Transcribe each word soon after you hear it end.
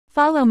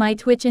Follow my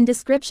Twitch in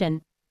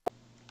description.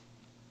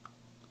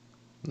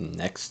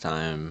 Next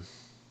time.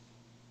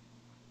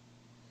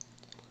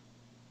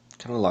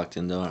 Kind of locked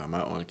in though. I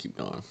might want to keep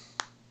going.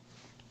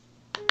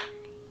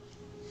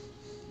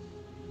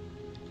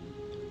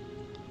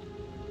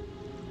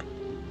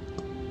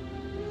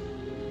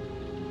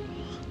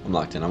 I'm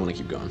locked in. I want to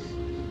keep going.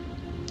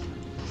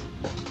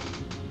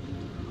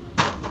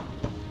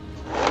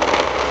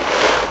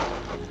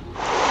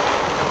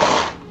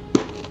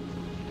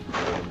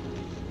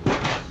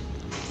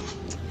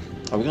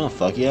 Are we gonna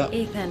fuck you up?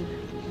 Ethan,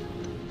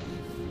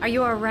 are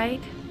you alright?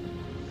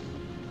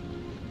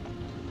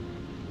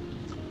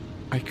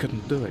 I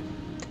couldn't do it.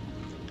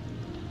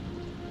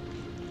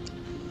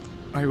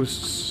 I was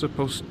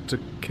supposed to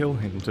kill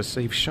him to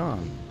save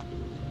Sean.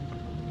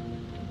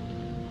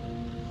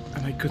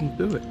 And I couldn't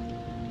do it.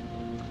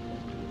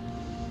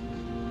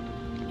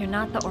 You're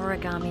not the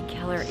origami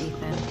killer,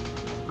 Ethan.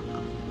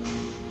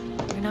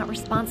 You're not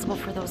responsible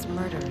for those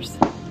murders.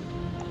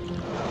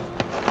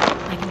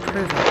 I can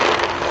prove it.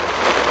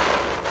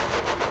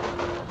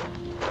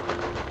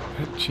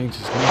 That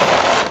changes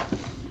nothing.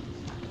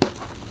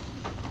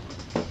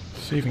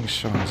 Saving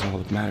Sean is all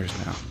that matters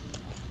now.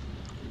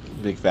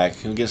 Big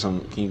fact. Can you get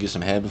some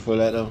head before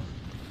that though?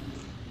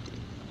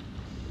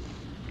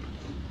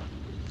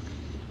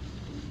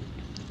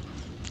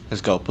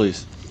 Let's go,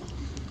 please.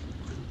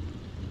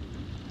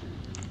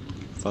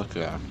 Fuck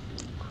yeah.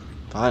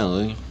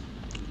 Finally.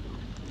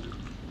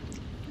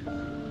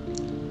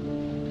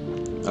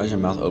 Why is your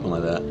mouth open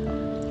like that?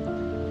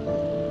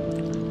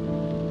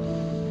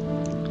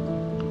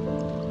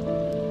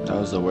 That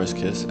was the worst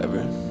kiss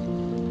ever.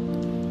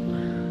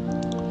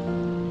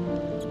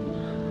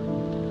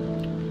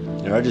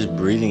 They are just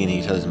breathing in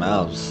each other's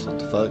mouths. What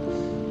the fuck?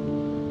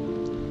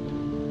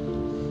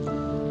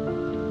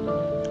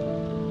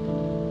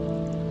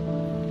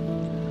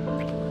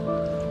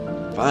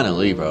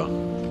 Finally, bro.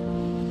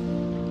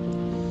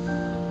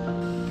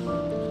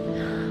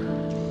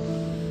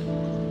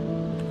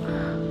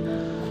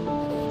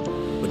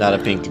 Without a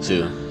pinky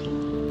too.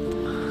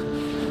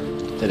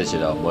 Take that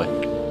shit off, boy.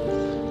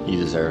 You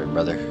deserve it,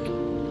 brother.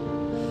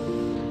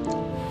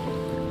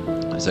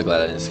 I'm so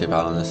glad I didn't skip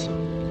out on this.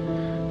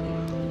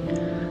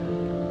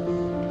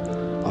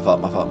 My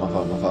fault, my fault, my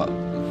fault, my fault.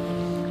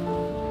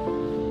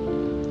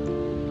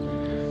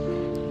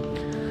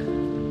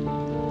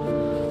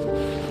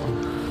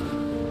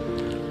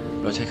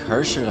 Bro, take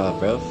her shirt off,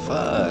 bro.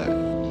 Fuck.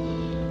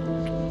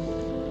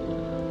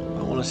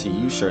 I want to see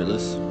you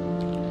shirtless.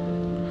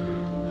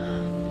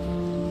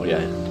 Oh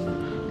yeah.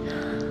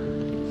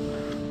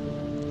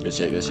 Good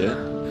shit, good shit.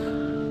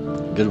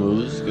 Good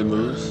moves, good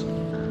moves.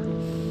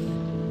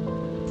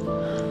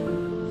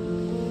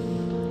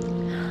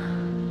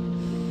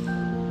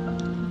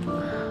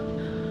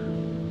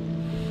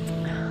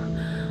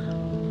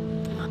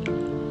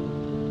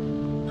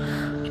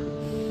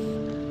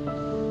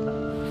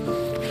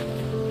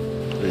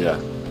 Oh yeah.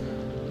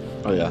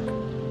 Oh yeah.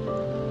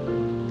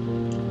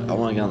 I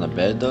want to get on the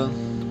bed though.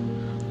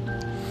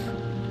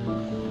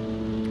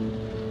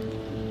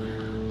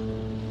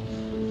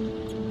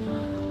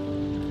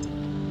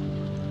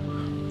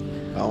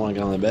 I want to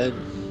get on the bed.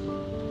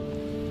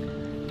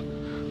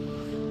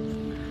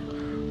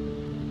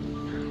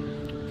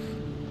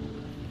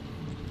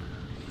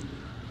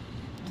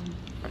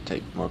 Or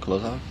take more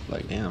clothes off?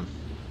 Like, damn.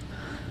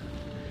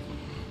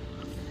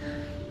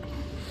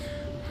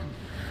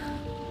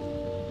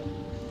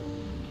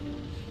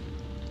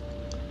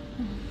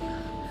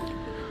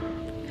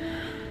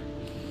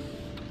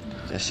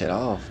 Take that shit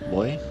off,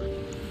 boy.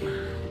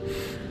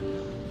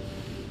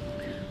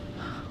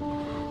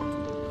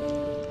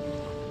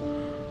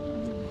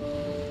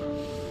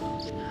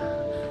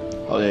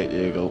 Oh, there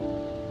you go.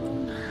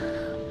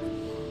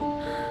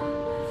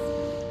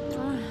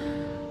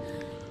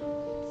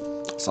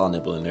 Saw a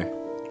nipple in there.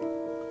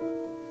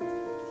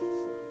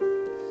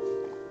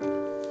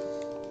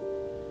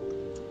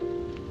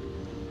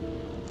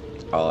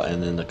 Oh,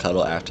 and then the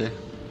cuddle after.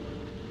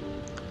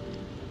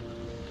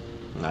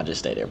 Nah, just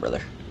stay there,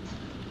 brother.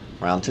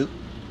 Round two.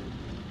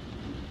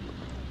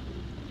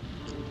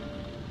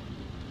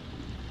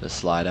 Just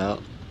slide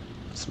out.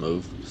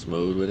 Smooth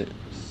with it.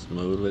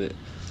 Smooth with it.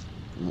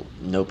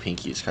 No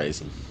pinky is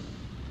crazy.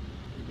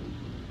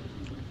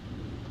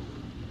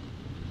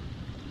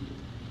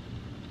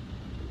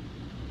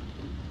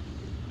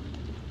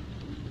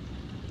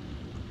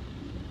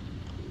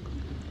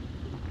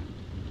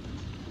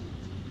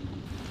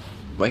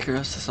 Wake her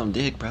up to some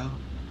dick, bro.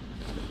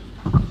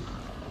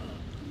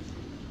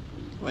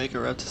 Wake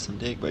her up to some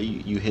dick, bro.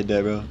 You hit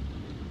that, bro.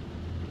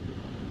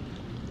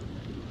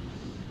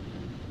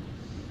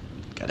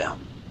 Go down.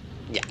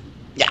 Yeah.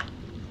 Yeah.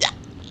 Yeah.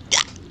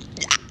 Yeah.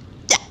 Yeah.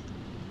 Yeah.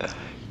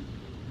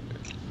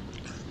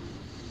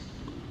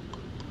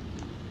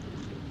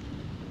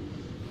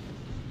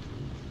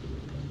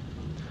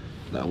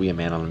 No, we a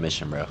man on a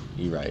mission, bro.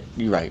 You right.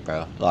 You right,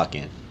 bro. Lock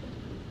in.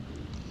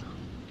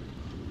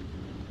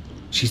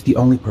 She's the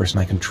only person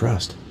I can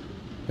trust.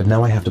 But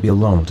now I have to be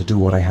alone to do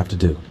what I have to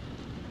do.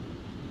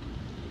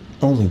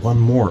 Only one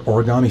more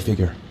origami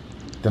figure.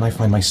 Then I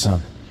find my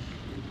son.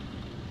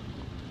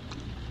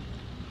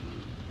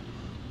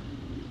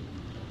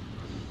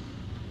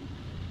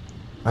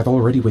 I've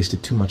already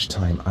wasted too much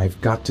time. I've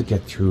got to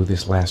get through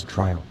this last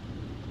trial.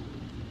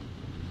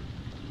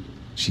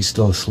 She's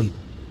still asleep.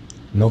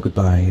 No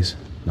goodbyes,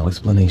 no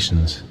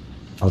explanations.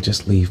 I'll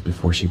just leave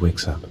before she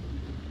wakes up.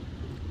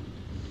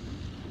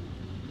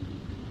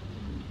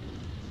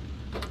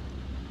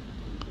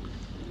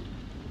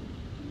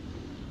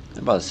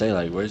 I'm about to say,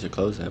 like, where's your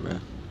clothes at, bro?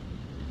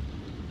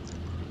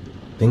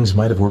 Things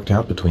might have worked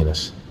out between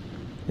us,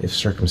 if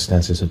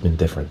circumstances had been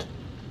different.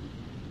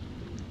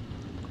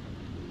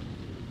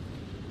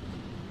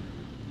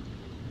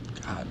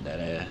 God, that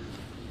ass.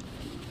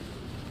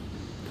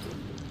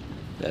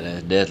 That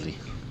ass deadly.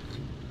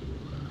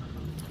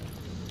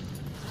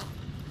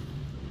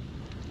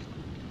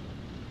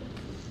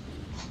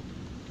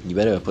 You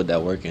better put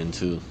that work in,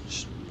 too.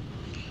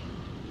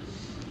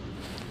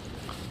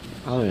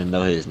 I don't even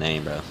know his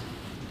name, bro.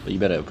 But you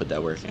better put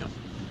that work in.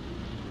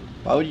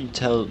 Why would you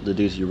tell the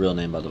dude your real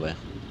name, by the way?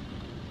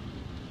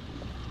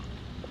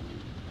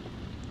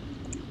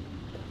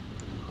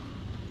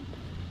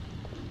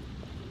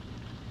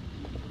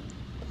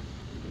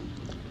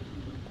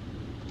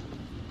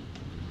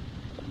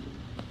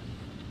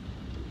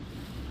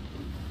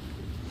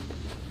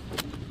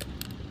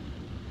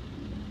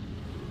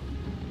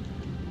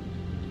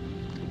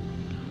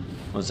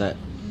 What's that?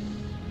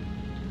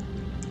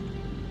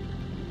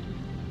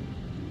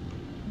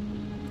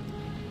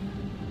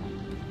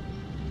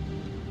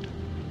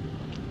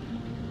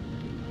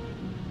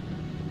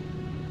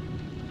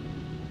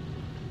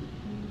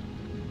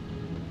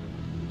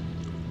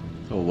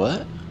 Yo,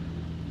 what?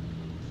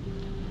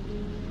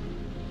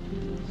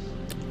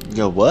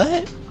 Yo,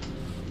 what?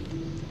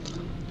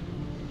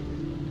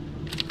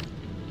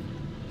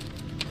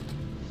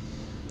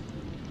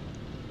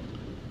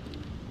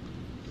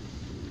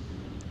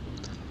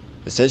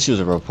 It said she was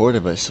a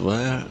reporter, but what?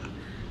 I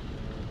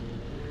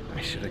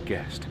should have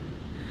guessed.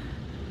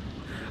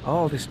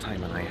 All this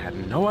time and I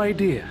had no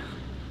idea.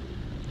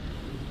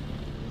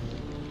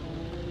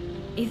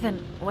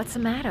 Ethan, what's the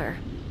matter?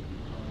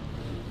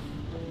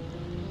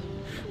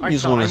 I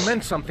thought I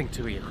meant something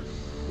to you.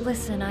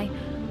 Listen,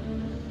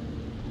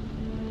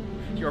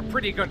 You're a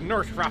pretty good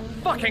nurse for a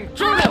fucking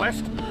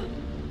journalist!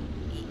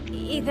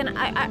 Ethan,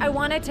 I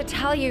wanted to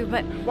tell you,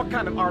 but... What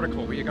kind of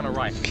article were you gonna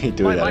write? Can't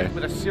do My that. life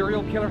with a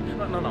serial killer?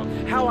 No.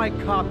 How I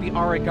caught the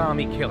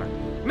origami killer.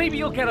 Maybe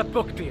you'll get a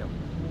book deal.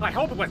 I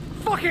hope it was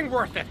fucking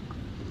worth it!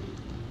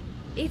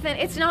 Ethan,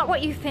 it's not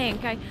what you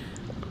think.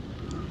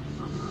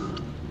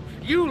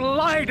 You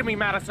lied to me,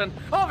 Madison!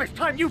 All this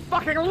time you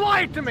fucking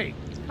lied to me!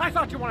 I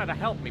thought you wanted to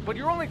help me, but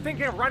you're only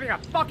thinking of writing a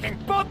fucking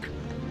book?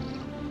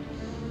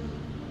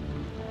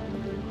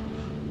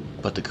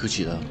 But the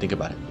coochie, though. Think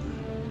about it.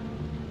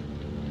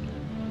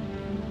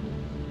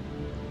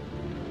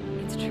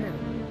 It's true.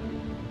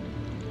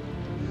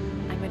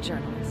 I'm a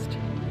journalist.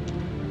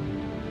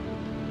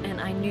 And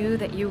I knew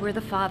that you were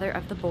the father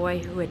of the boy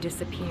who had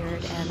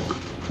disappeared, and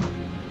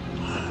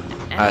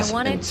That's I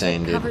wanted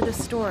insane, to cover dude. the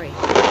story.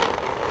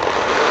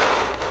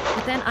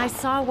 But then I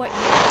saw what you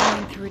were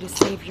going through to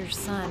save your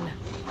son.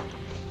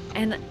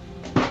 And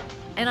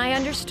I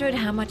understood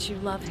how much you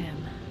love him.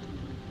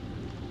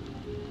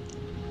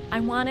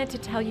 I wanted to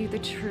tell you the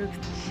truth,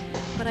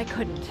 but I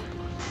couldn't.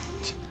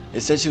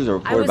 It said she was a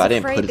reporter, but I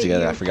didn't put it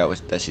together. I forgot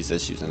that she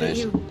said she was a nurse.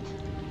 You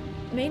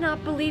may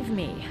not believe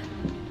me.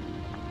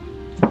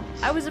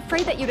 I was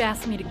afraid that you'd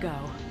ask me to go.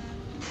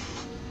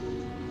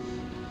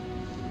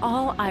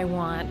 All I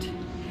want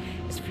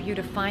is for you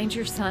to find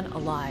your son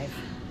alive.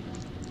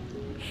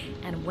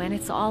 And when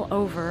it's all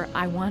over,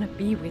 I want to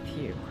be with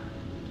you.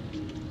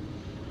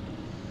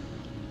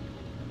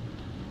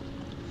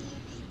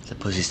 The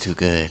pussy's too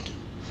good.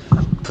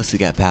 Pussy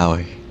got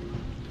power.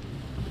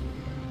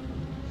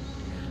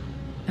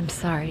 I'm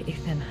sorry,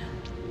 Ethan.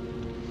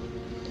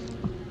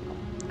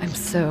 I'm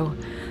so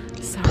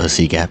sorry.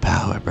 Pussy got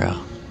power, bro.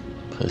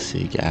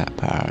 Pussy got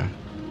power.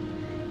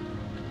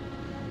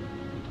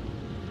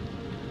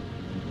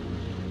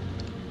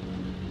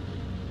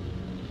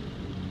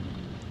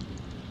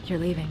 You're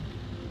leaving,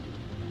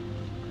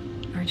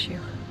 aren't you?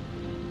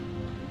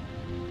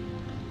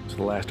 It's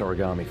the last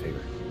origami figure.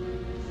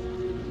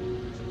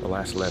 The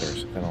last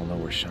letters, then I'll know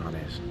where Sean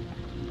is.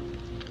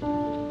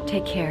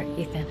 Take care,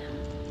 Ethan.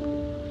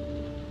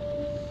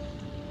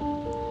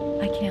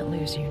 I can't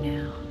lose you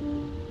now.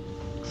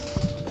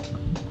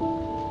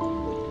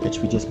 Bitch,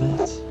 we just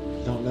met.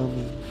 You don't know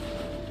me.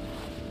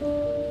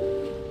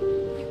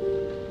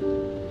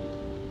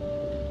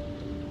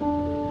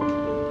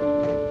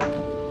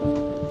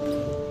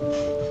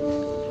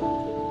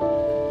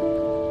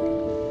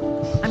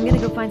 I'm gonna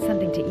go find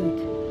something to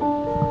eat.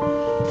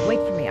 Wait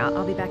for me.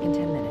 I'll be back in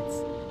 10 minutes.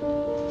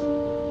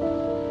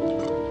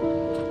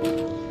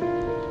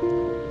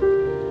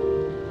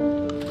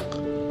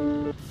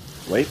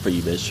 Wait for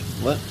you, bitch.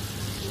 What?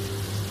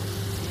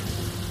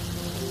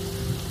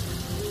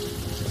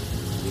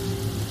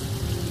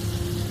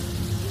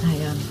 I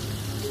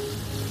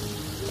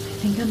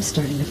think I'm I'm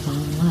starting to fall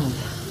in love.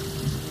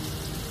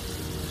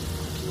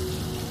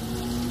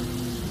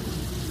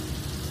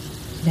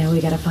 Now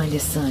we gotta find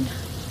his son.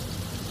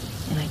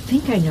 And I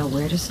think I know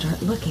where to start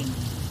looking.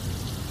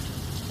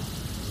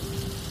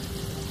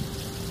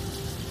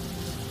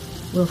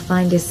 We'll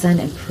find his son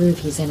and prove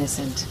he's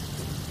innocent.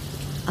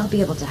 I'll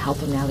be able to help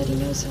him now that he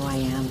knows who I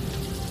am.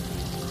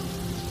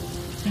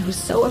 I was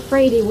so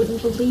afraid he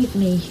wouldn't believe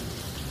me.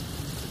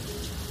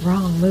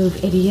 Wrong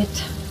move,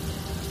 idiot.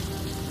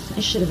 I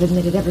should have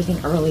admitted everything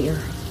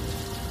earlier.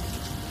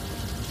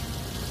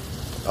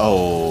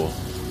 Oh.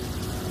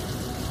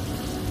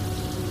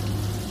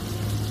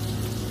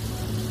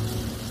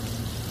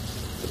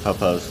 The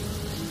pupos.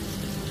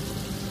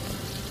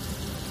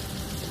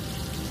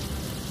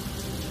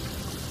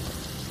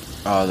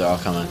 Oh, they're all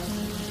coming.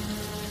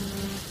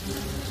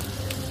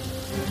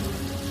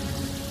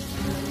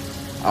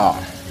 Oh.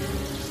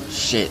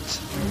 Shit.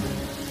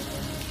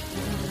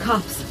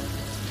 Cops.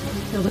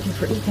 They're looking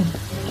for Ethan.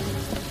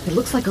 It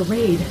looks like a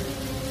raid.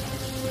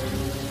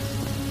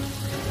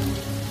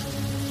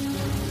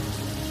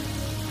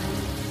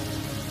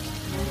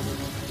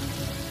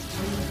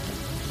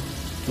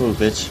 Move,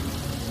 bitch.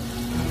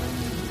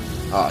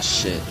 Oh,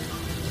 shit.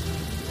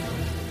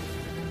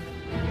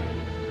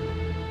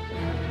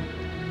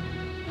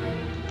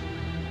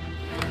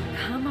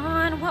 Come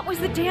on, what was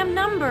the damn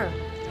number?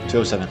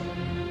 207.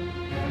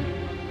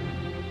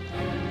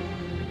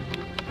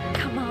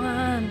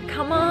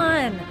 Come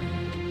on.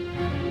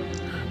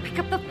 Pick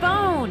up the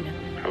phone.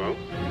 Hello?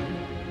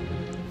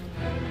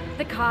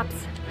 The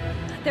cops.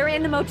 They're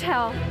in the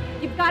motel.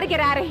 You've got to get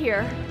out of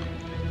here.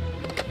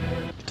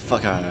 Get the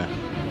fuck out of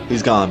here.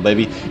 He's gone,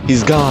 baby.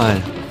 He's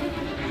gone.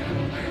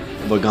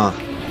 That boy gone.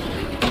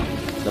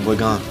 That boy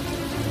gone.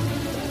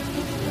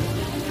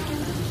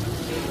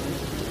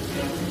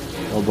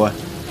 Oh boy.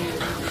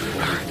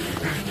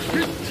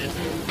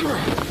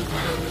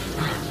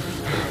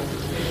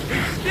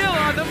 Still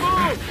on the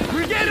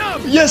move! Get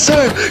him! Yes,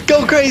 sir.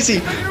 Go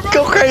crazy.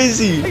 Go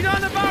crazy. He's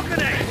on the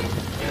balcony!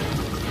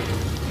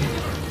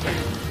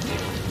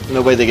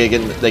 No way they get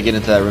into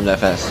that room that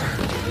fast.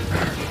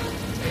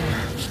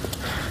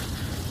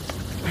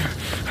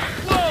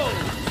 Whoa!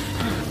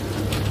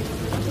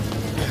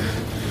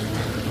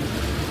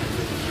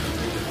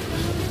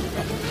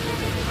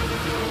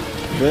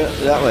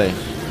 That way.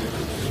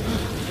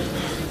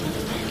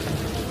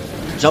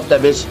 Jump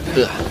that bitch.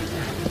 Ugh.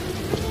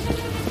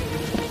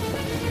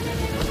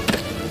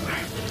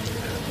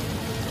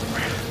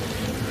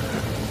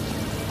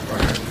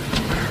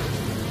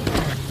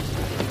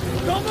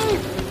 Don't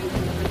move!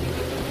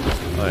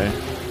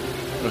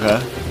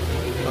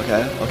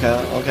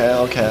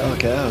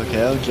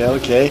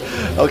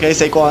 Okay,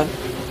 Saquon.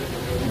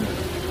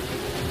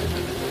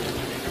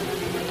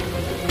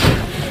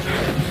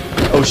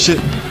 Oh shit.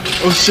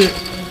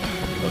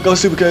 Go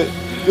stupid, kid.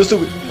 Go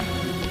stupid.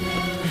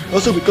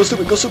 Go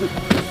stupid.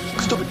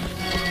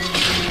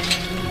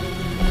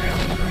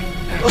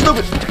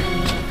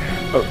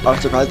 Oh, I'm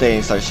surprised they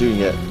ain't started shooting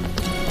yet.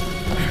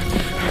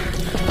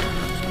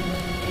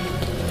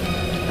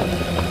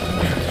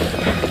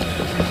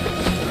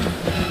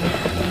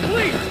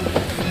 Please!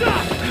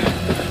 Stop!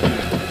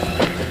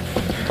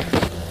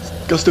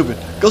 Go stupid.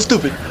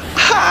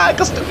 Ha!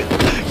 Go stupid.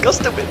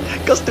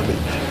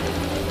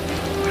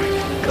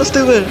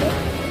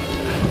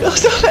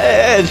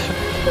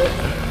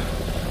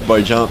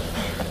 Boy, jump.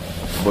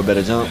 Boy,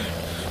 better jump.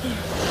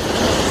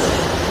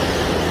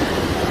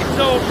 It's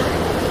over.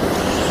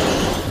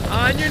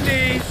 On your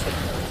knees.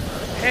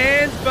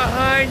 Hands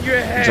behind your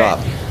head. Drop.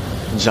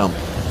 Jump.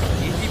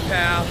 Easy,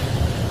 pal.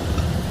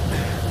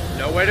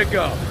 Nowhere to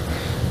go.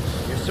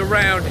 You're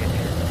surrounded.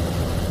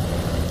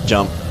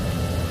 Jump.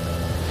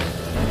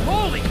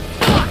 Holy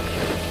fuck!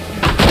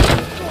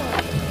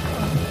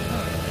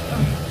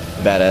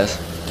 Badass.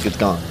 Get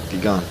gone.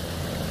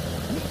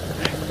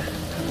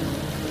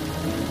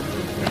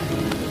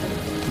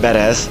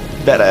 Badass.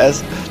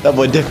 That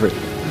boy different.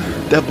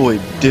 That boy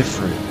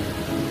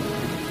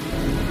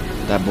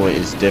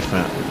is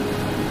different.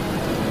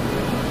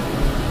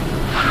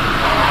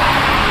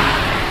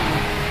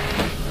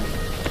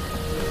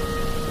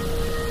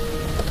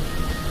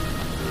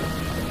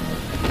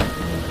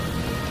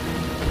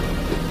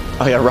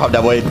 Oh yeah, rob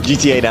that boy.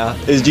 GTA now.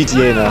 It's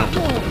GTA now.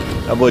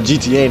 That boy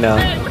GTA now.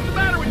 Hey, what's the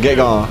matter with Get you?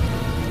 gone.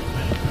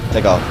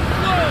 Take off.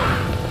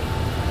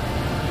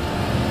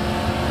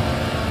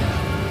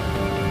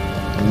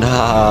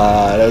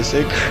 Nah, that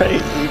shit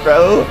crazy,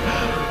 bro.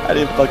 I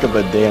didn't fuck up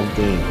a damn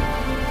thing.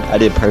 I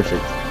did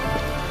perfect.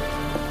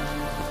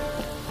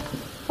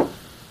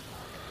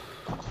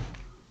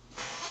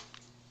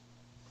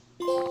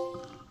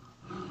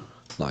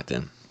 Locked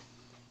in.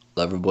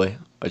 Loverboy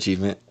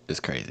achievement is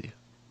crazy.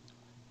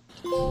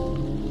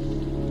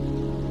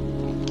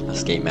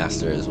 Escape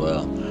master as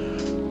well.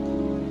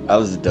 That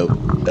was dope.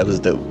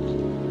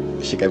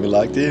 Shit got me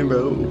locked in,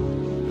 bro.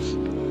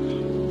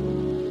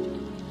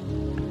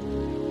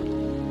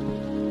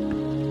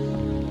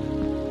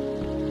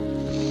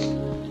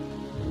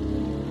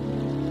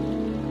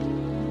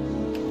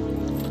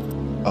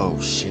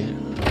 Oh shit.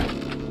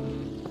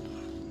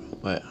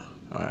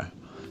 Alright.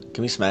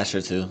 Can we smash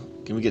her too?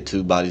 Can we get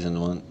 2 bodies into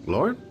one?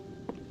 Lauren?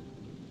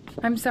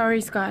 I'm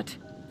sorry, Scott.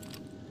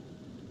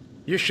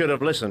 You should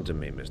have listened to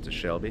me, Mr.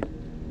 Shelby.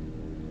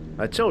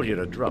 I told you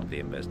to drop the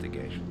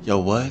investigation. Yo,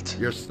 what?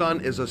 Your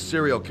son is a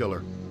serial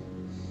killer.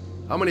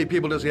 How many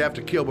people does he have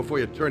to kill before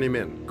you turn him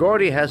in?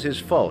 Gordy has his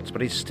faults, but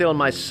he's still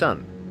my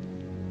son.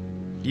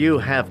 You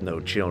have no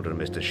children,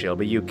 Mr.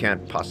 Shelby. You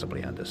can't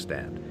possibly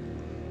understand.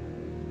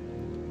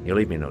 You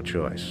leave me no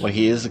choice. Wait,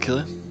 he is the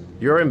killer?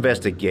 Your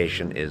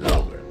investigation is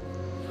over.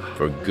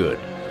 For good.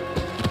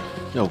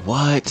 Yo,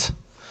 what?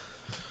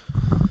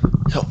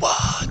 Yo,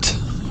 what?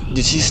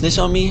 Did she snitch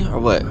on me or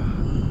what?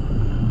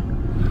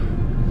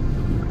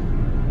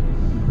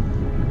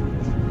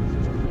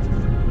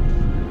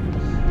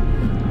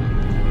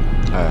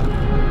 Alright.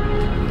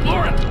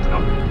 Lauren!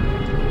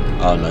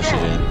 Oh, no, she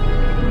didn't.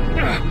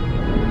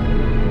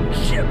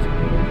 Shit!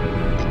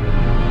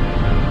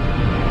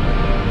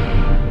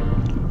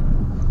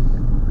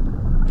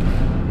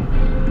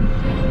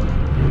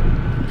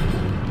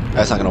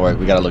 That's not gonna work.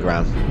 We gotta look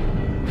around.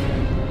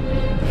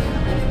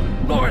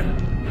 Lauren!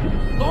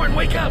 Lauren,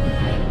 wake up!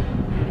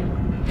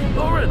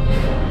 Lauren!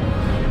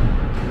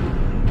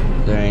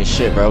 There ain't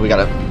shit, bro. We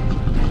gotta...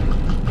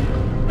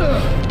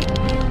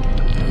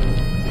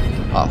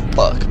 Oh,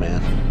 fuck,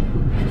 man.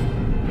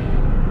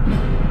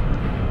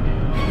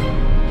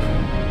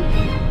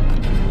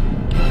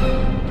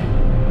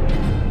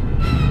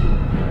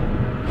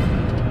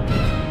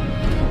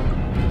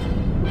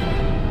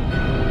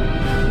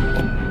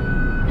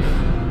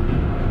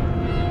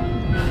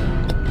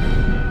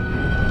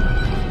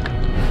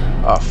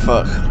 Oh,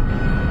 fuck.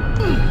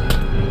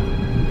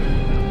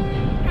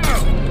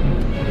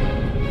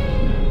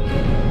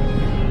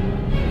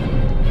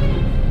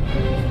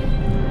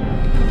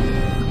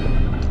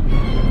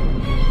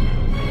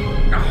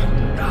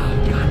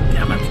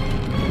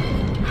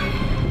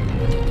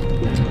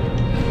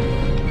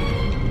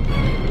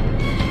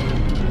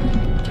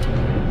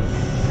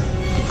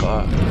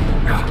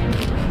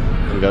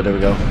 There we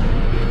go.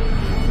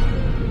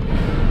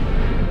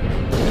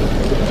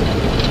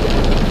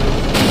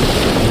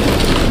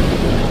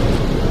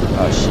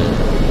 Oh shit.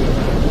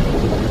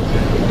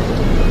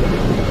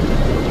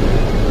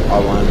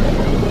 R1.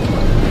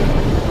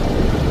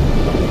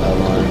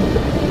 R1.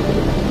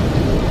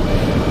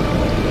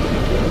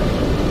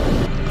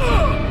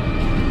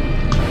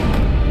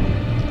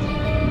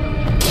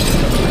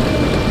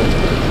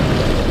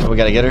 Oh, we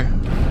gotta get her.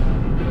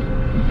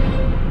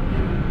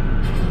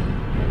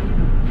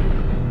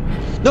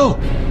 No!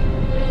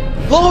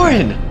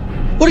 Lauren!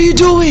 What are you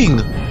doing?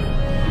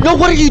 No,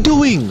 what are you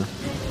doing?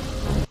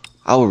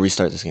 I will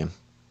restart this game.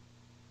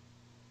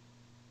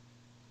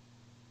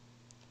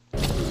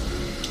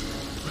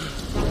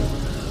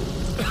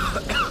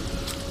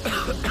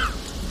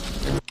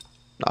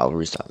 I will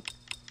restart.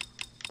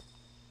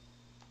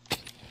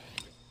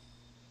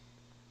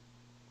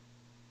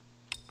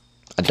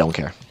 I don't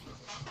care.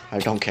 I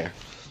don't care.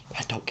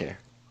 I don't care.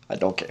 I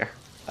don't care.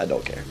 I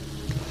don't care.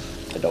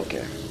 I don't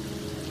care.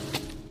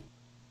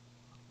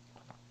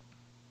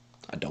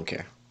 I don't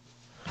care.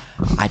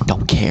 I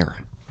don't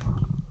care.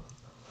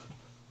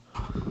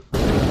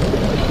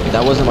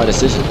 That wasn't my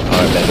decision.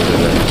 Alright, bet.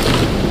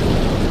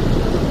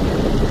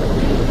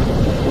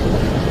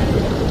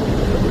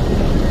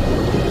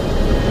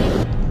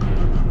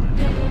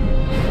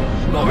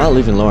 I'm not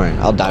leaving Lauren.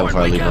 I'll die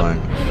before I leave Lauren.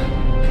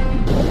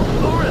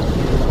 Lauren!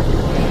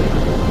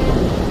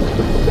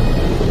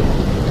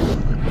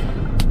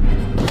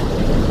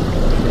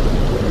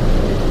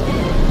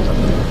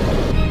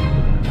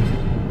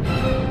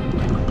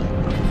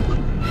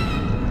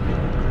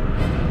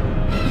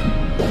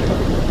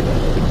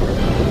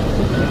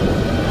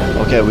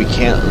 Okay, we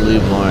can't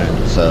leave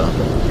Lauren, so...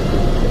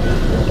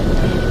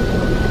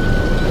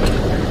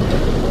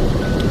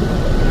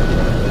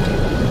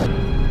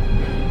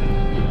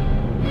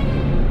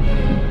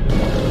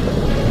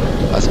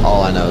 That's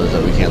all I know is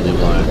that we can't leave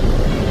Lauren.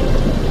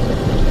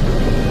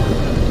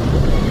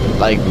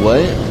 Like,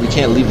 what? We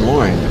can't leave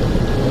Lauren.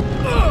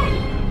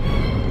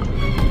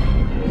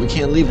 We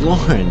can't leave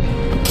Lauren.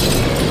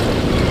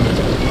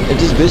 And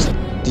this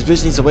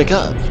bitch needs to wake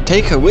up.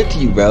 Take her with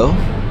you, bro.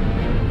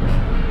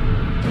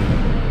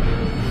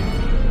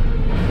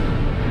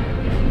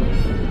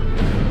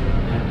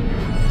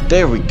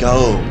 There we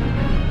go.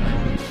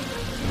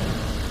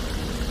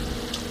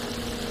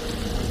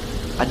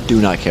 I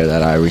do not care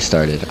that I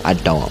restarted. I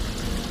don't.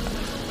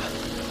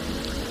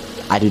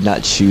 I did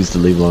not choose to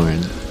leave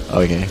Lauren.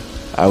 Okay.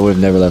 I would have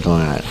never left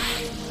Lauren out.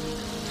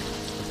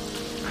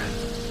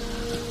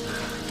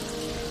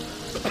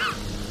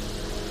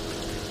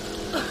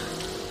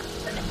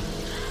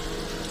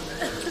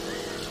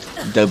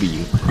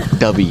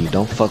 W.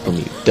 Don't fuck with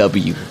me.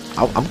 W.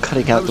 I'm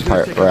cutting out the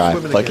part where I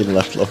fucking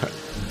left Lauren.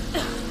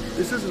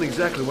 This isn't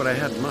exactly what I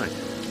had in mind.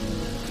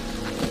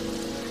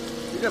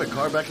 You got a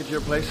car back at your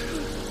place?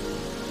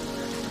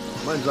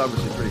 Mine's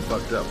obviously pretty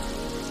fucked up.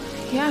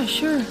 Yeah,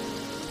 sure.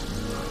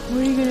 What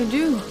are you gonna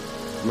do?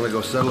 I'm gonna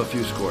go settle a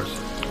few scores.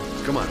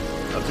 Come on,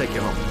 I'll take you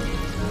home.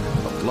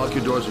 Lock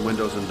your doors and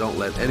windows and don't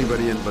let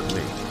anybody in but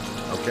me.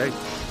 Okay?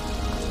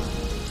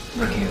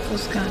 Be careful,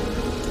 Scott.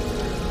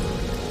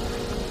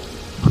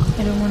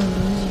 I don't want to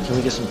lose you. Can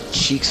we get some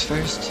cheeks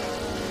first?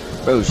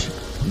 Bro,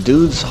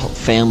 dude's whole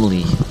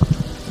family,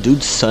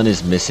 dude's son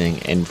is missing,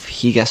 and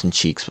he got some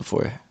cheeks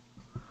before.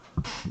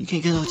 You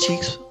can't get no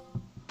cheeks?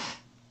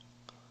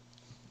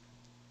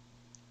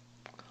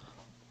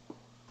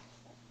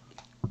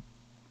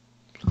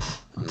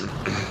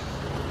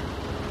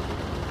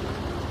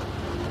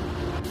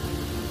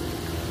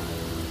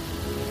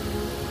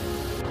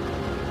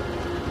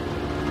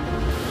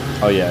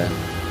 Oh yeah,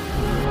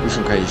 do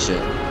some crazy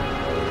shit.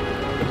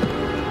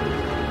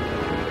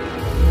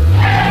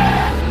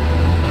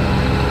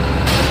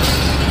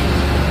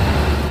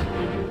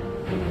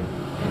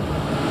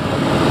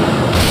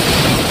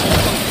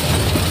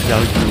 That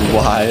would be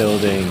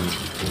wilding.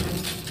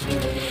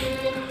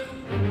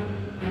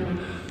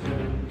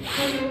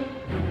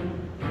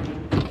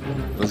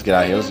 Let's get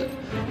out of here.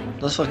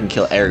 Let's fucking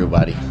kill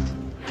everybody.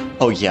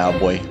 Oh yeah,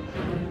 boy.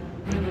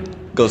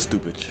 Go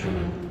stupid.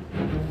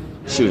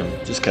 Shoot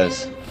him, just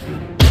cause.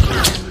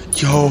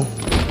 Yo.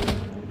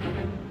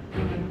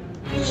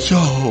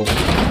 Yo.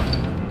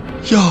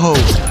 Yo.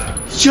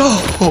 Yo.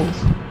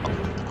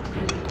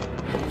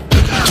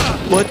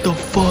 What the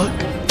fuck?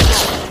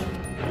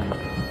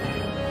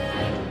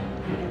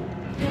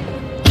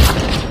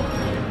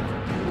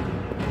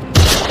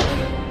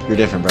 You're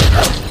different, bro.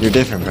 You're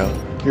different, bro.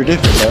 You're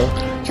different, bro.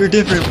 You're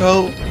different,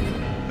 bro.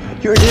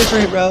 You're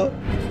different, bro.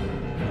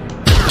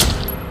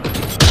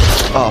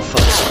 Oh,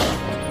 fuck.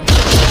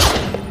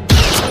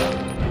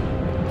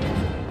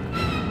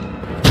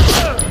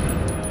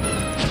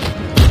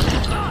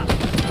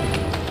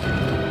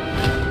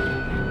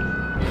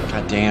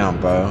 God damn,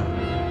 bro.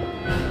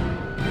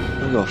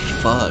 What the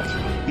fuck?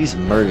 He's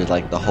murdered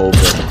like the whole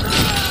building.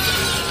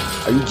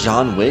 Are you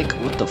John Wick?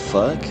 What the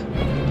fuck?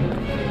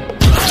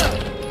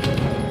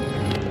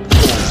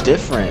 This is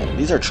different.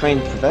 These are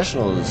trained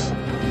professionals.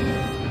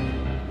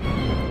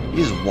 He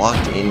just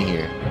walked in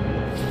here.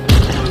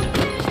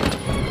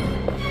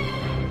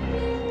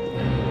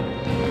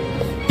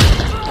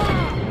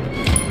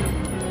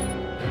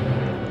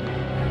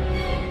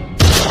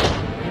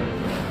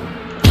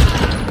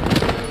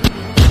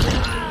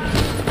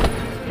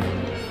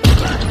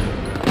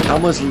 How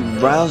much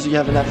rounds do you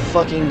have in that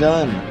fucking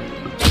gun?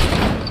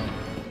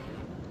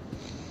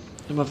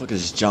 That motherfucker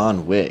is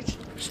John Wick.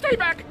 Stay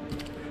back!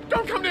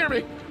 Don't come near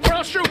me, or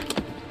I'll shoot!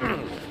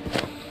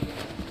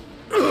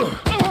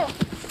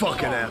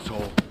 Fucking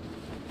asshole.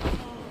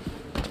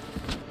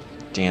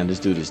 Damn, this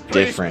dude is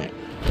different.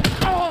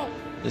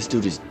 This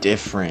dude is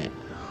different.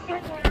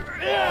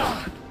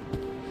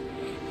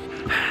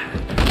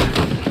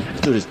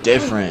 This dude is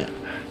different.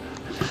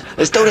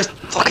 This dude is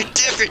fucking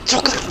different.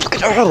 Choke the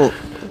fucking arrow.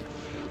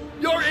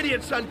 Your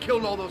idiot son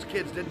killed all those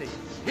kids, didn't he?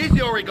 He's the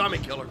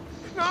origami killer.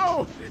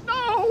 No!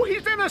 No!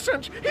 He's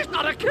innocent! He's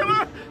not a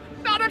killer!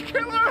 Not a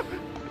killer!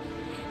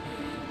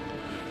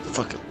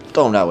 Fuck it.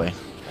 Throw him that way.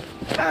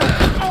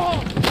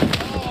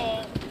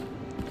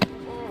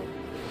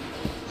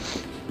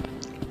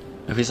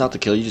 If he's not the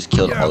killer, you just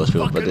killed all those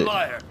people. But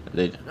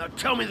they Now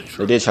tell me the truth.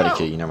 they did try to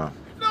kill you. Never mind.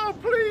 No,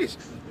 please!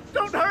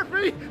 Don't hurt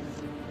me!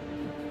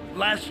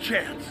 Last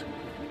chance.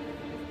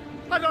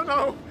 I don't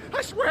know!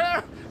 I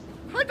swear!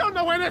 I don't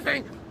know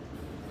anything!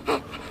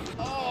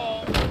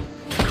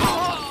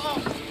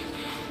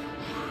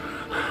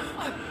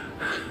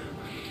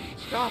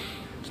 Stop!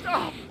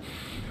 Stop!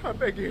 I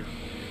beg you.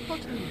 I'll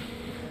tell you.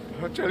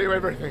 I'll tell you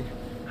everything.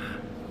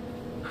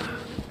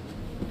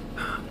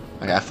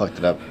 Okay, I fucked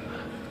it up.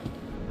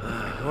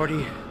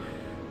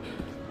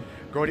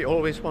 Gordy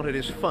always wanted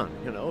his fun,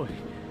 you know.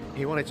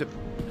 He wanted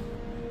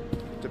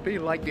to be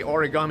like the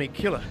origami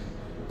killer.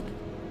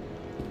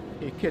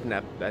 He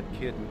kidnapped that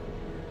kid and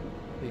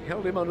he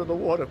held him under the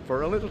water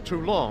for a little too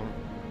long.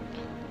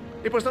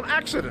 It was an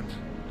accident.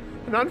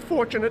 An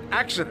unfortunate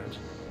accident.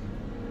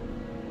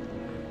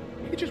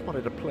 He just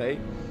wanted to play.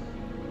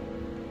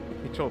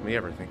 He told me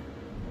everything.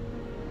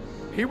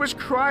 He was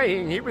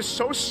crying. He was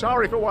so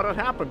sorry for what had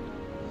happened.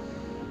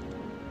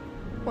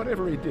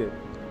 Whatever he did,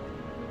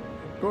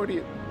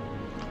 Gordy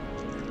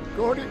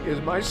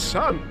is my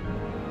son.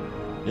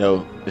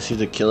 Yo, is he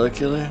the killer?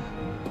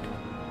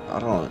 I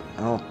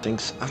don't think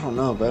so. I don't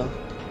know, bro.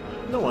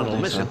 No one will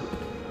miss him.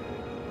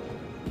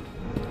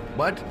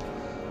 What?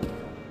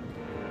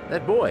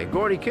 That boy,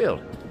 Gordy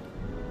killed.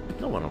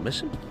 No one will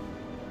miss him.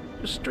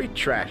 Just street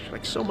trash,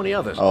 like so many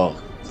others. Oh,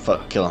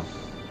 fuck, kill him.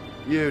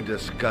 You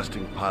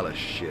disgusting pile of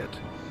shit.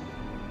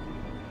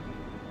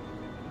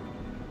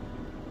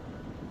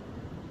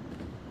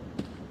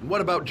 And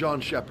what about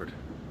John Shepard?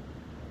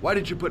 Why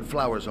did you put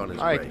flowers on his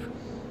grave?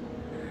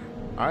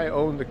 I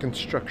own the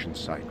construction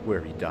site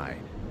where he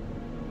died.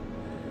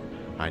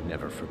 I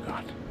never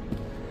forgot.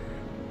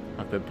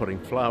 I've been putting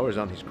flowers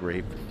on his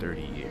grave for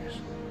 30 years.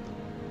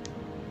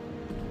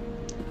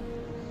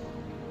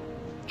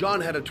 John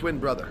had a twin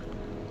brother.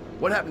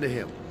 What happened to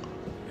him?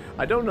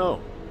 I don't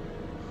know.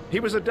 He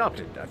was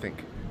adopted, I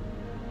think.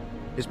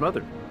 His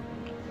mother,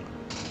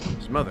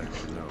 no.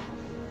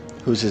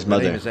 Who's his Her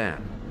mother? name is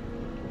Anne.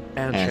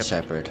 Anne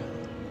Shepard.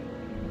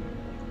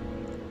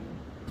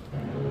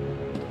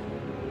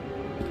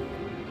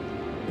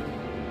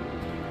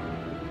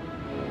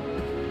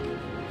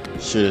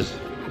 Shoot it.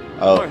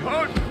 Oh. My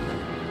heart!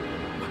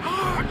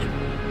 Heart!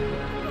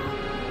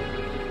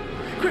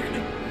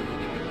 Quickly!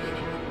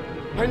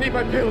 I need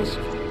my pills.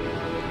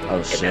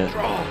 Oh shit.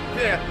 Draw.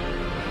 There.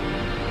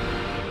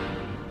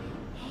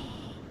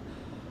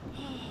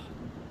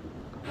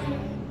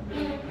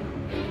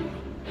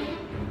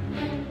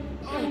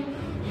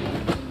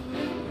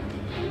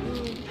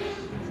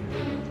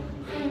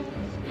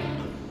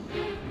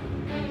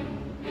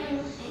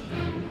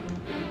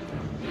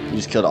 You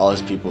just killed all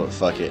his people, but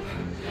fuck it.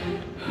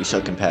 You show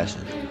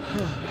compassion.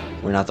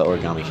 We're not the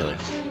origami killer.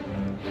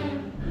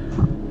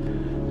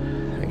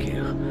 Thank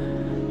you.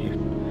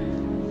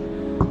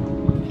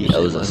 He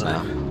owes us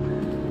now.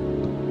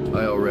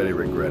 I already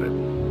regret it.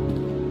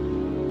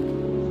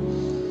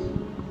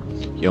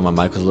 Yo, my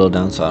mic was a little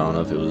down, so I don't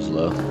know if it was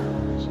low.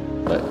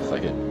 But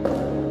fuck it.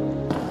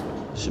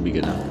 Should be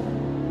good now.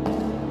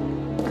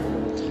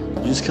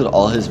 You just killed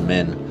all his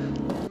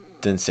men,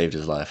 then saved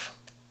his life.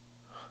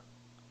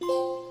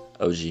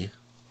 OG.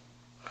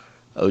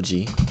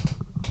 OG.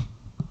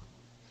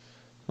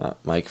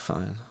 Mic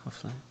fine.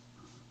 Hopefully.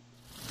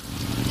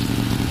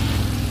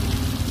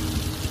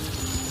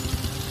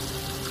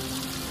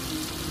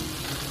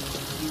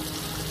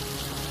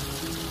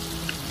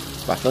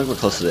 I feel like we're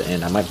close to the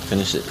end. I might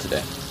finish it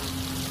today.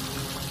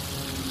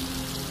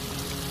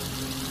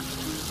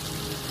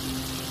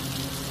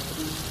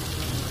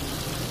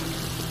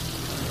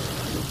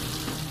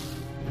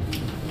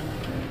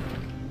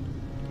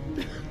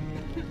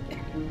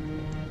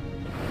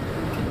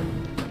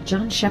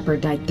 John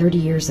Shepard died 30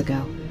 years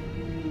ago.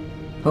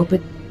 Hope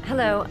it...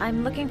 Hello,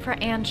 I'm looking for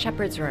Anne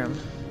Shepard's room.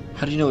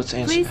 How do you know it's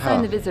Anne? Please How?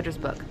 sign the visitor's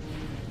book.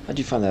 How'd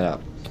you find that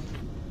out?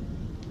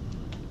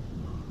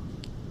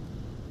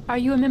 Are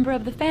you a member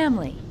of the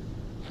family?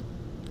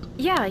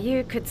 Yeah,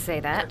 you could say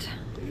that.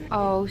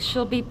 Oh,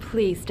 she'll be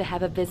pleased to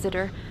have a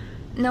visitor.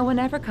 No one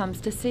ever comes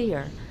to see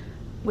her.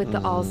 With the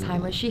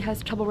Alzheimer's, she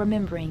has trouble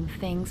remembering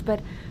things,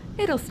 but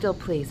it'll still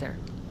please her.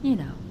 You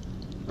know.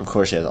 Of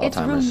course she has It's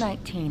room Alzheimer's.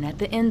 19 at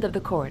the end of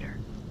the corridor.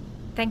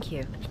 Thank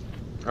you.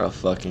 Oh,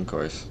 fucking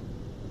course.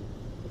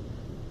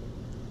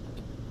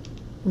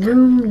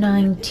 Room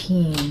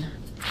 19.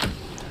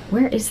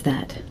 Where is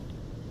that?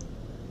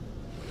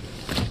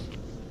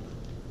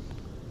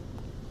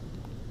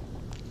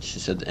 She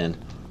said the end.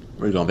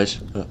 Where you going,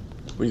 bitch?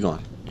 Where you going?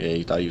 Yeah,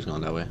 you thought you was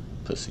going that way.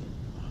 Pussy.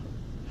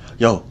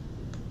 Yo.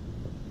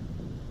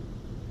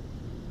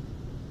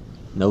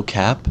 No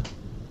cap?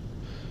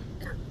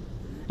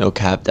 No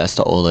cap, that's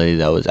the old lady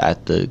that was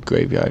at the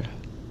graveyard.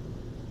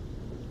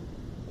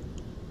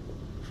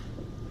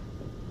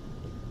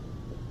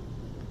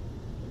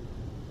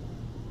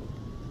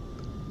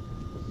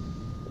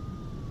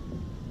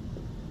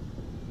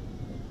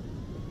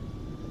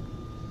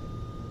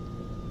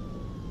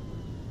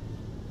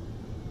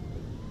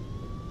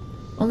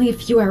 Only a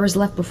few hours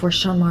left before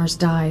Sean Mars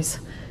dies.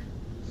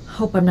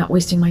 Hope I'm not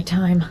wasting my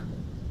time.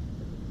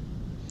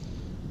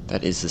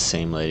 That is the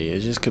same lady.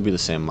 It just could be the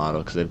same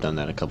model because they've done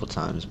that a couple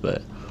times,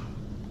 but...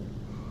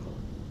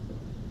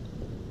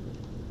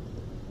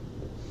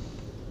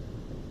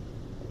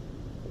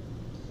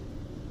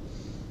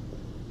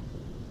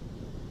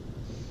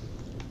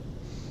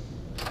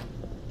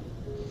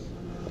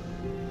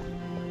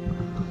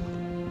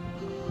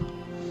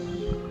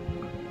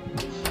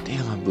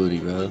 Damn, my booty,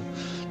 bro.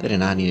 They did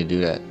not need to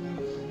do that.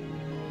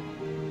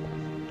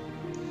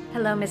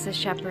 Hello, Mrs.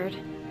 Shepard.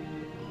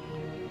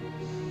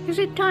 Is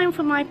it time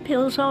for my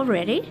pills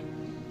already?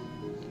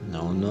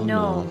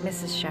 No.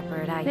 Mrs.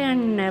 Shepard, They're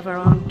never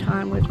on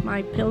time with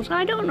my pills.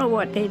 I don't know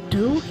what they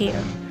do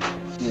here.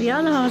 In the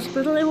other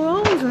hospital, they were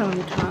always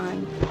on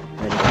time.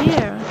 But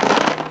here...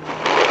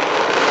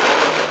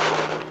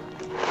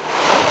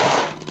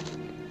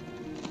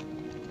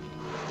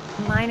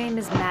 My name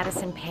is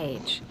Madison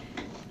Page.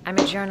 I'm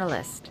a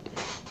journalist.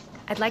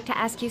 I'd like to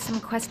ask you some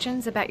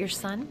questions about your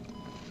son.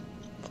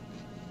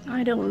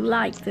 I don't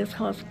like this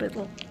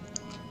hospital.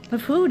 The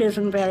food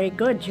isn't very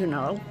good, you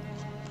know.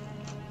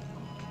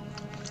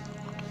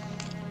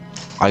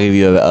 I'll give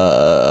you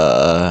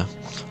a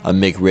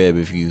McRib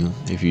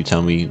if you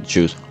tell me the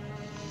truth.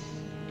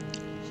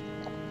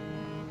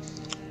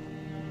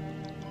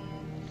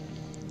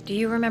 Do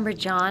you remember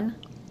John?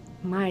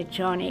 My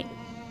Johnny.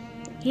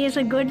 He is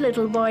a good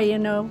little boy, you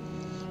know.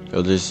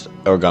 Yo, there's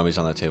origamis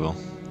on that table.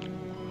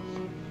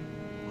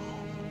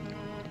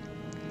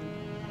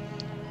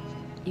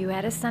 You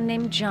had a son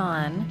named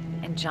John,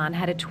 and John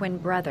had a twin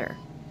brother.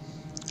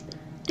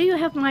 Do you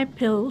have my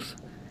pills?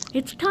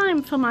 It's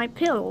time for my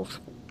pills.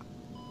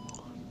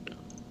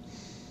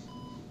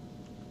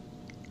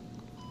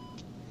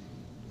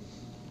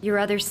 Your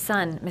other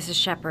son, Mrs.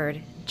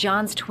 Shepard,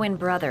 John's twin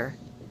brother.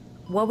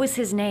 What was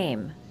his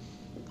name?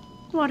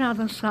 What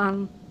other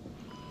son?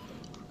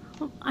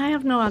 I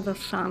have no other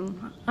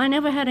son. I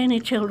never had any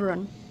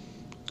children.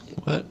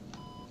 What?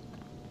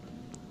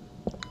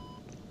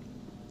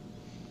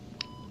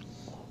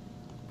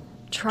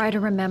 Try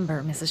to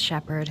remember, Mrs.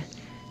 Shepherd.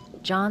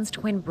 John's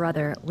twin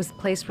brother was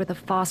placed with a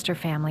foster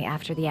family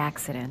after the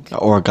accident. The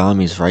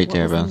origami's right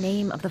there, What was bro. the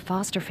name of the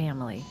foster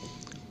family?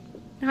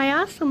 I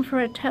asked them for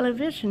a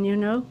television, you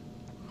know.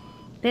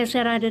 They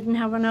said I didn't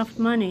have enough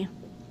money.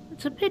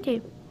 It's a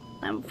pity.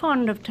 I'm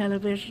fond of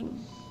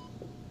television.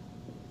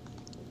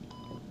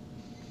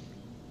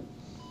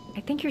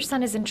 I think your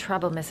son is in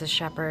trouble, Mrs.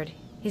 Shepherd.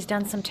 He's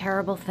done some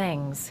terrible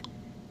things.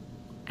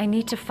 I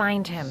need to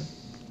find him.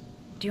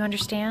 Do you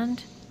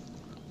understand?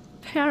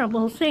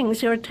 Terrible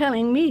things you're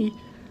telling me.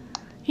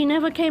 He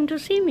never came to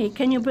see me,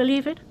 can you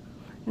believe it?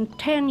 In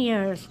 10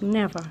 years,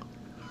 never.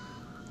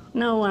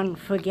 No one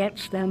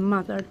forgets their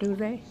mother, do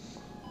they?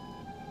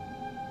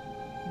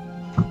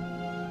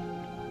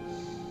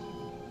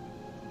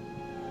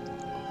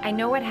 I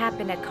know what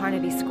happened at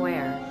Carnaby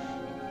Square.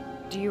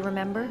 Do you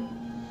remember?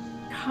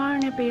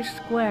 Carnaby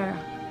Square.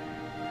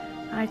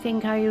 I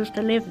think I used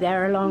to live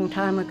there a long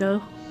time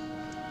ago.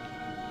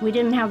 We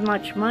didn't have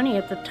much money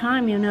at the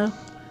time, you know.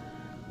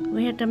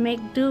 We had to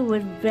make do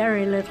with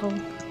very little.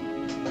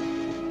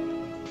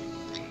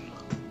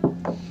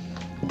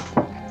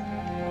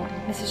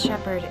 Mrs.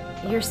 Shepherd,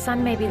 your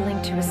son may be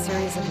linked to a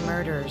series of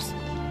murders.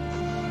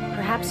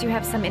 Perhaps you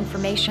have some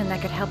information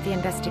that could help the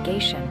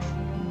investigation.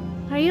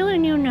 Are you a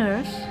new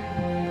nurse?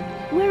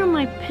 Where are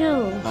my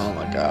pills? Oh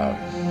my god.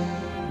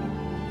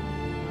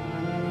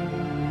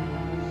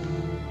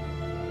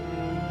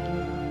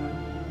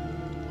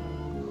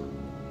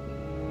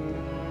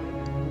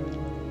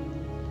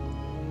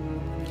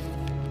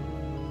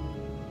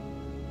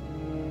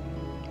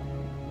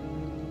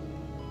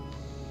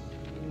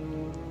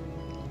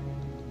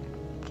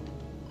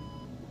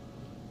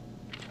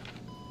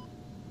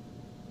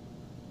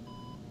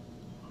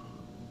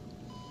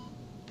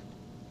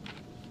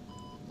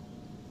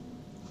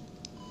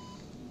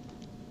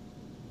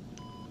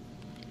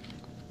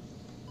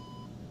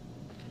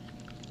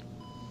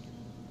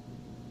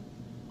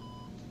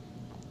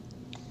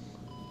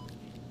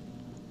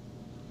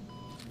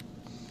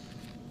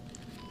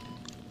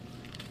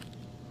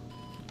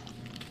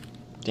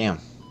 Damn.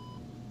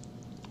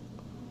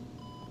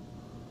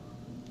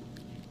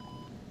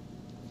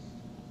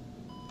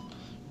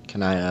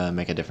 Can I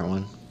make a different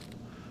one?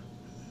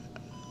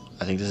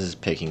 I think this is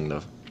picking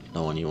the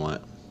one you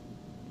want.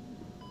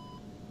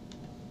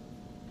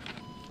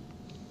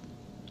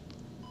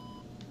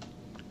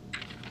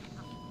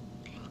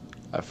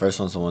 First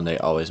one's the one they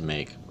always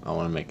make. I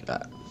want to make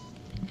that.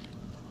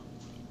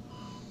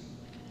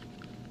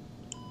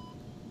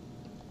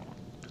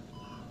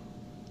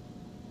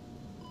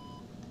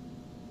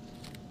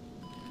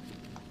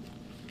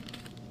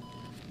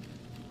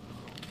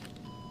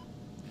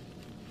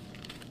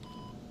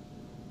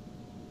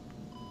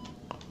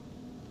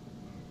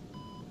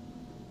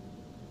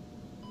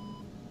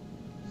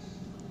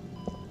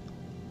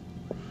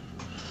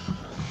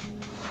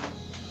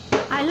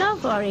 I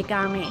love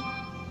origami,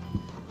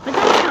 but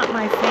that's not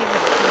my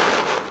favorite part.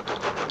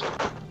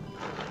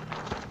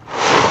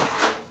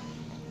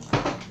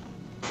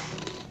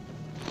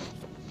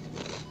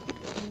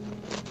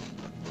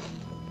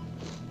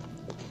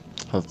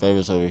 Her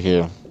favorite's over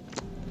here.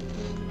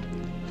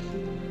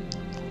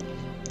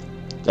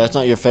 That's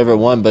not your favorite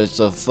one, but it's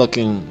a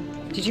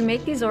fucking... Did you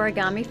make these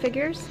origami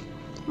figures?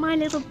 My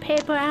little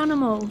paper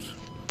animals.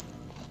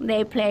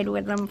 They played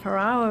with them for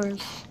hours.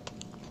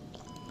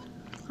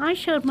 I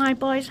showed my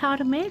boys how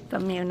to make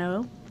them, you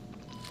know.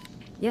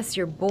 Yes,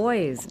 your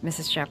boys,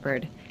 Mrs.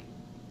 Shepherd.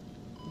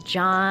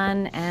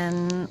 John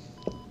and...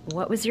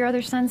 what was your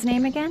other son's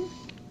name again?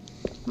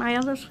 My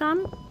other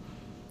son?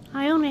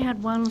 I only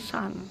had one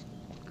son.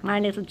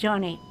 My little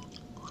Johnny.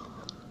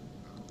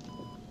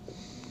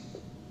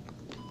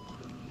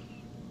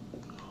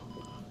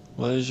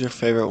 What is your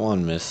favorite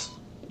one, miss?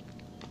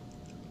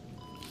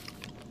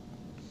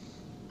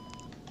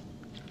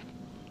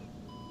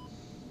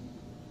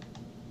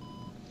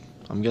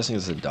 I'm guessing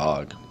it's a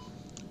dog.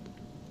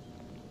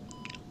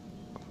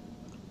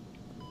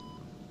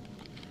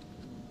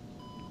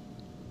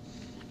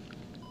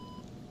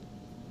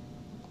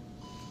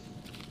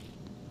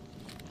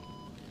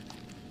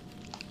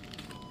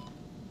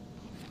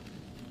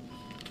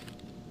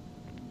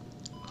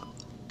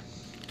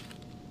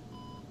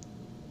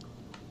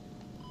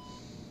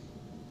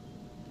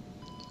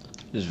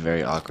 It's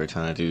very awkward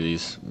trying to do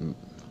these,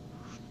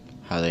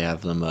 how they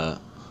have them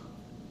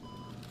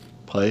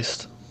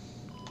placed,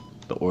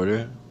 the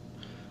order.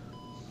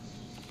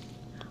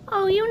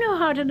 Oh, you know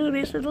how to do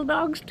these little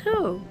dogs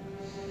too.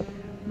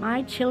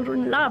 My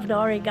children loved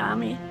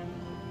origami.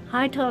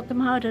 I taught them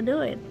how to do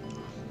it.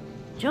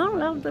 John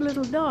loved the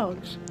little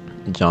dogs.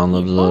 John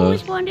loves He those.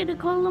 always wanted to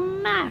call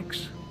them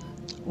Max.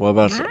 What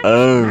about Max,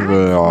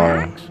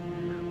 Max?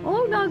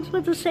 All dogs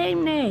with the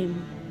same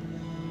name.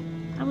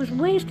 I was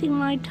wasting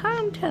my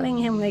time telling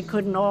him they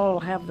couldn't all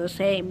have the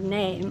same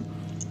name.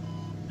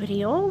 But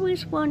he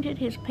always wanted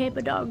his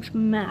paper dogs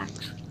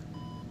Max.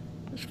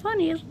 It's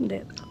funny, isn't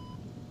it?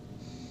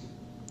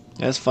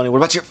 That's funny. What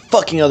about your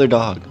fucking other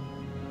dog?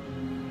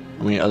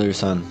 I mean, other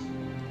son.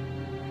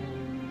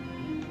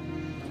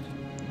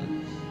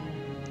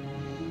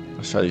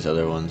 Let's try these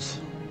other ones.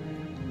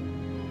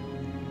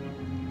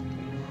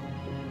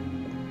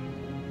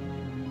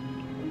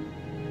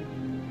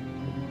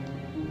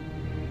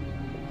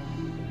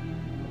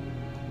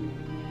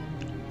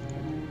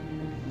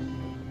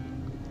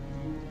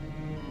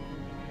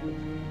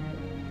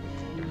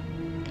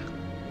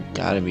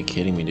 Gotta be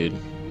kidding me, dude.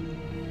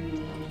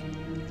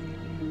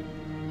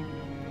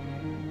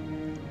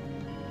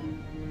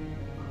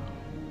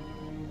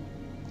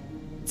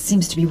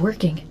 Seems to be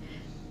working.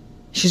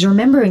 She's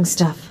remembering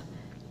stuff.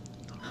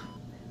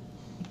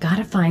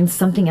 Gotta find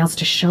something else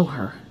to show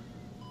her.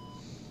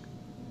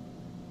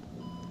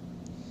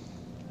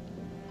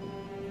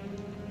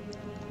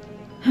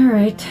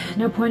 Alright,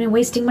 no point in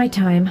wasting my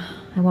time.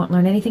 I won't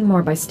learn anything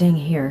more by staying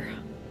here.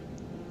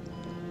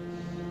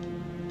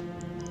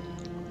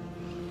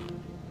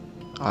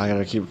 I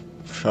gotta keep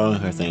showing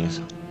her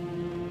things.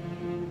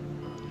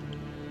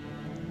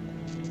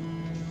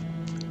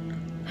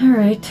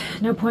 Alright,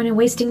 no point in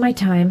wasting my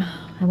time.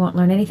 I won't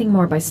learn anything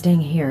more by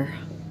staying here.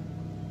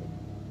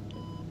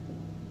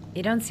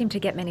 You don't seem to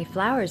get many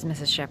flowers,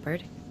 Mrs.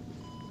 Shepherd.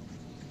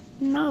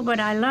 No, but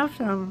I love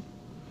them.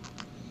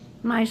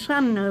 My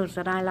son knows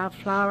that I love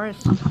flowers.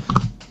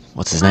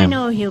 What's his name? I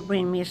know he'll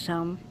bring me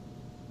some.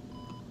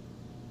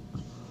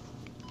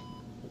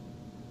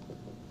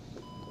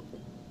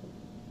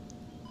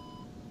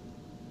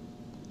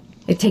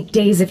 It'd take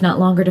days, if not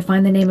longer, to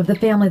find the name of the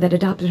family that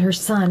adopted her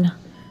son.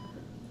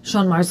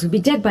 Sean Mars would be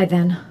dead by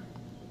then.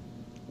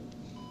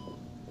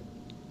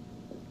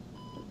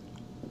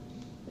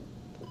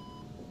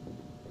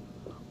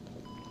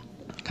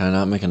 Can I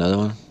not make another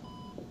one?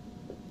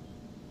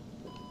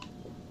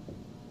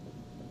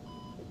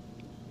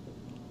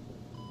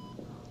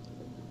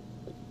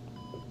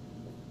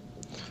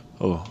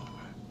 Oh.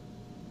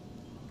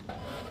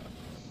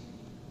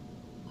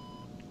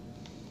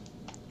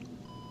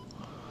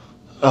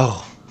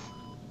 Oh.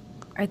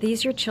 Are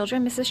these your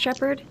children, Mrs.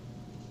 Shepherd?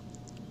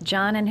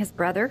 John and his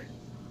brother?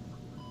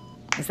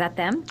 Is that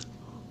them?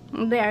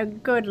 They're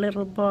good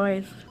little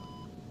boys.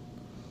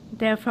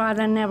 Their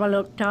father never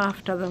looked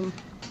after them.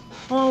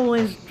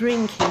 Always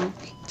drinking.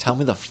 Tell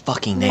me the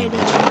fucking They name.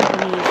 didn't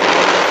have an easy life.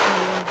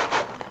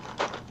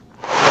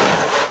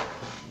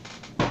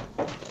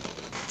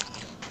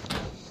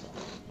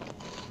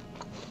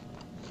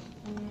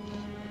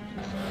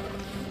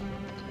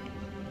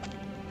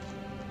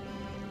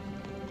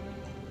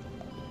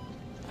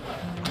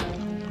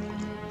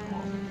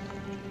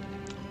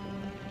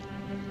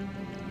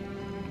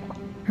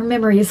 Her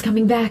memory is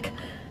coming back.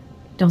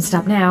 Don't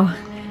stop now.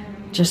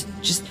 Just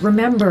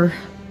remember.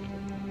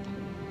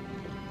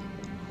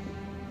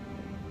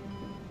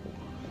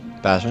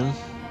 Bathroom?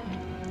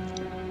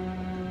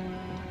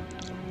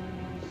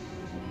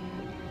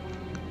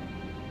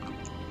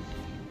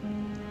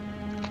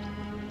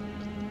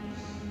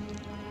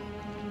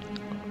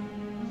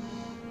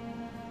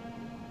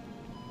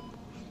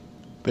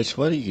 Bitch,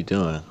 what are you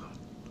doing?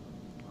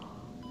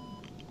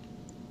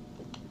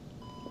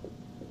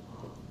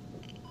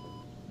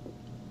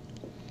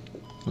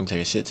 You take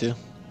a shit too?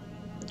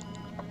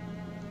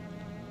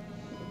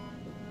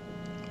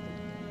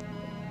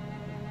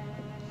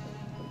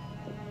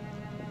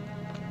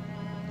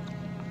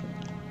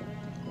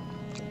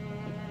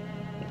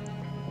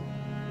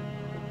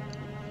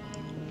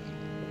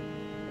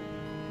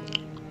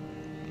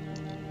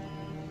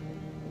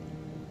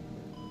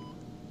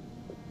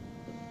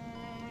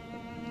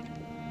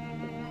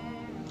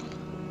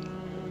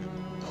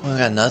 We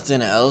got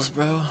nothing else,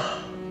 bro?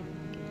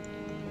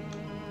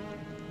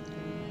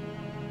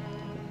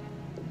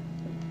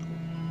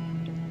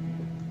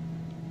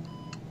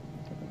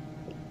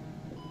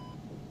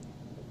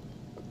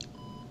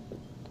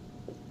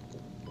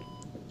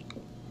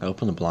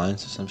 Open the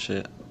blinds or some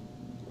shit.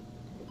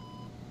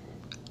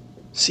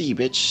 See,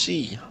 bitch,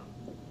 see.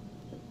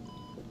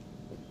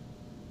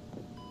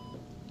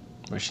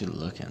 Where's she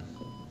looking?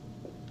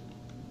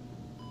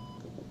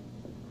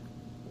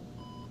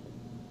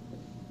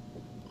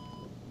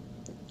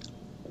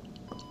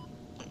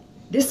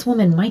 This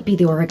woman might be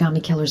the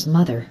origami killer's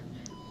mother.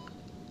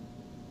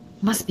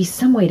 Must be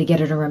some way to get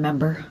her to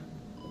remember.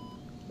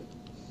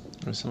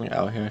 There's something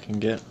out here I can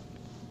get.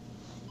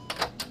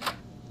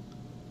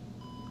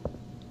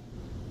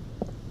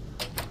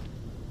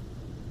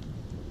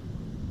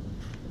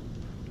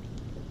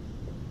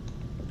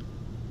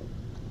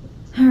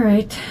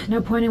 Alright,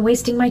 no point in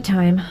wasting my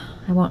time.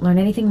 I won't learn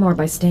anything more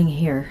by staying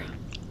here.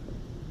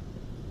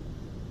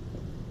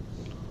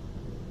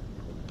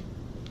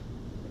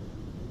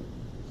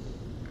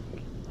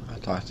 I'll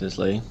talk to this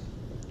lady.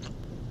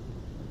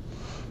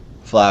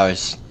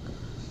 Flowers.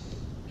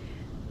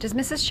 Does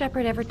Mrs.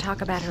 Shepherd ever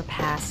talk about her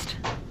past?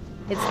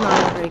 It's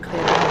not very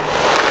clear to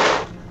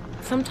her.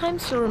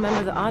 Sometimes she'll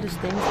remember the oddest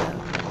things,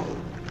 though.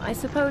 I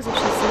suppose if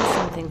she sees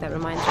something that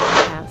reminds her of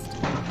her past.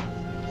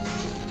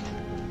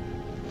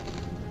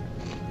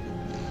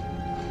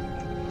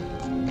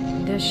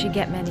 Does she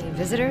get many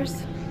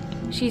visitors?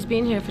 She's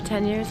been here for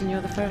 10 years and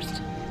you're the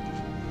first.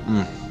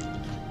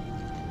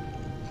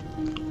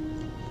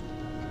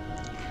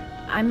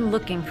 I I'm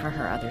looking for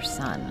her other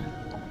son.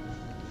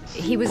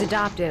 He was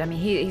adopted. I mean,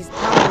 he's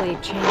probably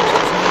changed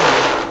his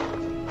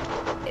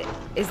name.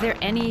 Is there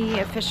any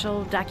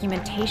official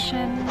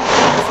documentation,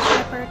 Mrs.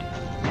 Shepherd?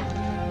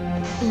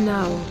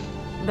 No,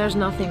 there's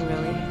nothing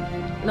really.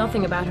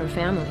 Nothing about her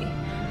family.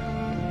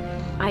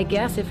 I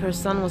guess if her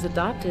son was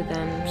adopted,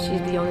 then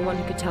she's the only one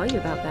who could tell you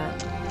about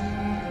that.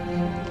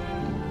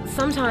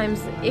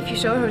 Sometimes, if you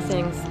show her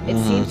things,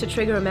 it seems to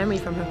trigger a memory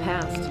from her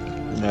past.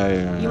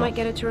 You might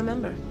get it to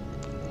remember.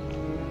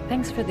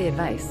 Thanks for the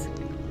advice.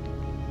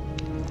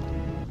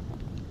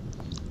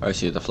 I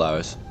see the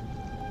flowers.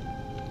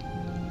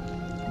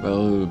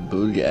 Bro,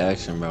 booty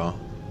action, bro.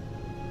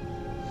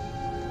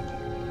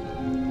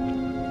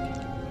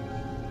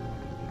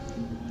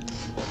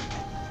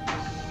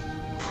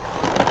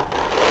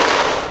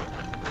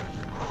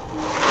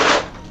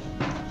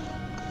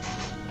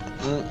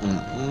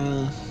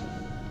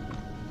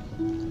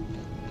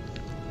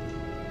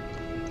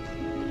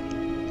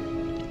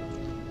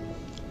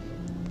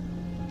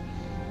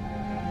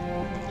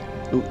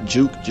 Ooh,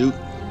 juke.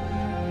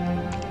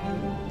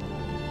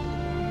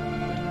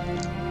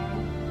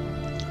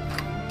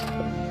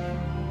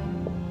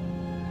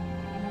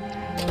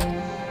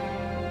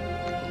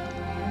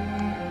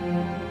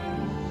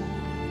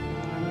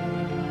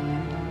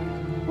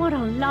 What a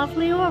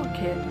lovely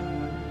orchid.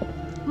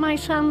 My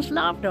sons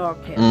loved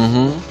orchids.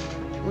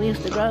 We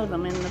used to grow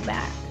them in the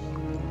back.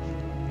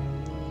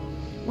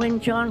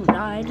 When John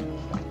died,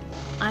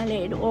 I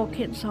laid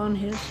orchids on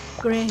his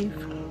grave.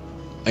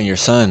 And your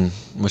son,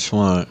 which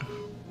one?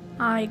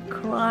 I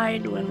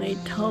cried when they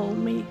told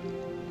me.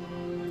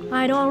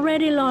 I'd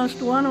already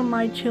lost one of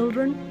my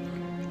children,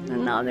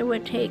 and now they were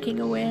taking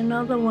away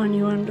another one,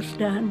 you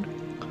understand.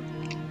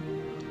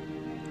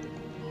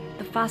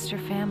 The foster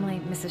family,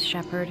 Mrs.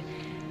 Shepherd.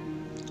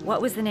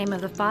 What was the name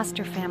of the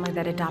foster family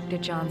that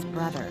adopted John's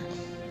brother?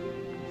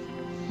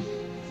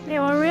 They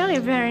were really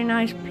very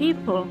nice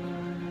people.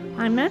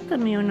 I met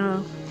them, you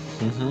know.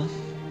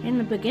 In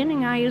the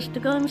beginning, I used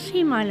to go and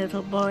see my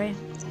little boy.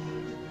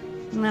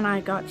 And then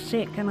I got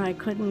sick and I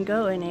couldn't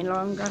go any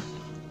longer.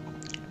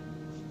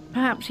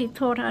 Perhaps he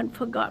thought I'd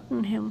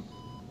forgotten him.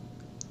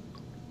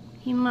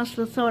 He must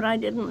have thought I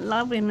didn't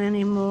love him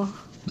anymore.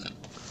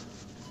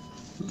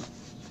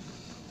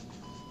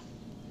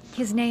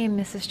 His name,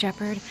 Mrs.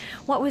 Shepherd.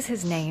 What was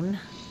his name?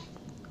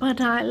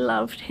 But I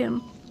loved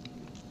him.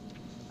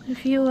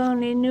 If you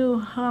only knew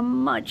how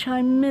much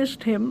I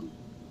missed him.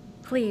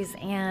 Please,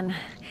 Anne.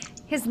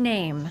 His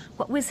name.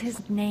 What was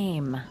his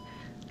name?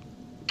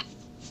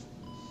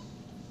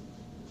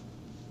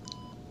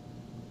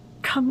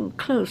 Come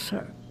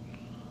closer.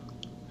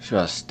 She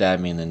about to stab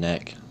me in the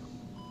neck.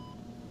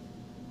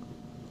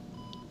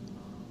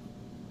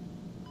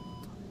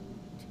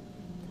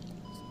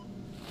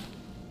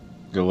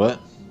 Go what?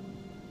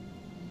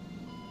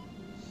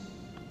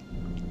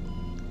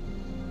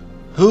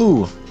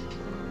 Who?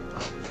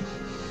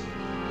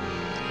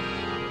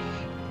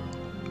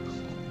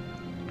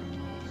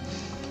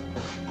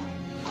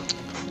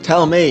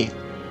 Tell me.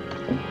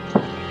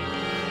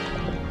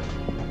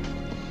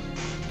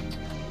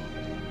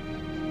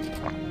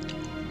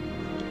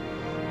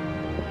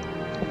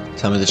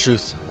 Tell me the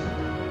truth.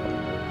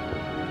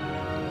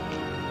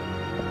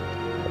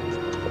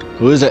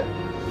 Who is it?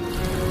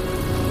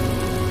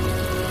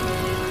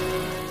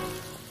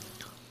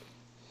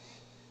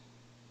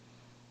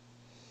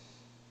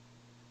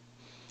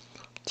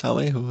 Tell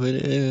me who it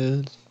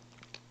is.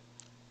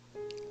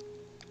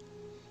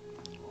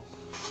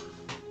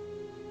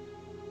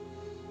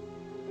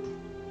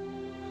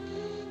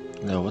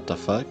 No, what the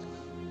fuck?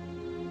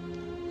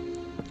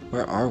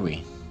 Where are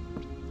we?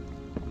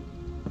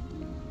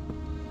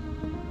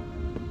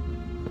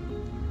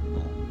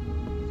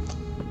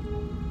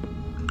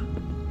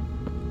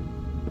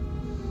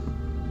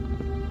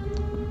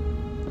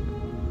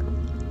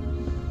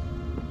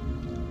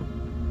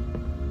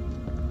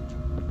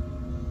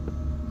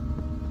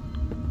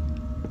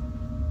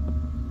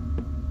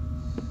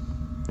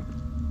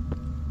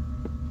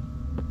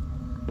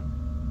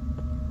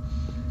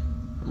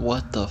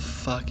 What the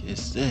fuck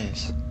is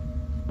this?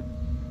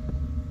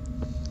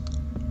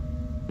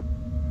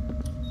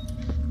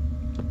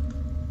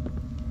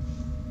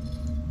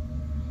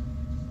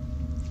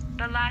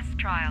 The last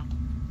trial.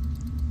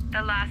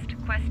 The last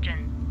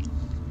question.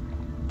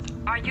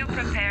 Are you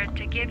prepared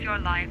to give your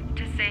life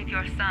to save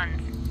your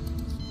sons?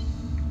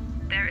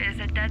 There is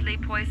a deadly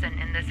poison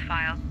in this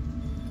vial.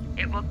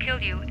 It will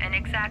kill you in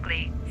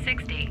exactly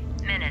 60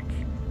 minutes.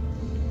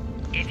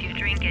 If you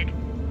drink it,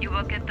 you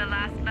will get the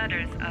last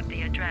letters of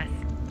the address.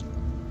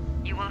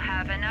 You will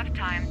have enough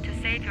time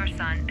to save your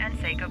son and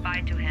say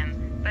goodbye to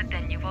him, but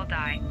then you will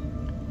die.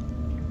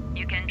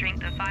 You can drink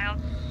the vial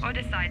or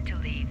decide to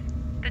leave.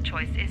 The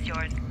choice is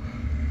yours.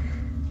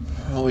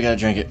 Oh, we gotta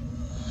drink it.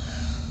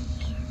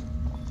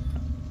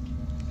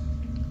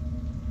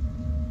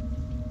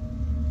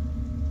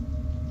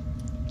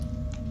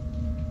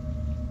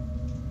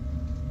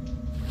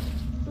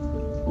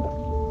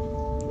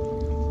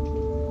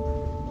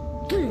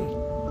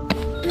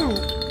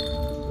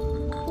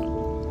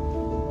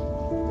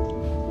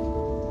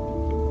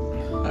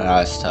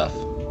 That's tough.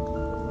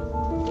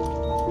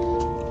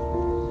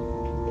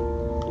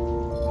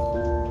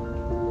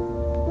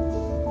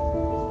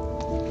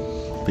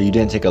 But you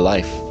didn't take a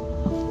life.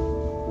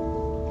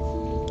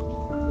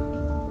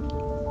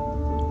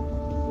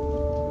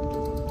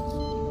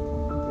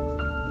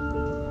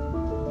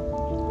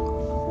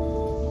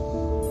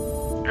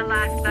 The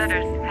last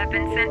letters have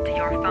been sent to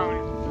your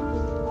phone.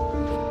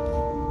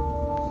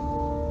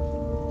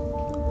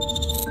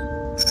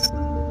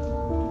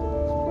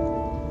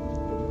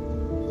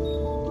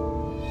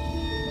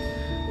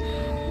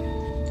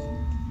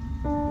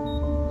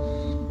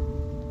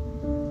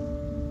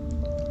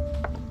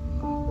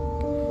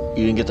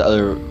 You didn't get the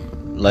other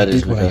letters. I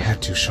did what I because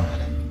had to,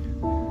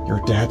 Sean.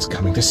 Your dad's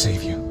coming to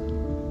save you.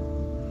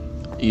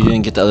 you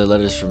didn't get the other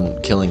letters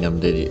from killing him,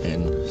 did you?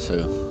 And so,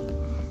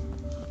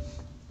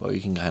 well,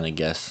 you can kind of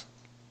guess.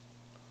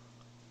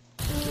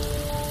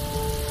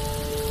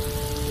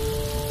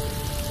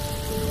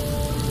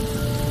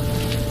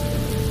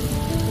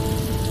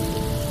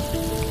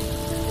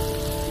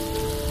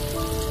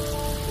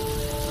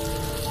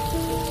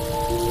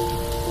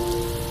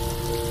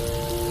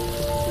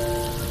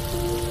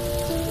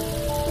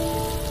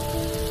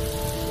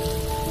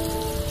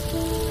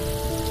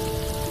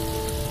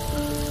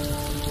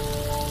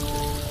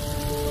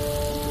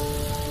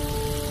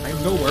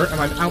 Nowhere, and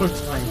I'm out of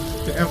time.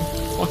 Damn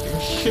fucking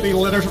shitty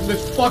letters from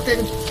this fucking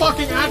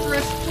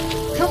address!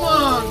 Come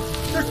on!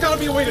 There's gotta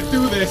be a way to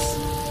do this!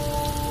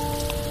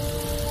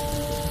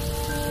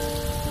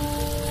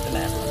 The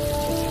manhunt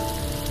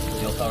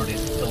continues. The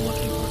authorities still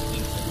looking for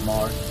east of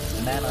Mars.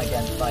 The man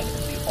identified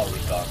as the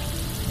uriah.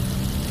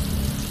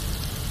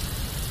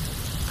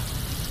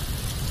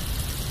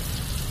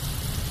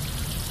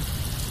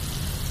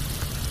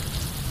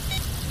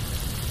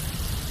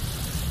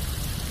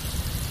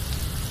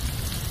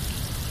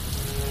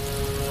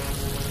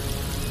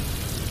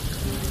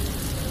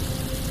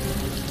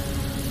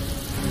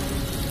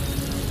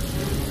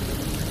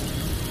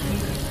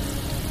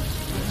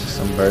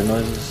 Some bird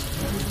noises.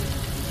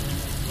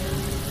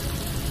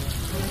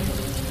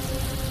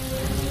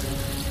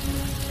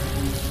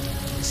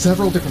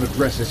 Several different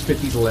addresses fit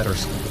these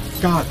letters.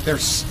 God, they're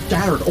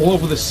scattered all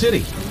over the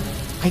city.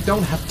 I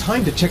don't have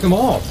time to check them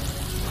all.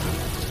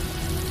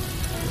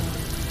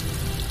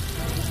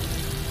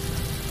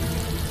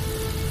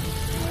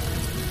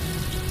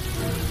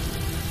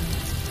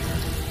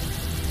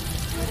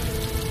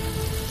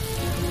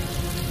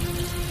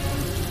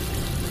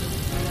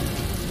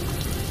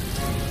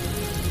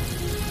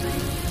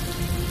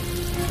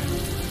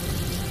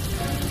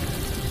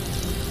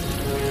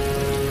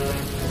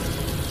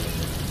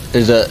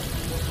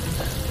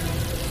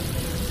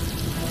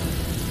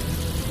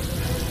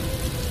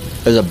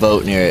 There's a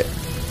boat near it.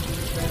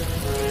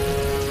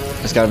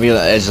 It's gotta be on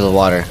the edge of the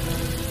water.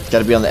 It's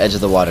gotta be on the edge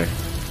of the water.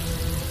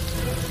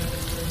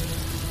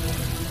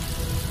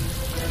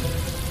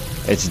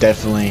 It's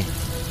definitely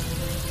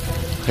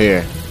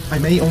here. I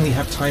may only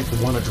have time for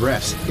one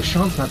address. If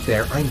Sean's not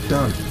there, I'm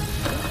done.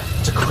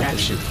 It's a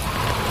crapshoot.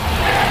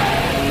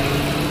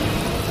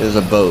 There's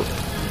a boat.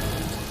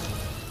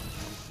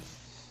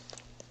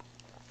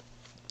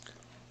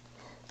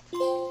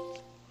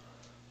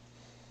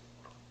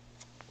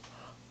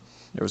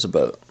 There was a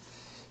boat.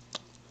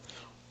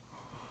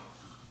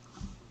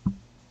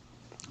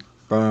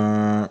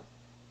 That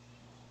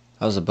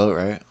was a boat,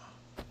 right?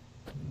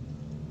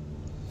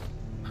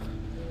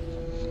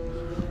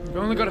 We've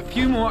only got a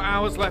few more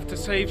hours left to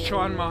save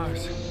Sean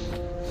Mars.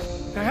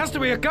 There has to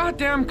be a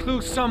goddamn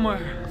clue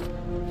somewhere.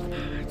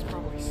 It's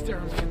probably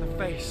staring me in the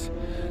face.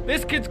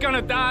 This kid's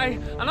gonna die,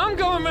 and I'm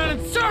going around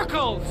in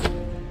circles!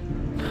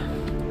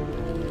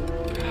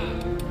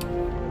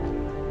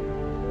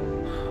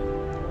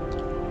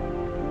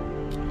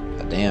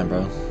 Damn,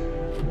 bro.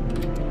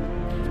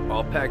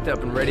 All packed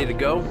up and ready to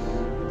go?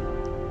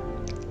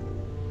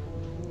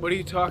 What are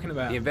you talking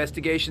about? The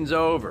investigation's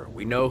over.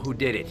 We know who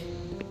did it.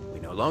 We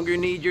no longer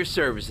need your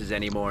services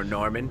anymore,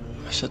 Norman.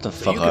 Shut the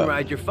So fuck you can up.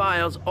 ride your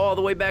files all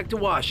the way back to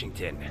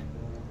Washington.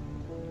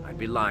 I'd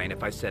be lying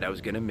if I said I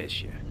was gonna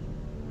miss you.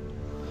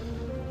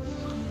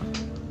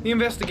 The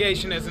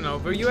investigation isn't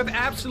over. You have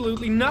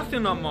absolutely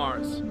nothing on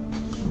Mars.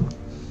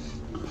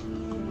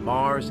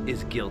 Mars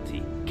is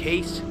guilty.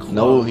 Case closed.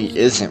 No, he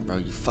isn't, bro.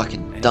 You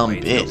fucking dumb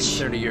Anyway, it's no bitch.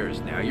 concern of yours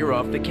now. You're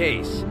off the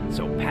case.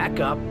 So pack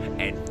up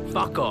and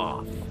fuck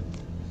off.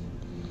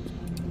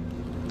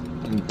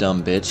 You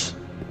dumb bitch.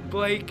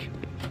 Blake,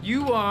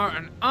 you are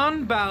an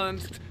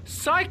unbalanced,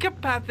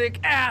 psychopathic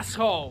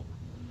asshole.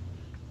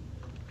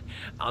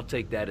 I'll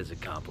take that as a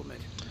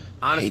compliment.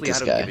 Honestly, I this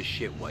don't guy. give a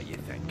shit what you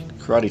think.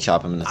 Karate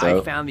chop him in the I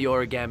throat. found the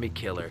origami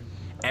killer.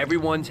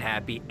 Everyone's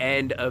happy.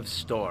 End of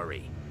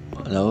story.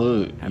 No,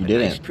 you Have a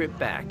didn't. nice trip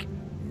back,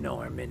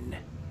 Norman.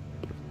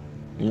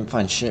 You didn't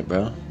find shit,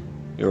 bro.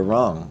 You were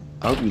wrong.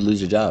 I hope you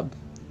lose your job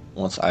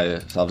once I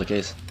solve the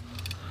case.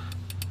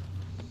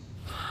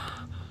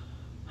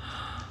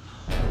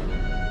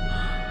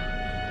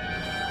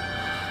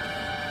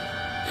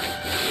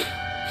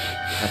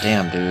 God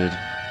damn, dude.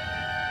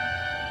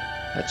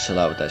 Gotta chill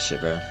out with that shit,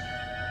 bro.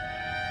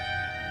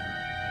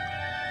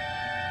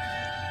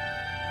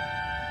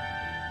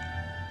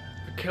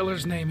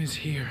 killer's name is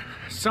here.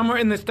 Somewhere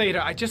in this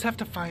data. I just have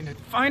to find it.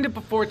 Find it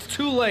before it's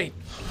too late.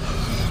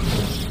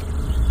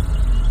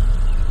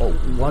 Oh,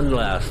 one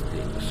last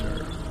thing,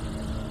 sir.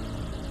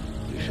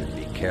 You should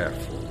be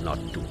careful not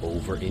to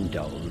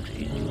overindulge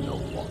in you know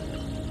what.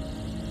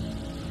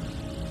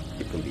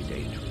 It can be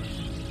dangerous.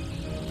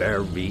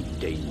 Very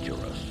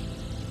dangerous.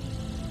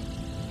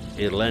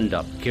 It'll end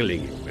up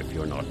killing you if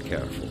you're not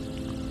careful.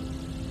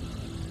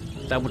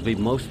 That would be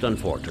most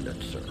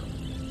unfortunate, sir.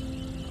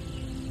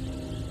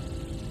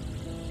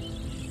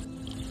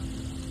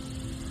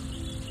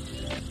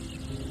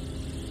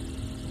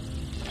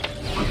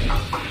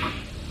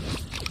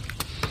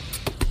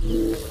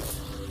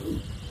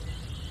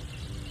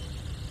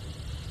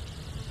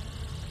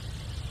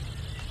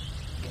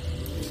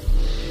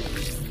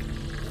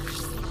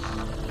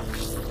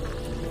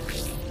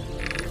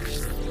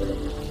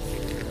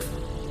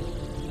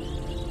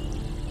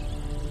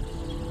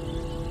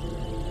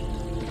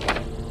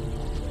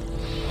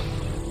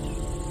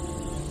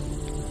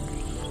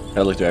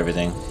 Gotta look through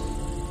everything.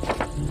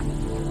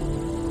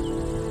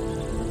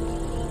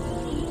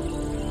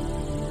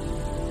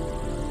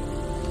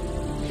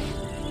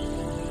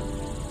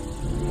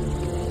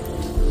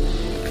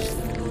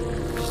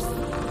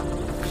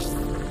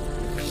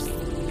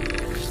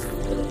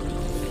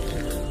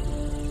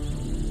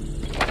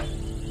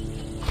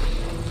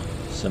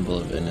 Symbol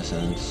of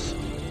innocence.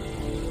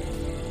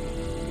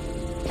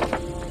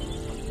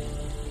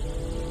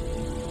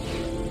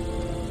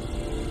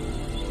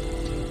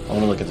 I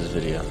want to look at this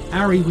video.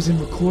 Ari was in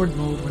record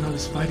mode when I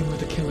was fighting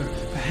with the killer.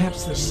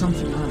 Perhaps there's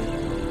something on it.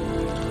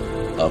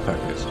 Oh,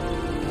 perfect.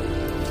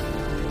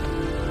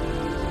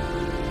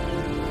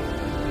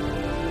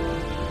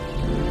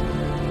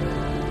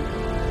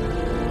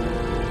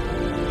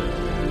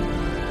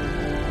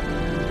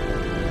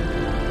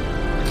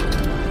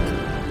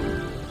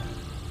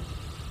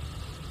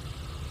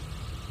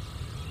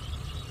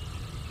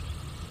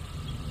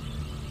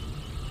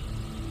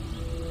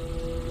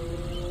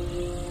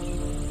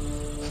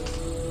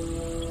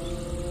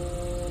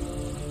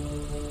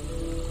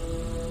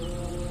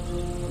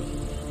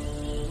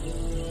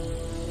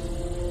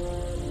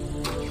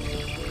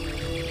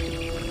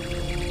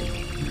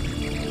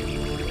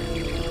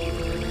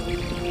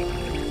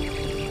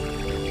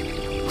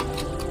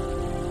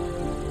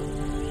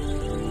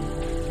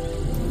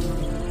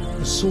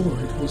 The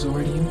sword was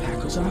already in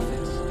Paco's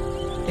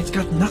office. It's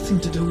got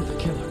nothing to do with the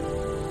killer.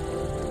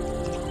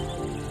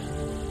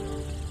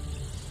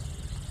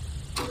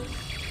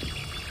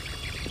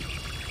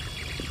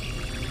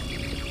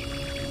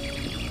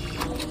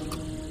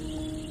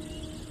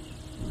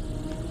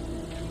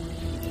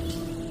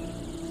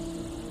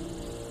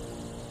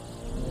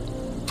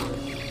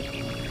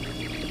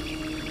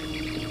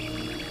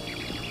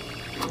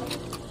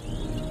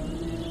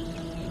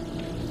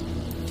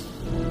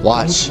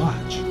 Watch.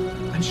 Watch.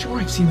 I'm sure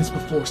I've seen this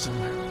before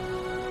somewhere.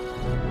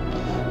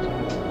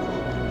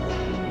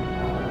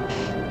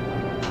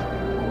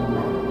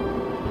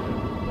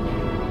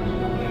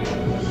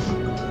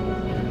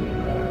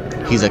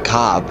 He's a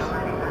cop.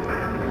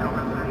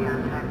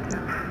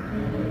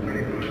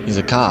 He's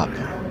a cop.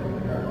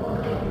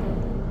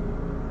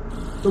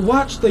 The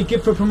watch they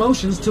give for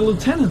promotions to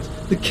lieutenant.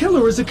 The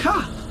killer is a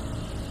cop.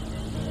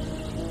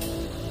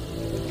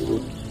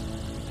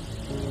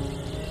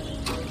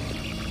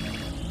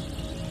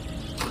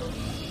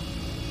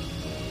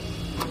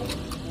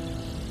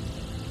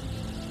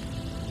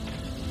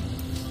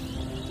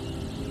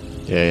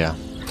 Yeah.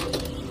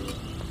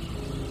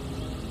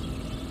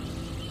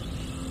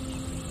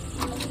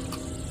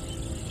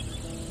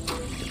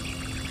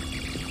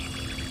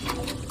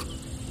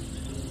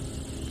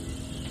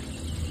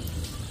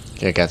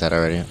 Okay, I got that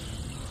already.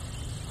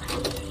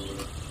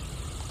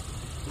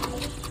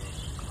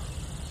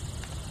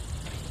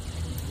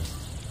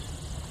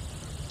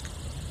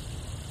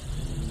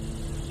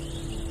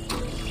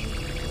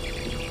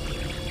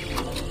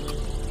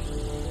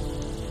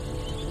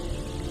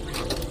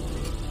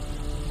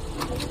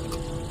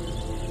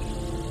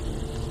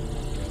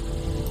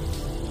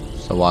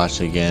 So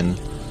watch again.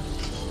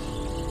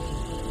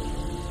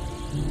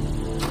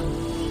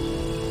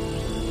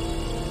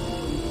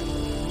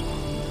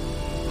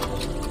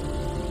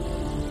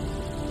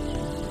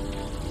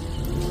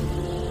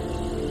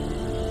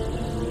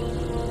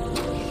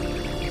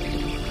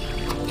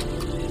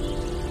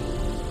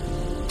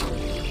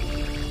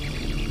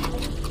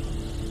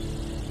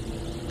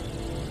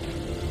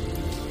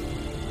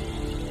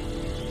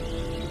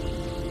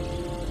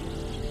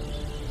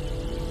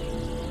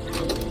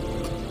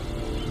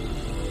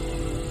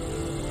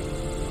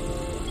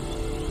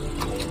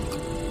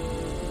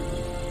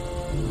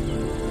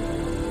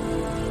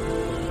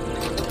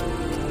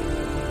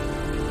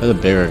 There's a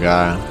bigger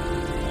guy.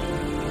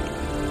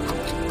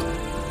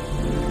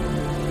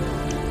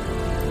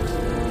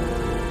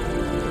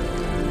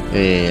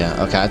 Yeah.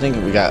 Okay, I think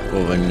we got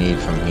what we need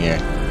from here.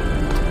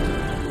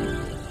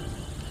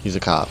 He's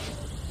a cop.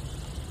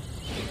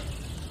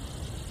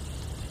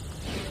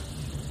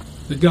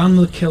 The gun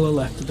the killer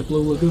left at the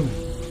Blue Lagoon.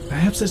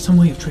 Perhaps there's some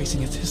way of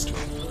tracing its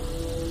history.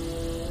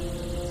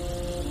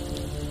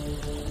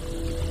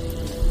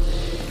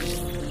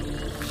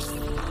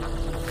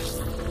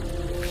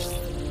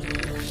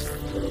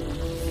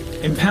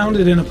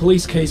 Impounded in a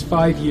police case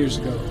 5 years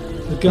ago.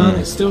 The gun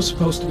is still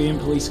supposed to be in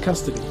police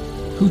custody.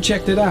 Who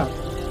checked it out?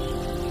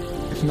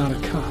 If not a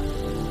cop.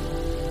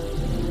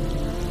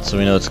 So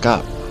we know it's a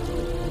cop.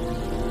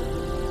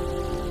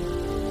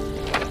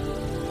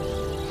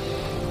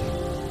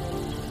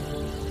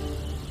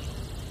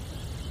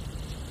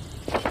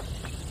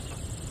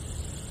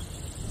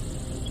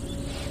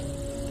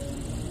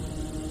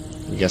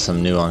 We got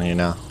some new on here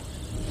now.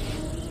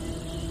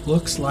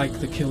 Looks like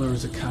the killer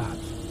is a cop.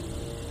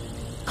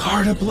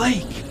 Carter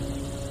Blake!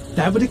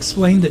 That would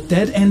explain the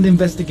dead-end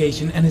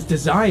investigation and his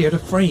desire to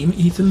frame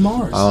Ethan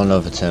Mars. I don't know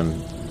if it's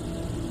him.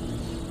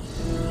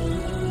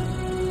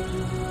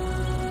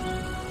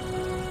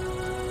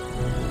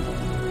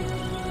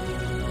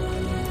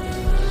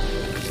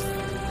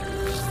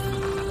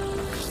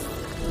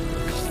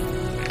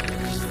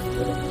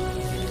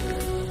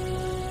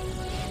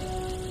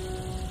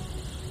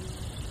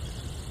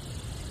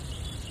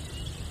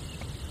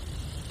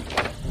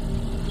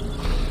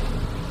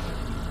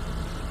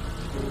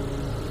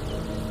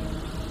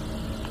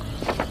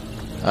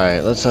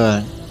 Alright, let's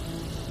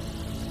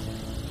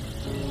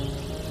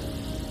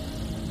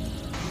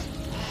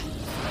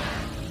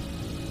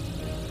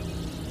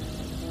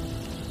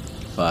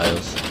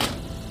files.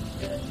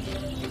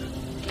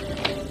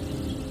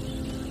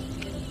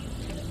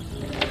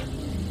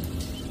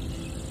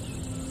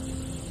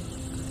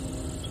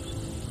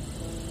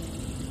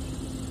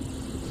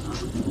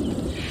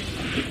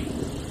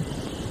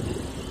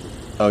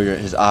 Oh, you're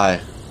his eye.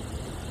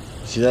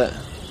 See that?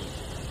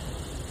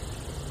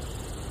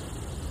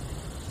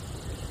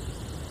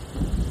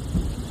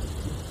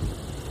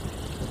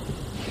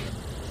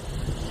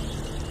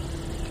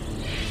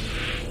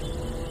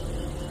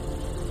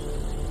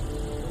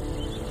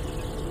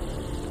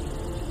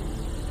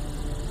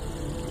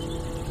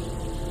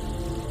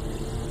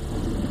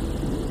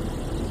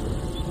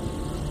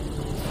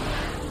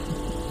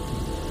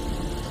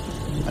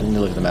 I need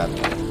to look at the map.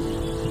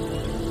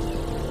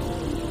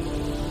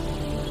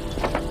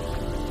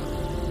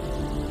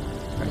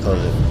 I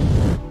close it.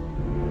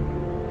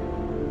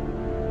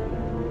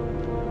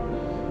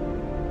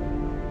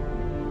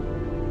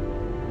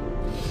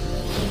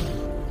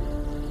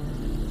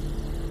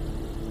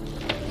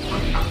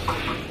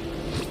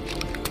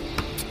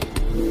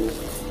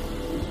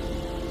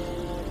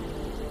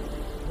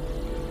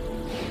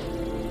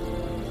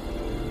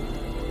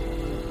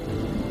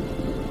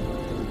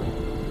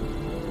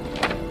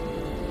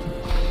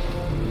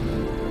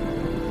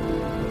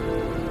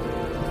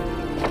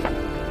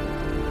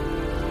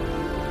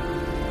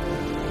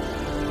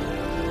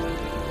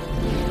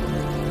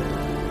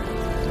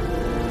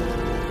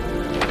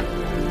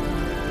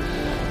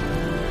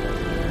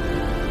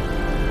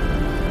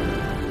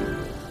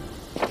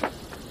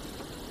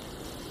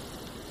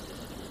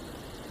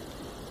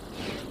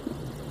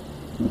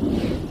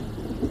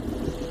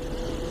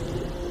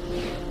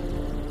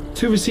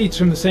 Two receipts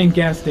from the same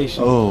gas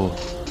station. Oh.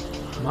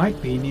 Might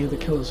be near the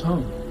killer's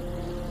home.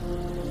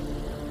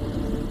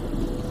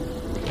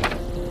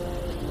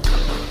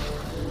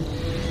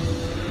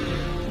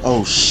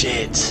 Oh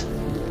shit.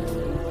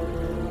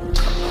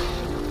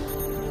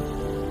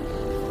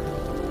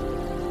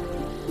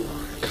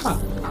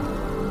 Cop.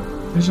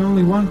 There's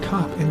only one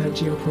cop in that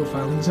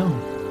geoprofiling zone.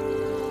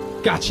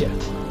 Gotcha.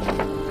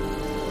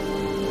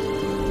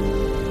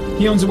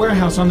 He owns a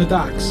warehouse on the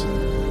docks.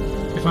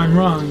 If I'm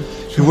wrong...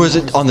 Who was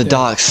it? On the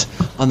docks.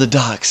 On the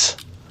docks.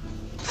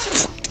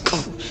 Go.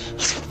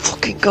 Let's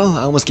fucking go.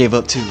 I almost gave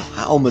up too.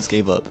 I almost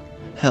gave up.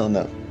 Hell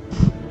no.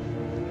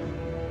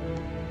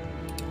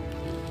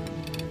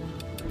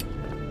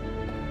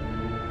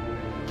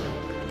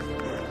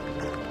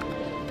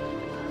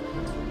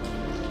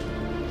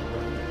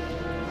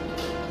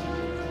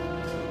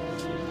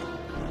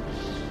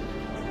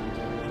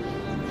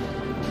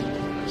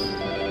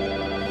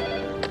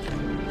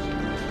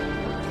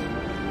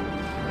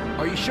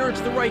 Are you sure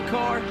it's the right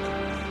car?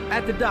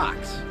 At the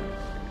docks.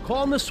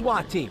 Call the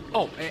SWAT team.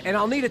 Oh, and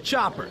I'll need a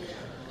chopper.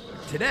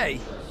 Today?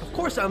 Of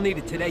course I'll need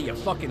it today, you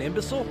fucking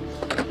imbecile.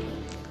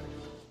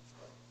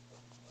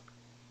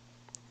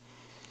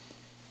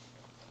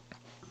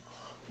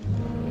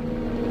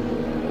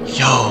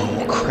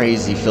 Yo,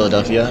 crazy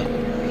Philadelphia.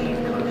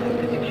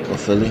 Go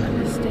Philly.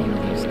 I'm staying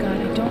with you, Scott.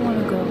 I don't want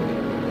to go.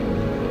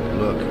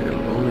 Look,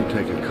 it'll only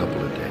take a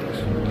couple of days.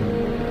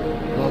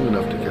 Long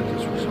enough to get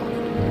this resolved.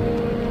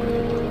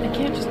 I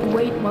can't just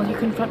wait while you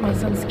confront my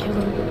son's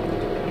killer.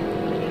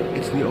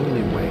 It's the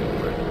only way,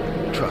 Mark.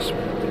 Trust me.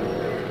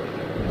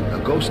 Now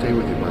go stay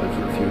with your mother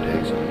for a few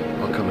days.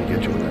 I'll come and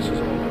get you when this is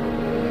all over.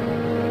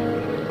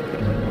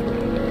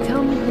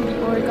 Tell me who the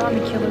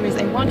origami killer is.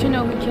 I want to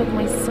know who killed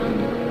my son.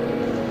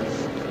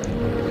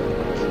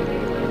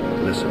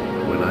 Listen,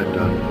 when I'm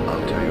done,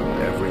 I'll tell you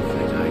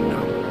everything I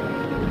know.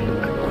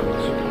 I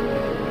promise.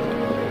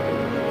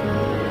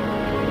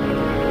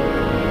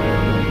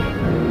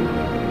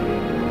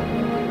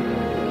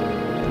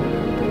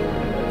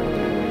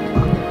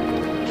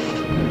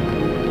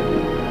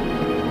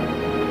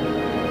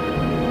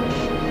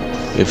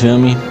 You feel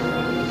me?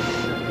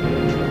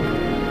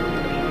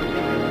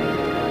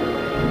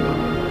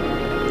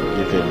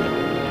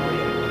 couldn't.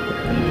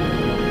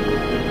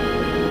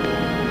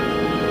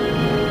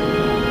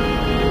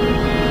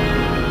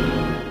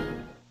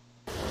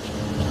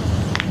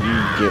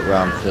 You get where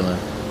I'm feeling.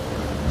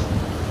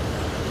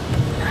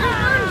 Hang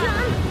on,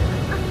 John.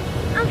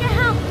 I'll get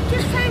help.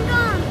 Just hang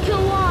on. Go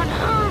on,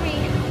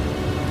 hurry.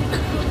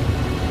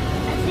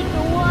 I think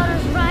the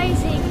water's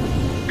rising.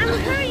 I'm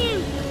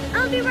hurrying.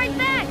 I'll be right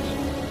back.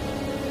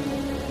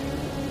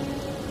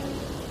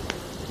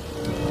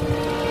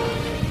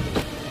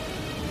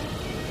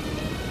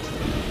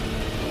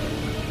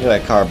 Look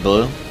at that car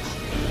blue.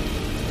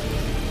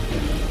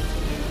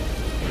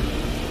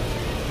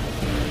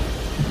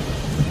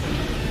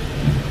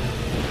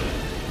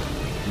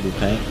 Blue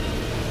paint.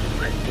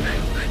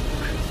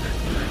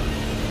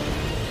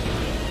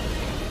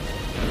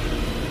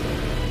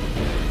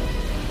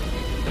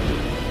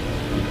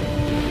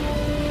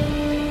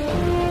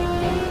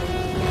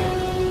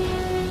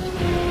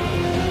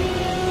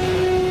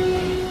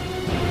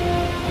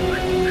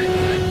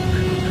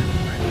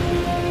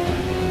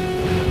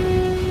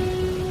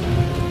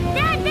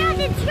 Dad,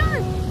 it's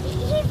John.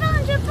 He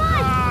found your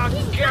bike.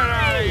 He's Get out of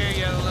coming.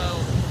 here, you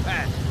little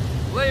pest.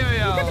 Leave me You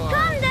gotta alone.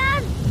 come,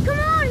 Dad. Come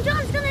on,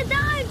 John's gonna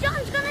die.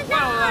 John's gonna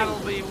Well, die.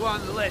 that'll be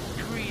one less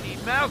greedy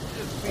mouth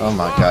to feed. Oh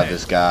my god,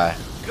 this guy.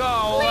 Go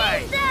away.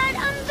 Please, Dad,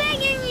 I'm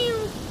begging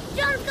you.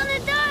 John's gonna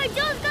die.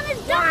 John's gonna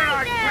What did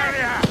die, I Dad.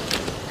 tell ya?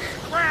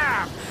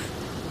 Crap.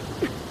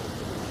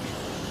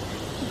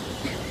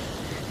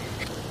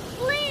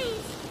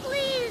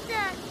 Please,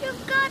 Dad.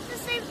 You've got to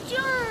save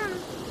John.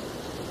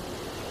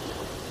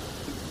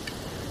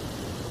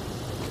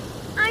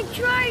 I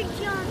tried,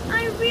 John.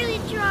 I really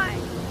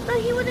tried. But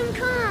he wouldn't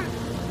come.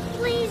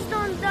 Please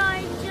don't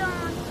die,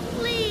 John.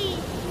 Please.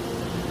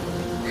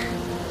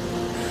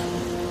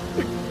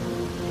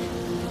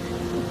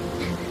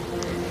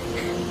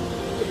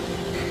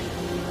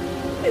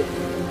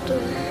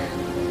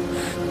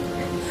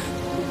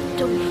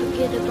 Don't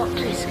forget about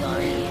me,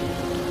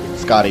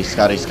 Scotty.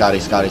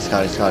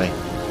 Scotty.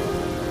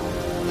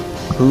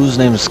 Whose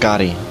name is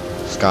Scotty?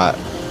 Scott.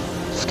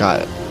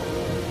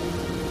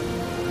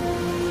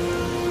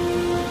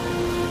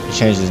 He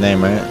changed his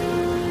name, right?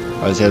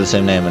 Or does he have the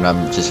same name and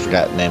I'm just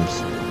forgot names?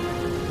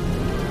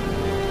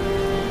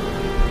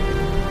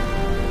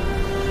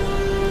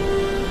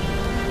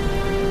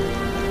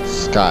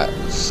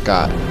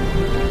 Scott.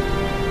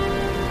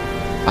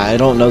 I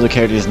don't know the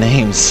characters'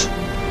 names.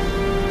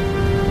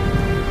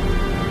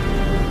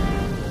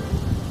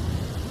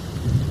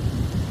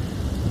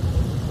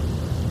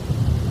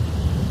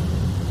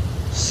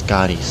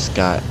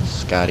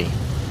 Scotty.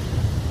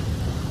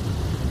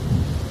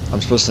 I'm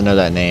supposed to know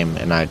that name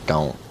and I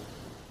don't.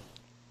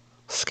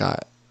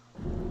 Scott.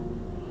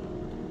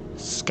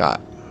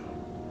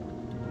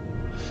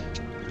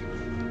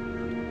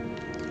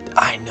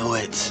 I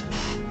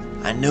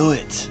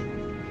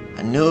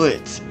knew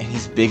it. And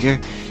he's bigger.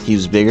 He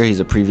was bigger. He's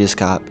a previous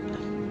cop.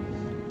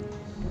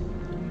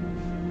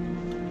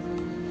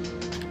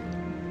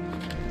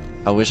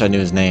 I wish I knew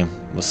his name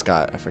was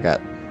Scott. I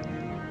forgot.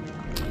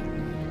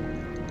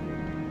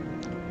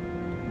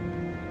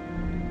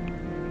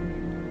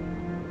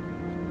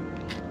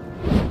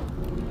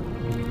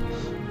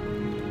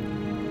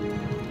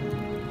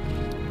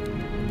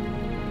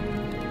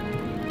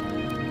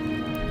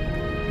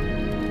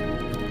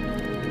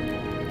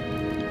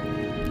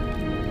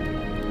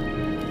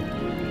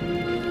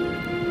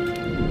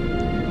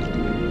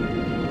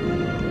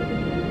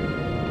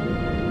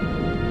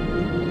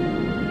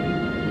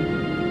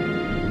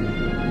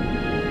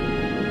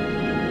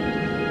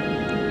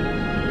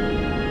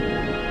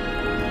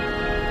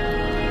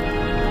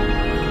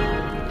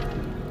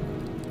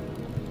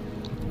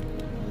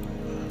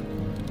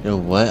 Yo,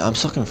 what? I'm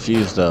so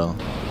confused though.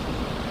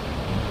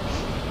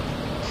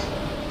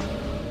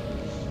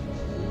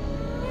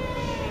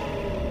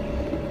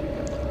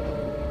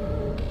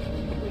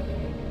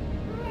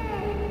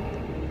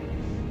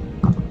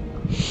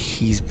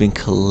 He's been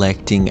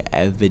collecting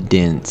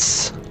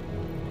evidence.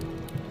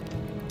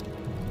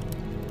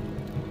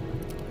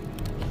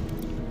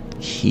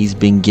 He's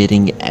been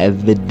getting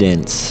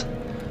evidence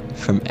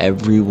from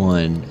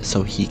everyone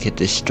so he could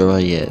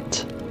destroy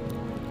it.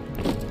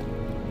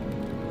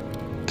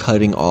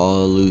 Cutting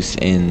all loose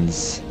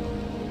ends.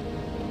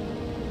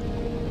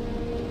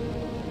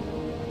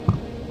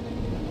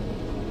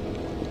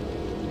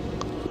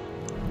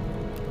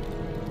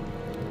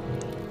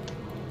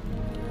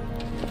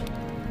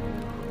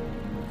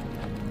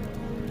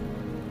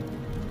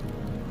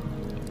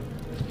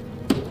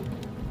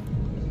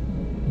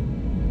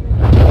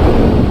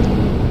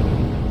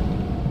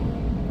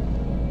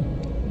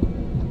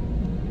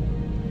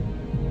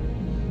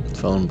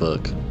 Phone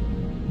book.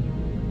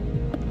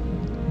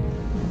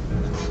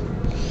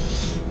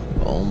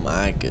 Oh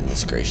my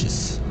goodness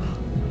gracious.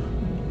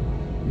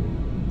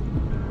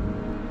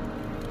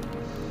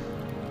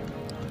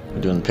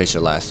 We're doing the picture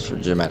last for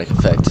dramatic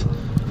effect.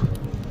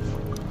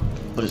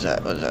 What is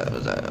that?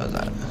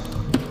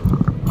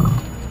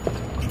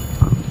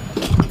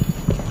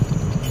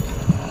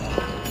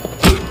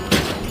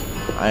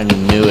 I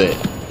knew it.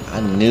 I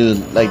knew,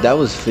 like, that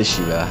was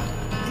fishy, bro.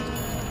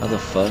 How the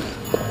fuck?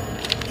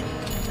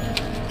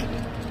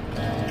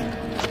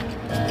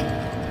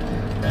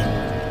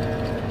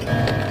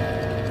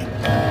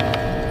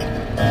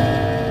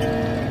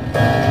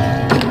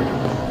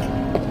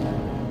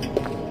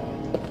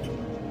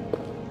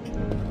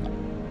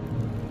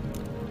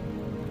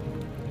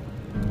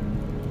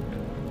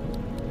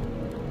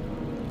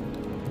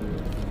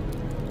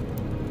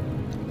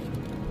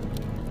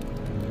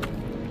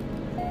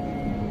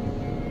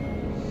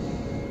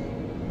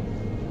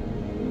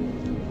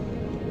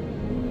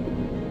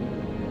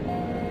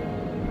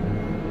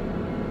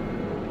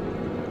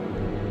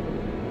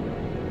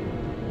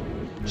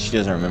 She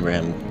doesn't remember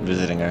him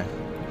visiting her.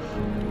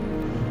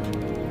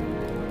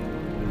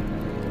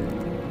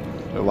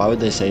 But why would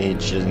they say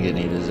she doesn't get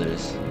any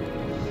visitors?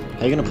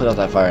 How are you gonna put out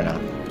that fire now?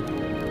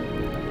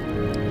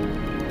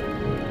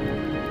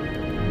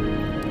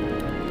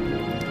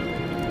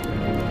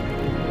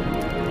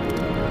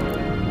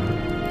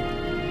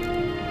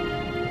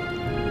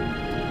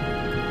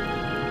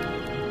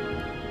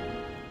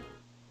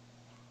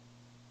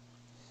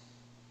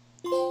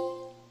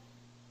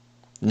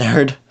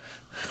 Nerd.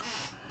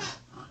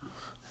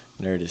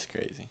 Nerd is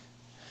crazy.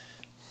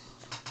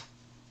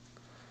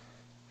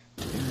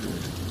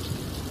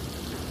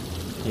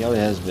 He always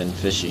has been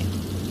fishy.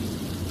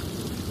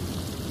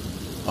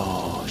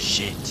 Oh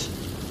shit.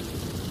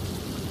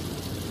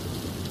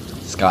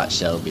 Scott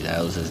Shelby,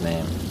 that was his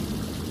name.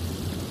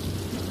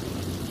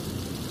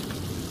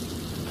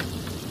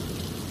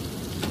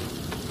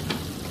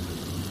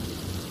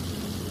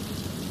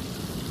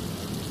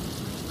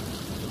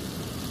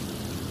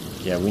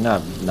 Yeah, we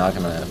not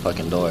knocking on that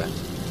fucking door.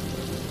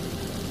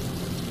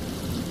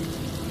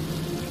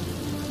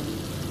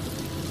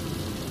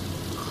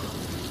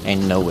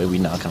 Ain't no way we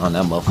knocking on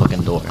that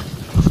motherfucking door.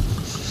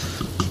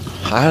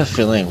 I had a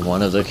feeling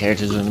one of the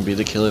characters was gonna be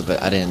the killer,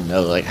 but I didn't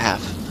know like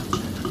half.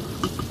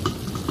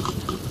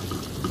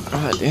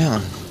 God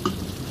damn.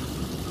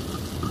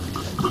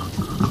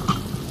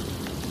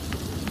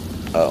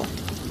 Oh,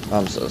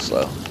 I'm so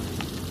slow.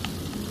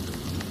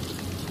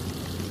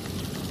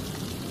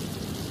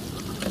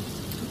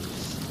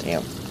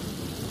 Damn.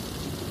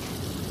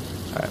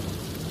 Alright.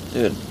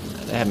 Dude,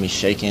 they had me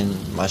shaking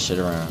my shit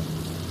around.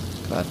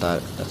 I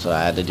thought that's what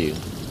I had to do.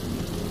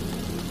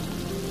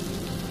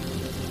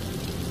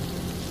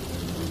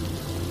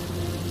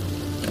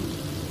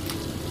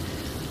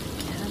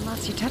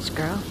 Unless you touch,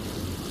 girl.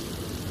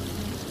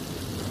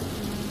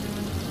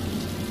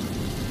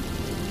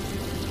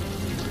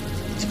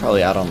 He's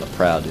probably out on the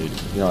prowl, dude.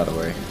 You don't have to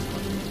worry.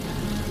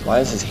 Why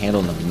is his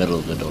handle in the middle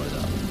of the door, though?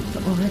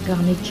 The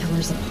origami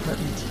killer's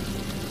apartment.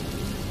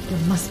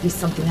 There must be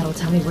something that'll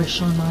tell me where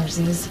Sean Mars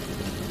is.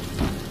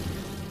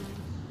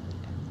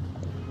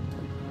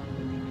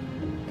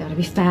 Gotta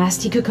be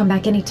fast. He could come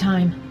back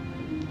anytime.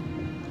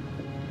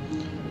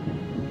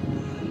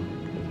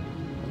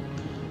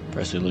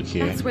 Presley, look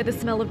here. That's where the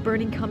smell of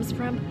burning comes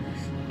from.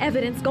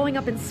 Evidence going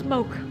up in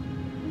smoke.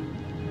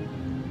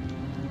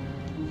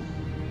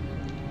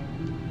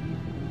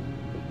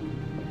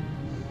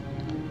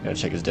 Gotta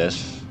check his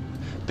desk.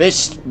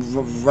 Bitch,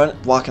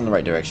 walk in the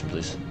right direction,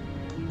 please.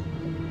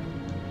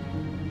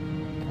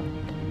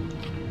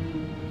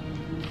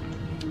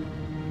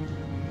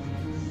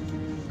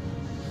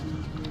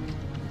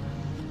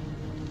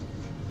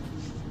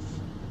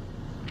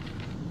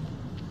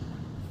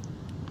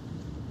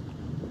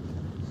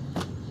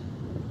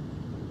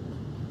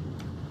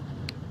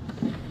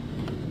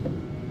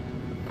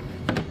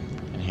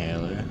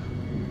 Inhaler.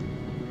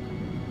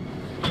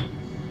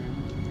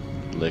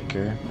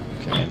 Liquor.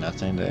 Okay,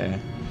 nothing there.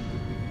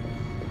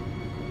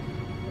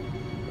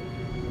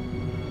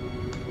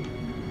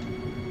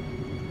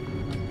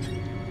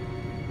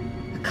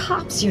 A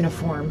cop's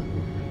uniform.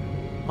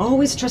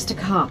 Always trust a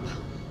cop.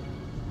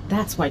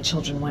 That's why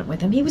children went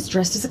with him. He was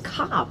dressed as a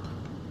cop.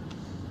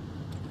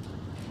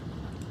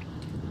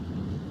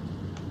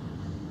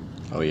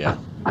 Oh yeah.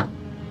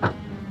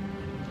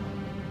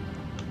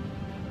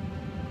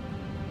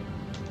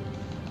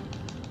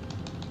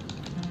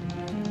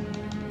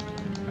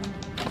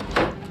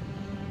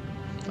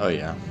 Oh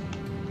yeah.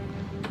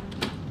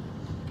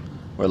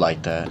 We're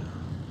like that.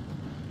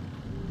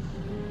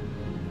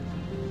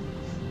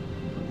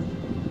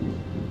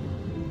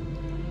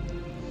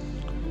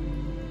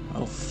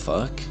 Oh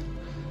fuck.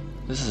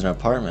 This is an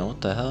apartment, what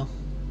the hell?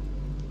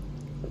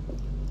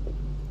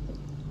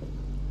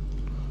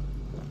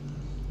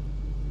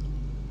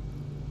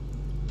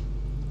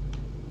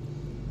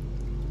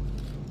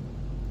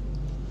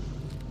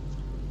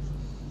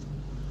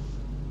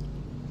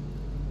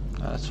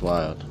 That's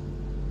wild.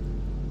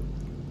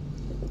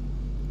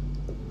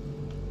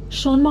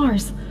 Sean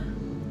Mars.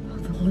 Oh,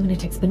 the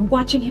lunatic's been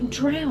watching him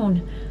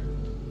drown.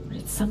 But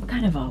it's some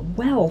kind of a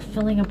well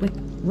filling up with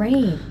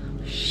rain.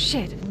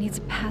 Shit, it needs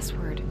a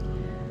password.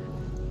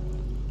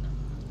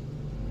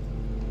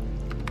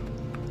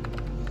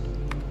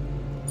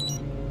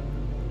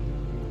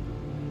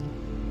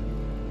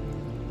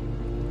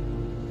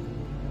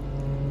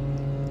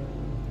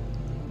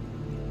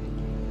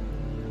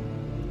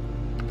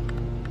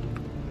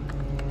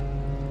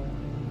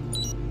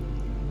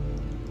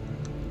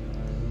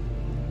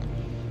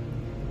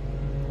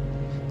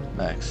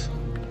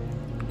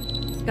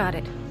 Got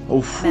it.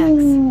 Oof.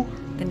 Max.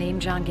 The name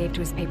John gave to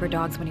his paper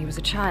dogs when he was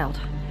a child.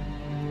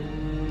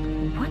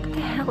 What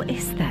the hell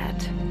is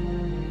that?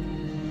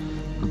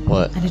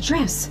 What? An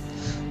address.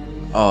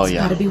 Oh, It's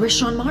yeah. gotta be where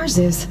Sean Mars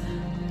is.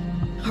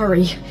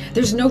 Hurry.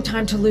 There's no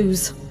time to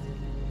lose.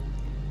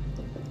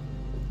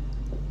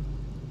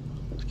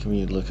 Can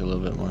we look a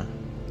little bit more?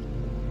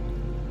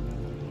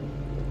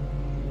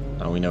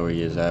 Oh, we know where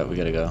he is at. We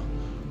gotta go.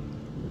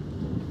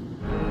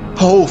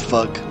 Oh,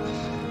 fuck.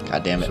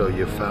 God damn it. So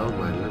you found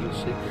my little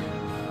secret?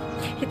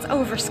 It's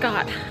over,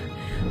 Scott.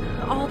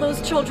 All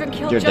those children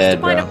killed You're just dead,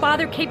 to find bro. a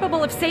father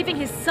capable of saving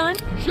his son?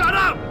 Shut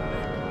up!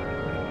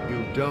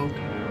 You don't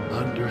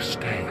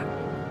understand.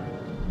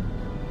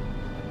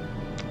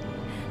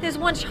 There's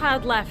one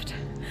child left.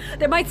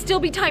 There might still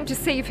be time to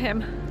save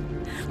him.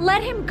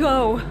 Let him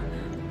go.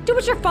 Do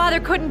what your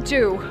father couldn't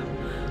do.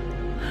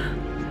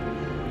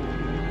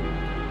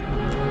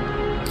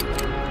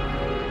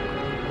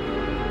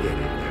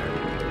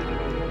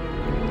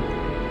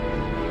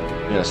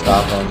 We gotta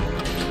stop him.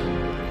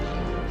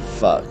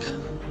 Fuck.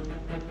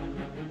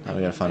 Now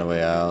we gotta find a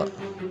way out.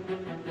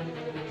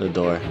 The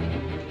door.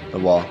 The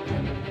wall.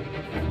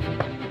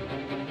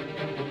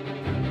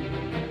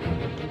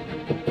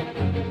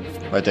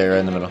 Right there, right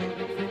in the middle.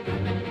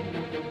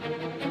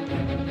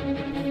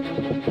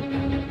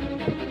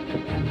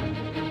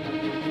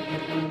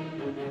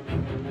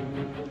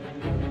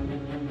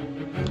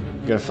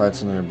 We gotta find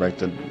something to break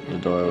the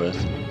door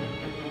with.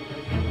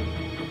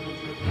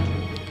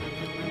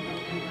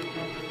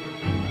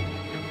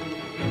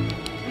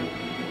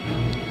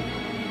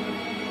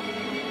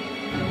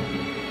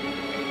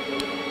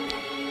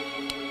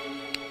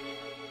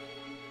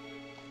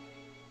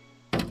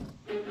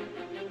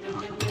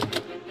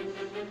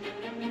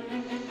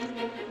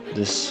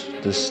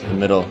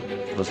 The middle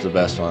was the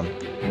best one.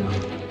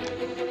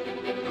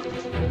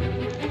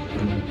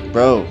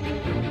 Bro.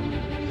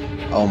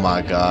 Oh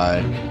my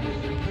god.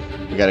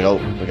 We gotta go.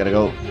 We gotta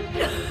go.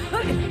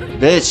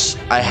 Bitch,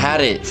 I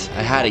had it.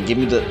 I had it. Give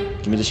me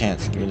the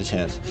chance. Give me the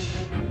chance.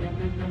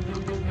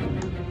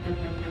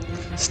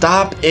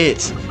 Stop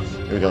it.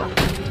 Here we go.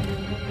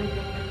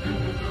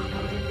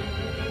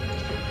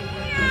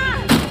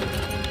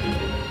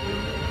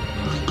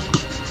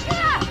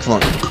 Come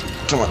on.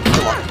 Come on,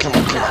 come on, come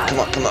on, come on, come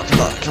on, come on,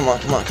 come on, come on,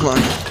 come on, come on.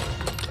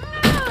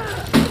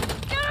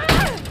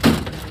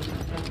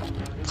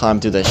 Climb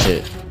through that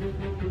shit.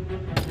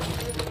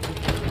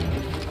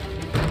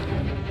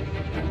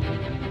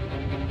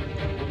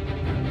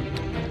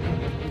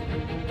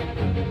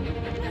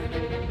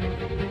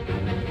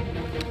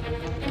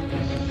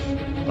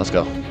 Let's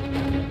go.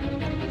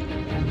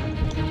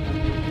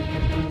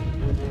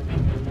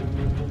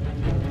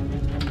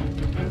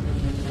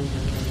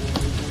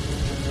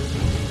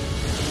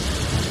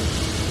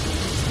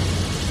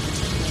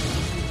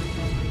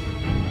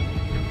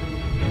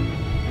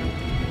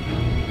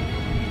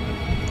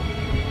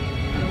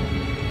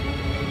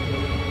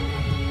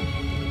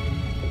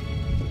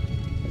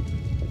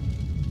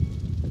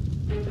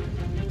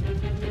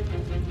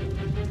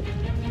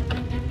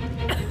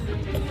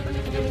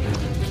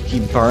 He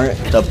burnt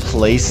the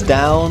place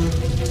down?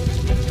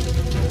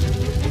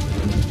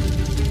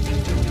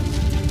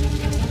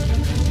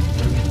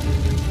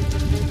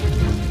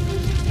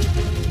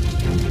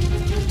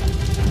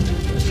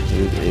 This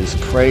dude is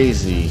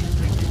crazy.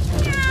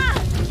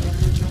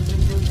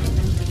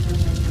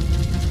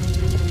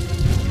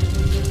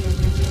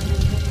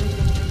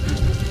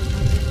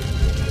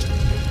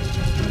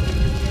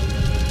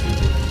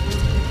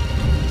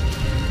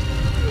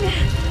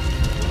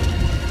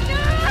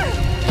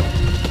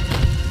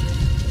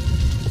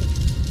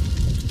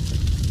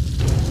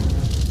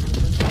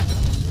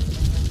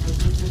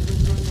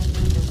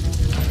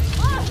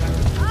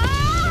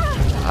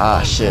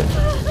 Ah, shit.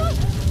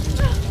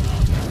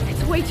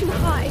 It's way too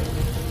high.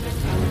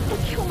 I'll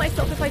kill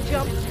myself if I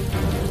jump.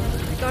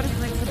 I gotta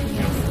find something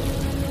else.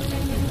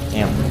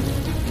 Damn.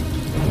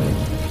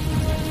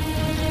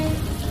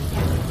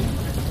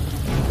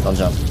 Don't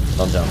jump.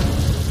 Don't jump.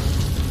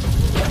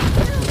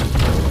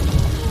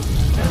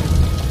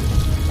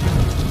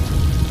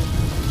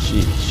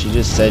 She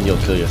just said you'll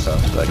kill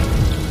yourself. Like,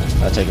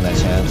 not taking that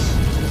chance.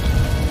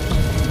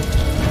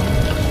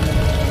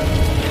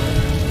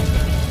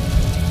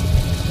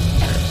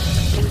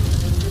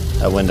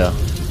 That window.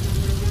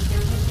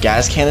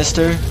 Gas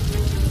canister?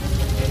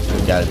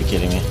 You gotta be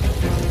kidding me.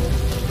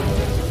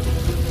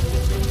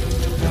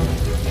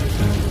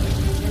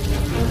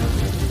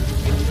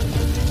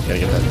 Gotta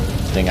get that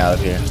thing out of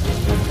here.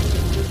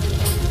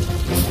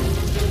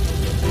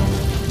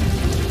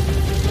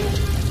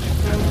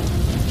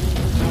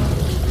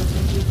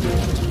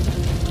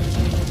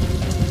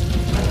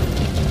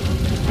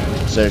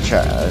 Is there a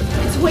trap?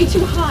 It's way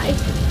too high.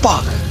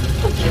 Fuck!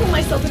 I'll kill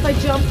myself if I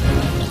jump.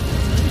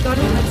 I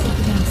gotta find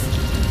something else.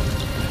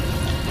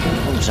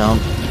 Don't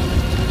jump.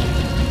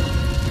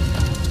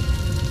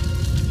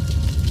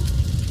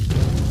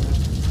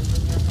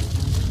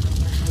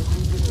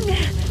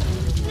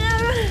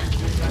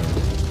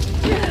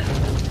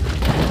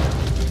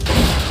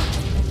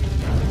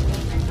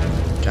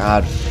 God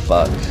God,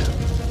 fuck.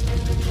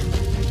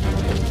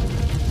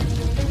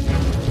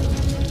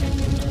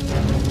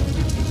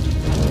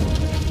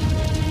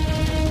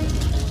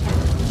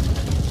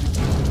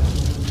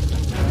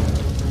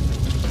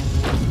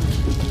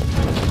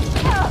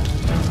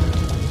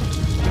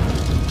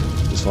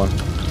 This one.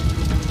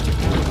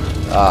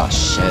 Ah,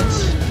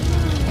 shit.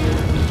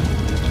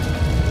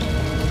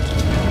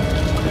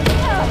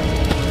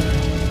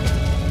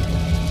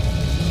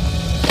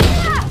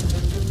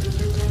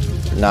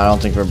 No, I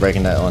don't think we're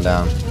breaking that one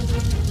down.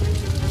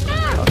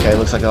 Okay,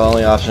 looks like the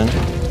only option.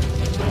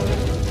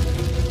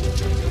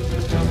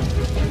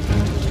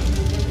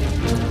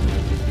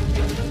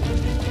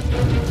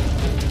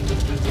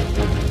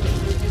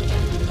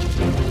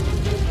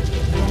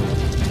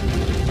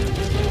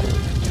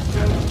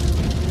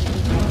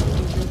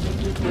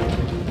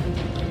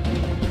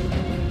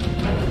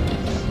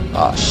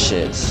 Oh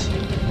shit.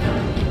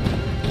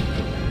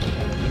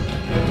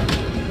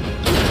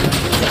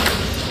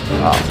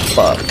 Oh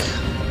fuck.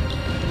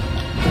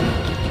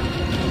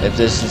 If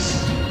this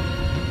is,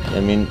 I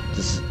mean,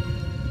 this.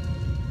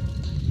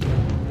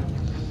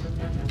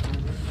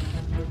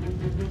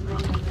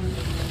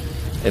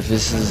 If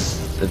this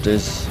is, if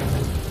there's.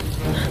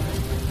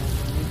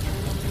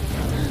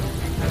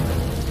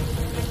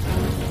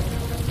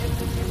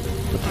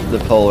 The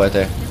pole right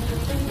there.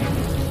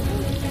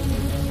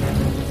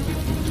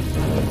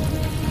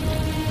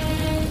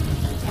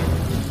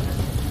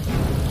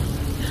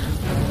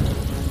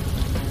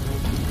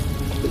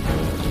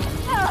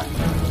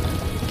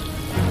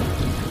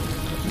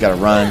 Gotta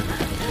run,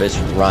 bitch,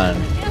 run.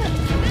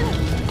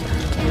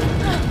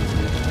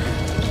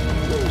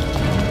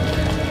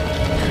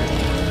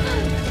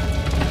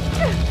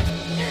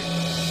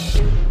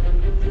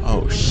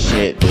 Oh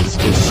shit, this is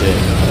good shit.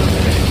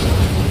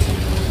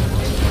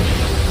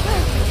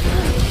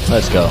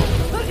 Let's go.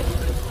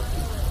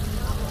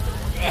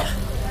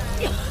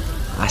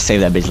 I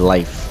saved that bitch's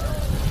life.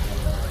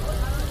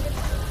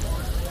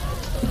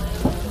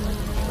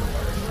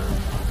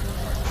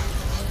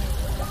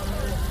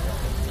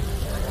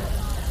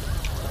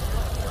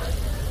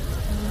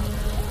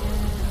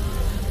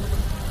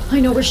 I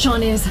know where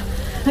Sean is.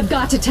 I've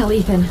got to tell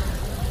Ethan.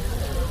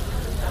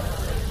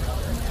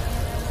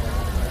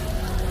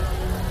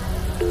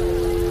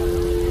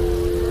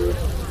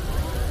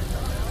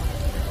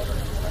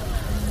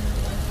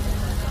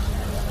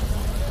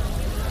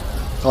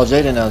 Call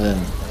Jaedyn now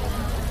then.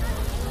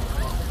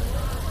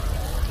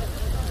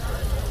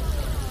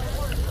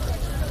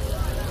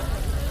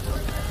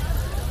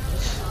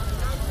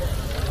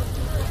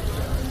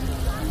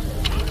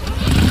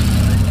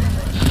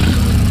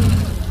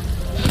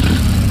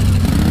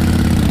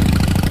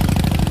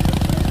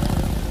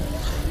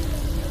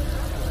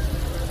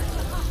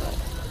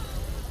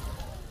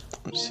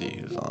 Let's see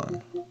who's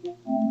on.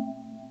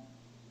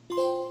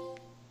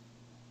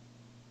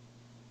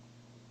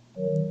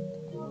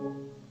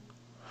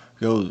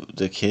 Yo,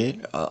 the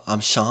kid?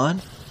 I'm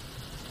Sean?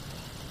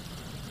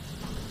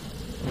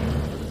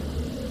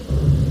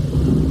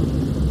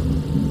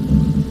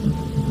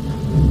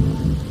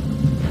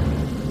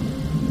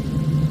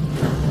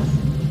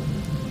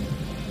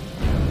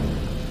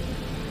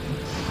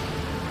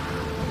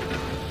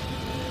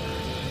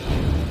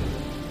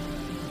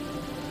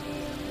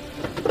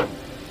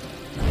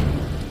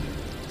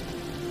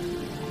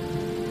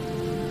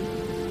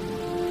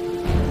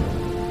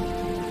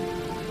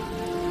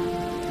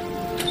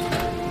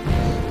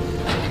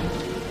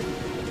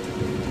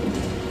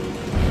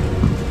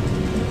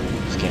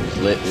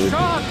 Lit, dude.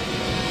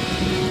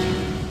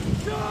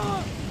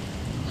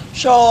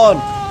 Sean!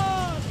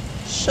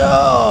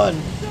 Sean!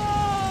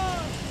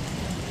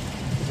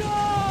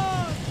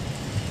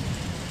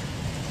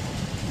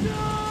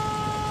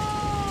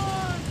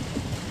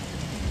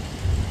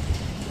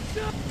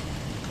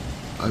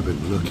 I've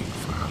been looking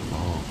for a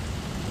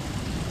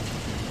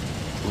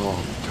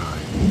long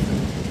time.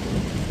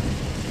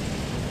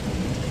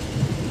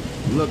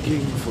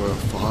 Looking for a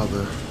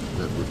father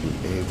that would be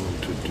able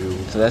to do.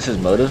 So that's his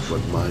motive?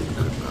 What mine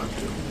could not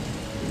do.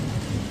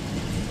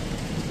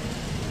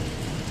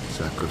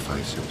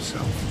 Sacrifice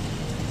himself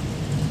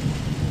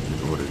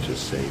in order to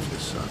save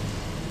his son.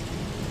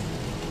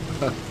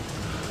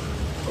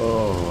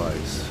 Oh, I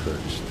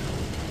searched.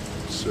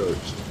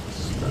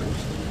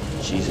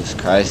 Jesus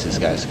Christ, this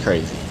guy's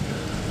crazy.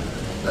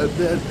 And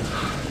then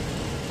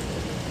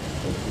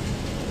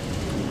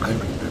I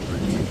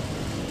remembered you.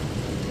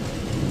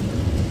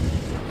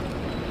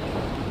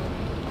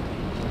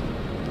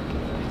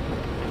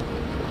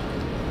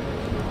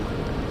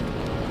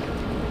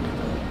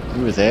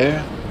 You were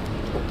there?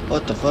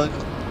 What the fuck?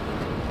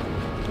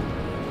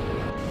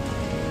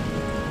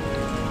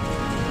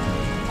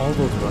 All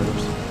those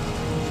murders,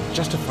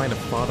 just to find a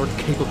father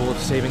capable of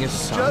saving his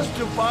son. Just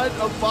to find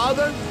a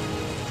father?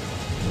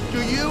 Do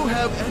you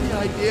have any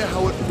idea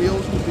how it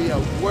feels to be a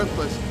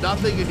worthless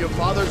nothing in your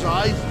father's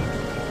eyes?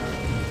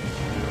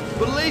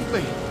 Believe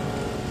me,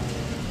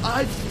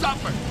 I've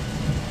suffered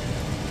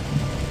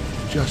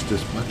just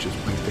as much as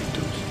my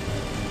victims.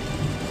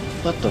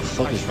 What the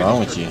fuck is wrong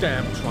with you?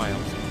 Damn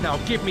trials. Now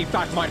give me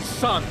back my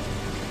son.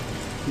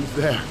 He's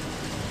there.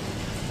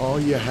 All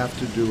you have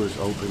to do is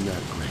open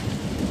that crate.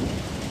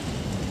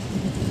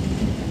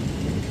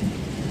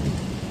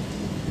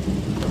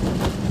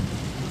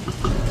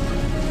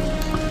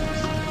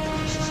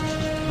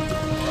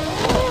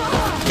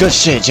 Good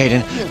shit,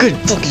 Jaedyn. Good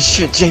fucking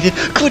shit,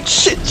 Jaedyn. Good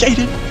shit,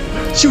 Jaedyn.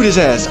 Shoot his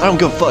ass. I don't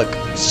give a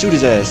fuck. Shoot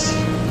his ass.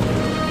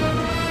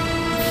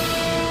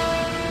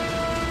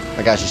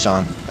 I got you,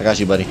 Sean. I got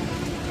you, buddy.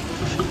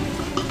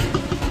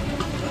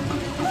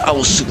 I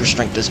will super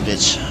strength this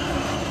bitch.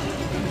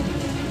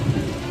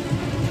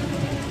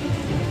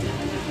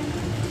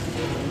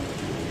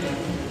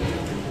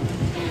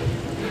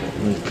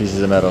 These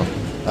pieces of metal.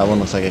 That one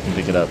looks like I can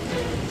pick it up.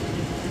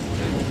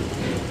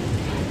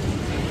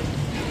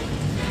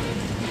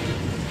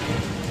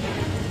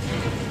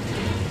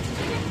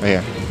 Right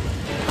here.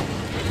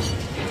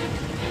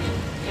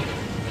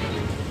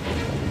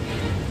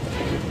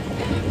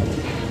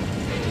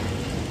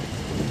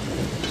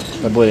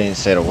 That boy didn't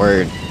say the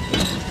word.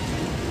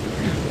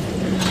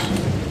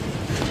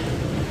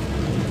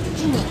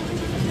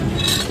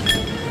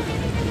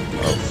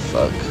 Oh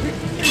fuck.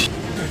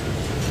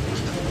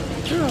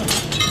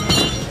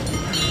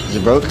 Is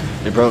it broke?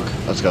 It broke.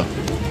 Let's go.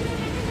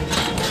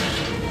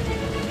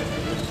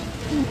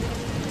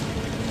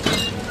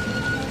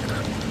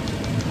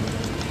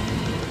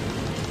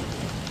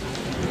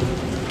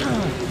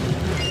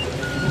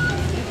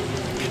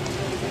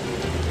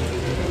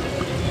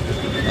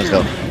 Let's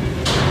go.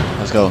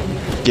 Let's go.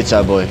 Get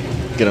that boy.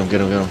 Get him,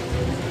 get him, get him.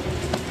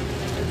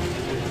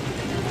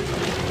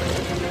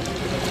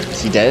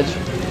 Is he dead?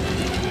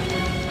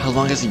 How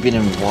long has he been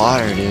in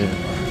water, dude?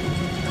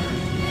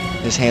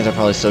 His hands are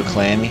probably so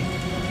clammy.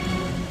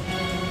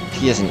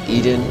 He hasn't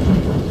eaten.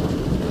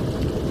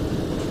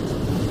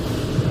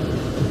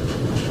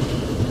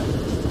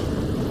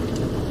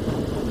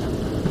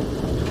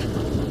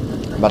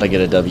 I'm about to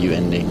get a W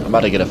ending. I'm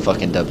about to get a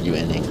fucking W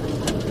ending.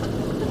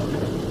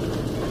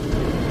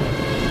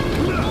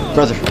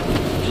 Brother.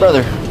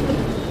 Brother.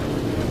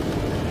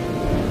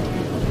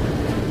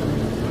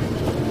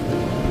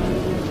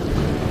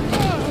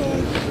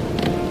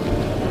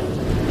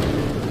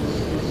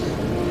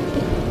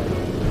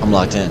 I'm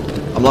locked in.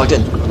 I'm locked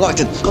in. I'm locked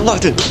in. I'm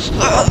locked in.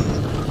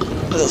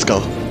 Let's go.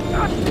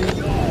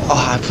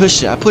 Oh, I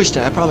pushed it. I pushed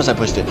it. I promise I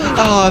pushed it.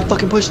 Oh, I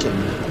fucking pushed it.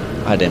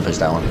 I didn't push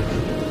that one.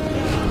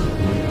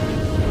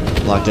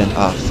 Locked in.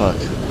 Oh, fuck.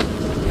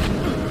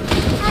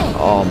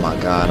 Oh my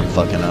god, I'm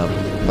fucking up.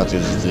 I'm about to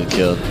get this dude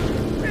killed.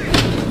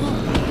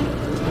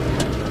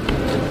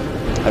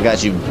 I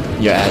got you.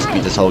 Your ass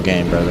beat this whole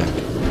game, brother.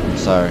 I'm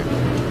sorry.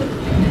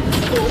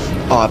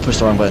 Oh, I pushed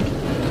the wrong button. I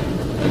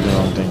did the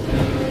wrong thing.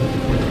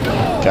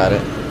 Got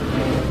it.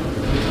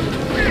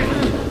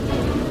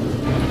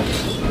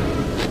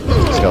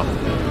 Let's go.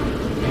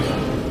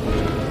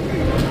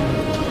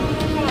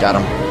 Got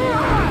him.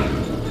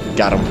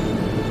 Got him.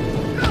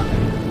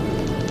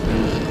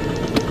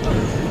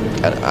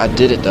 I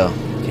did it though.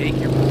 Take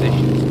your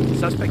positions. The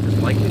suspect is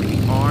likely to be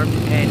armed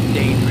and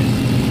dangerous.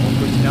 All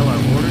personnel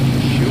are ordered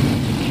to shoot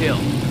to kill.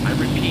 I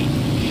repeat,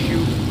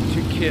 shoot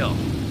to kill.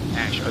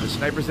 Ash, are the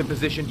snipers in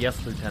position?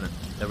 Yes, Lieutenant.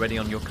 They're ready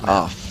on your command.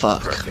 Oh,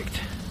 fuck. Perfect.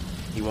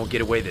 He won't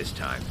get away this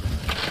time.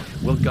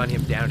 We'll gun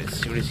him down as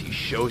soon as he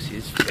shows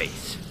his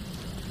face.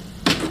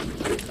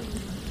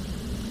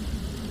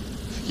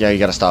 Yeah, you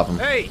gotta stop him.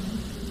 Hey!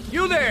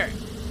 You there!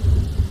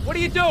 What are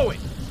you doing?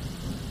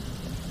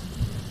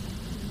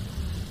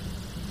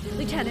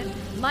 Lieutenant,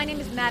 my name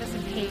is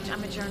Madison Page.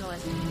 I'm a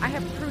journalist. I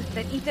have proof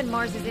that Ethan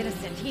Mars is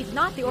innocent. He's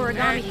not the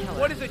origami killer.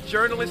 What is a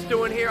journalist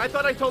doing here? I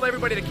thought I told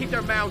everybody to keep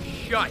their mouths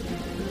shut.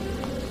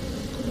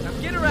 Now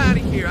get her out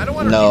of here. I don't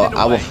want to No, read it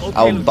away.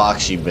 I will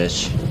box you,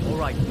 bitch. All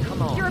right,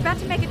 come on. You're about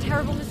to make a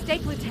terrible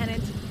mistake,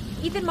 Lieutenant.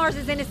 Ethan Mars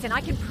is innocent.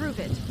 I can prove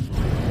it.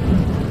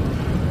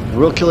 The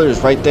real killer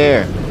is right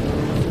there.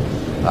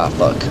 Ah,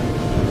 fuck.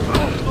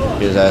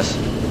 Get his ass.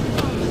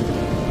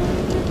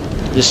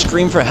 Just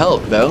scream for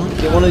help, bro.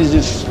 Get one of these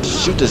dudes to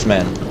shoot this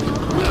man.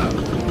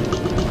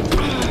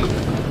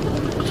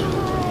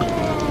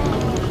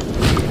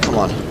 Come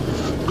on.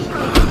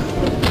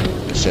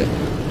 Good shit.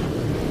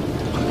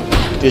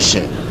 Good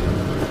shit.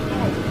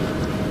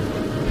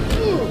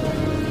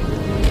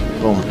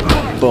 Boom.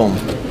 Boom.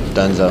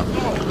 Dunzo.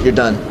 You're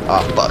done.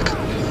 Oh, fuck.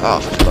 Oh,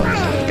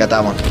 fuck. Got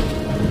that one.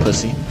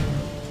 Pussy.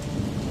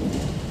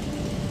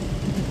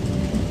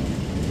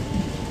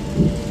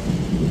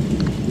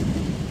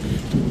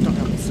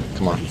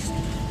 Come on.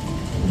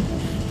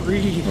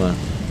 Breathe. Come on.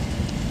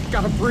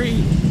 Gotta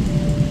breathe.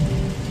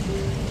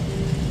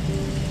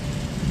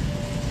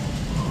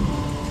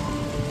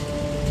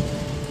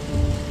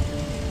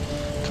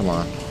 Come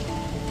on.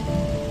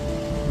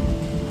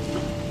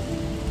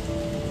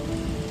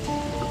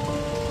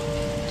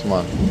 Come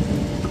on.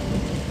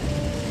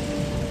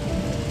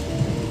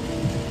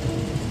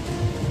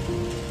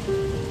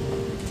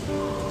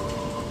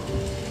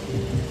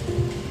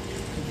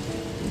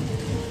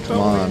 Come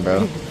on,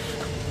 bro.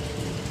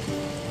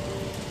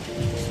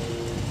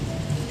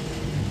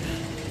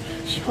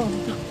 Sean.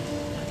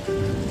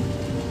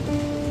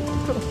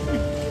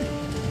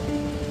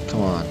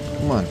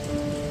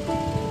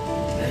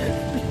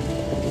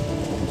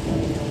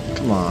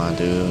 Come on,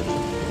 dude.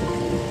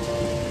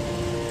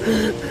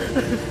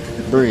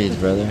 Breathe,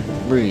 brother.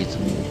 Breathe.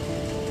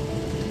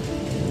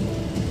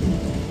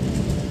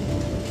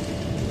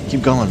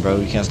 Keep going, bro.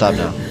 You can't stop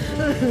now.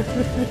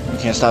 You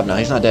can't stop now.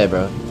 He's not dead,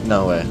 bro.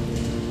 No way.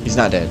 He's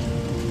not dead.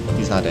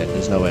 He's not dead.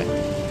 There's no way.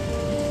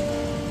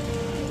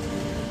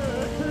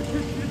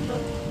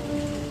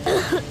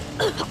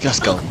 Let's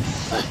go.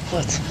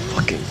 Let's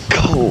fucking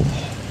go.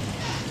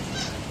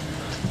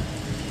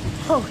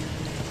 Oh,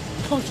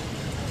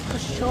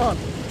 Sean.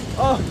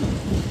 Oh.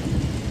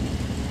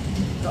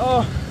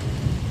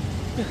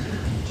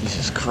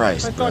 Jesus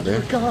Christ, I thought brother. you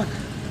were gone.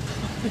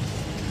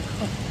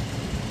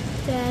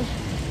 Dad,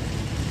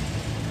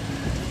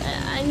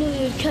 I knew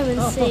you'd come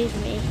and save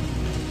me.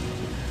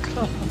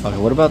 Okay,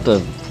 what about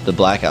the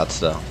blackouts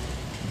though?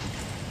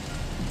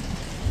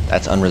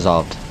 That's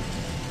unresolved.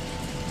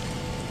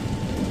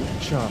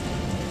 Sean,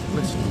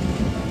 listen.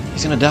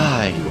 He's gonna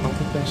die. You are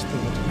the best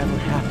thing that's ever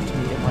happened to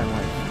me in my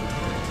life.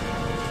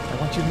 I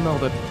want you to know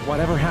that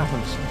whatever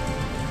happens,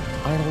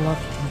 I love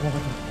you more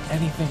than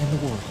anything in the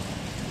world.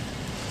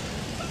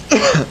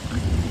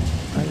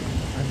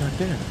 I'm not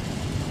dead.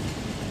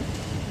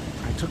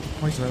 I took the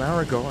poison an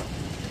hour ago,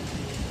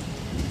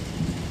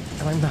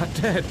 and I'm not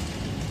dead.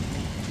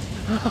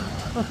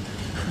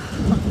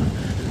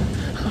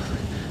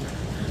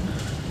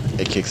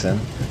 It kicks in.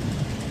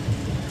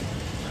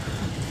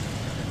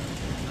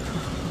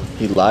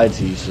 He lied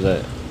to you so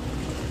that.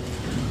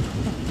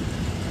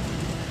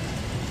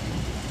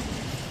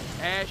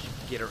 Ash,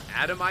 get her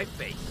out of my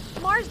face.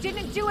 Mars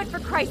didn't do it, for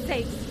Christ's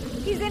sake.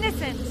 He's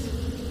innocent.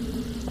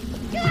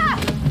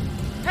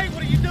 Hey,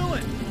 what are you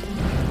doing?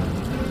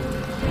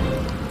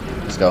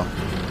 Let's go.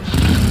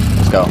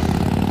 Let's go.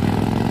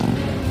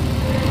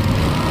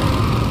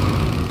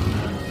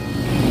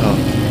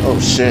 Oh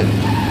shit.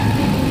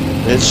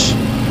 Bitch.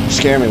 You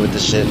scare me with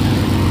this shit.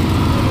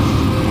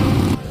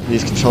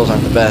 These controls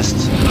aren't the best.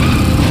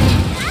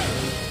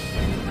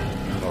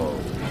 Oh,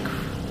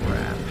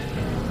 crap.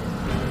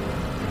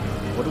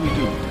 What do we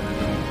do?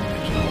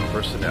 All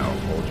personnel,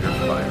 hold your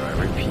fire. I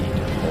repeat,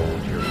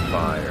 hold your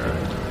fire.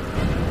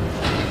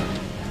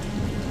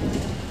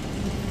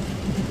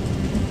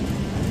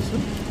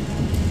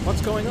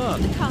 What's going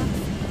on? The cops.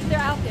 They're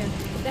out there.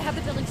 They have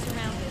the building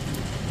surrounded.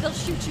 They'll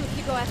shoot you if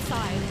you go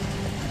outside.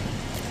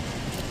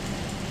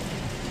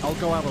 I'll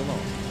go out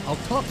alone. I'll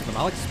talk to them.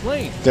 I'll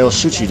explain. They'll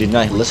shoot you. Did you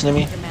not listen to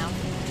me?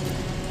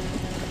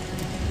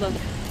 Look,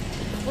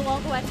 we'll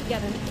all go out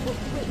together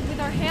with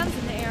our hands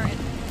in the air, and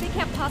they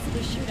can't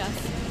possibly shoot us.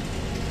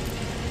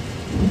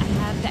 I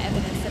have the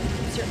evidence that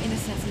proves your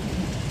innocence.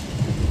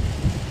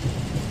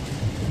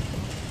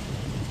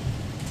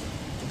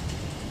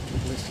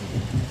 Listen,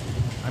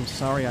 I'm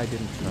sorry I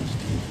didn't trust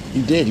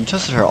you. You did. You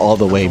trusted her all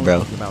the way,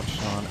 bro. About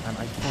Sean, and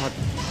I thought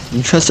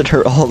You trusted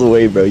her all the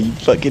way, bro. You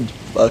fucking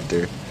fucked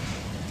her.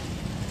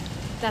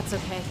 That's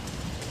okay.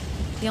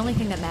 The only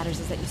thing that matters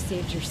is that you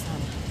saved your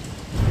son.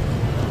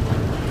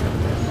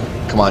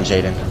 Come on,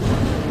 Jaedyn.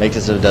 Make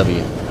this a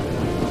W.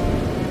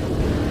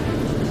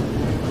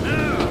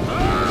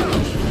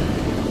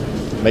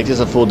 Make this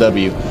a full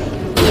W.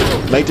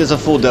 Make this a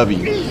full W.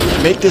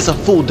 Make this a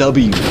full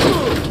W.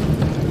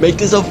 Make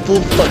this a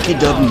full fucking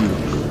W.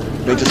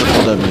 Make this a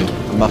full W.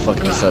 I'm not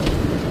fucking this up.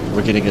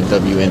 We're getting a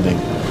W ending.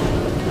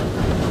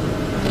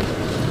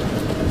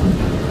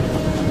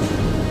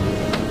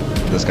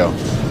 Let's go.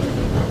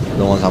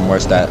 The ones I'm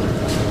worst at.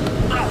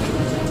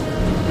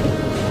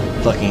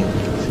 Fucking.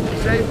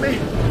 Save me.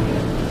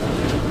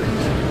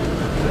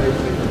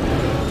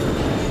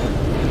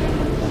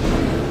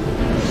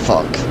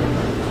 Fuck.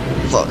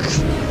 Fuck.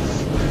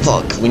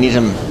 Fuck. We need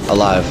him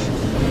alive.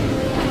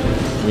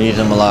 We need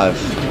him alive.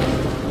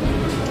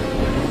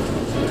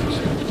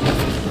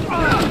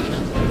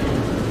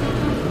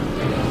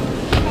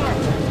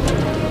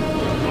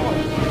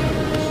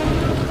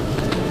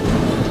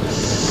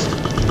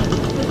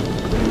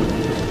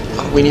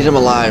 We need him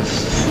alive.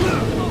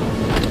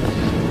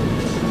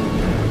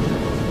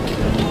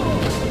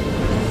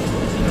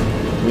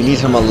 We need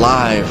him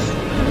alive.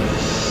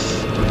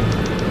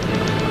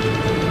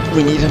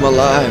 We need him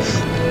alive.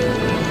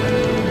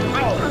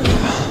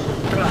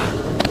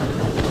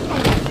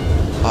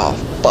 Oh,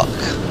 fuck.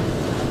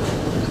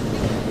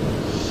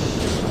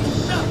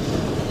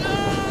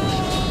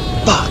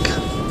 Fuck.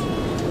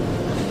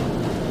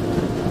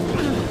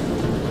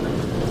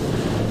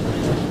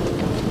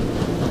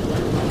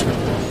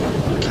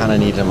 Kinda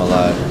need him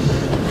alive.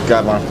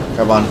 Grab on,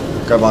 grab on,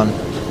 grab on.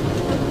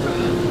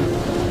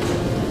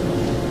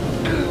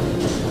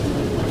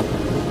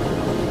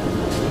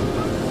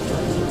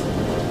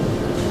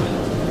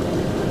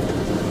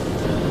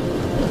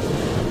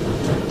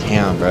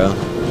 Damn, bro.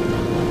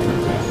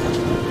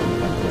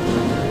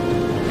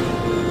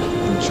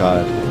 I'm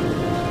tried.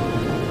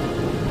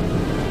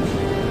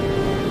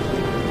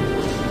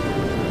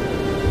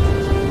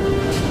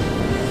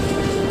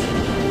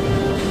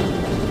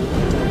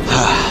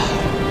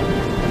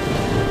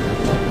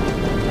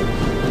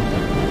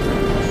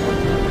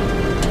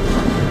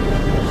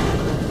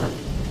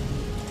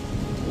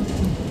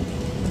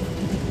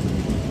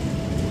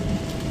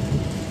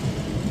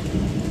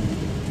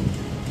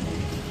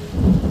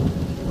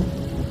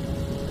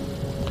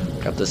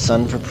 Got the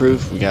son for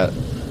proof. We got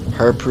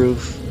her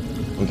proof.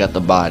 We got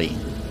the body.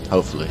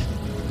 Hopefully.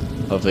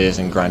 Hopefully it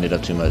isn't grinded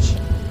up too much.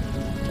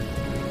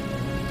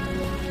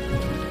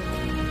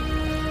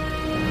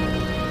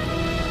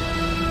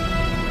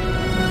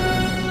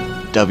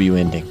 W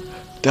ending.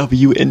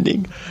 W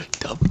ending.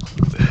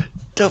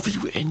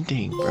 W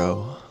ending,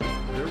 bro.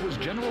 There was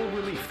general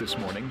relief this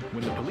morning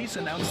when the police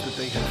announced that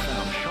they had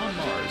found Sean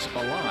Mars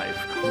alive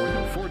more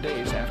than 4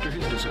 days after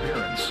his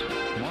disappearance.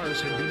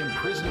 Mars had been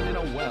imprisoned in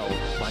a well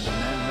by the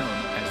man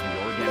known as the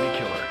Origami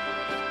Killer.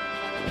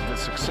 The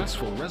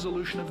successful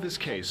resolution of this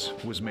case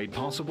was made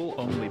possible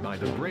only by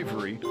the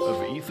bravery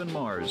of Ethan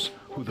Mars,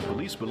 who the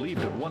police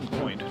believed at one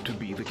point to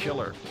be the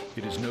killer.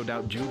 It is no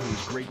doubt due to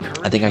his great courage.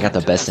 I think I got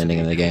the best ending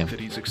in the game. That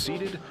he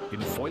succeeded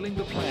in foiling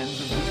the plans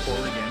of the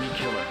Origami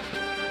Killer.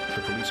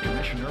 The police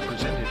commissioner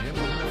presented him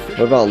with an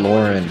official. What about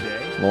Lauren?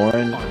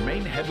 Lauren? Our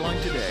main headline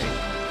today.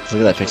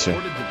 Look at that picture.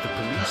 Reported that the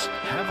police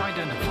have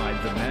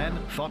identified the man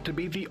thought to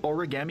be the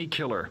Origami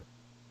Killer.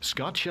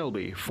 Scott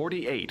Shelby,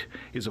 48,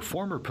 is a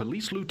former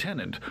police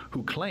lieutenant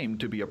who claimed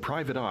to be a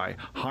private eye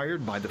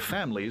hired by the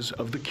families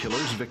of the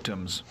killer's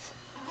victims.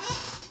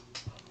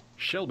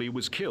 Shelby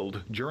was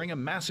killed during a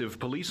massive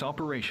police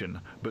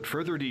operation, but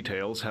further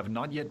details have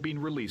not yet been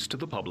released to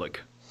the public.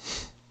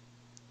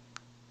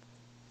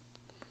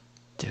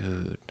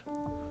 Dude.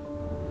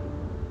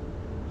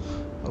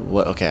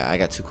 What? Okay, I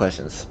got 2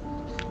 questions.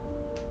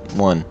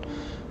 1.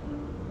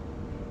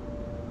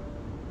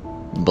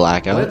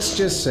 Blackout. Let's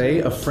just say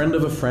a friend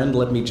of a friend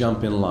let me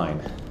jump in line.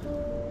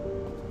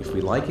 If we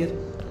like it,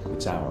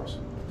 it's ours.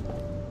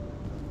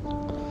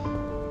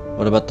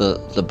 What about the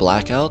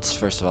blackouts?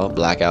 First of all,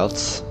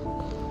 blackouts.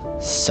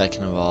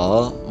 Second of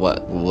all,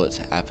 what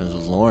happens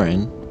with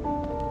Lauren?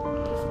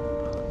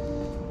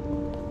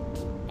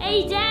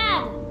 Hey,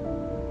 Dad!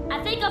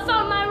 I think I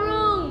found my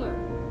room!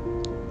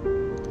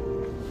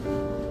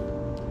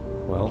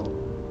 Well,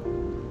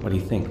 what do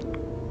you think?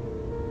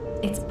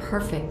 It's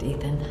perfect,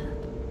 Ethan.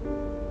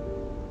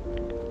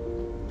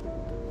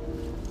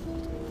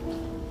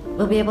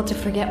 We'll be able to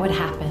forget what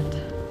happened.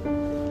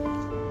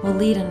 We'll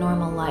lead a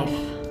normal life.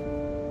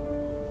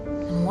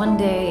 And one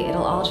day,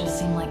 it'll all just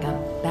seem like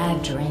a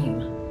bad dream.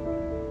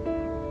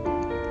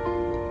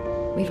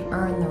 We've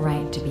earned the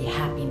right to be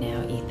happy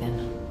now,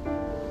 Ethan.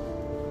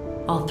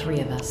 All 3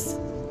 of us.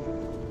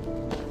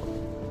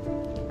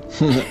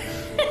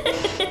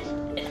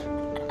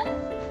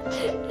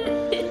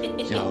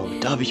 Yo,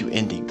 W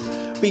ending.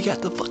 We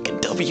got the fucking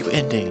W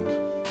ending.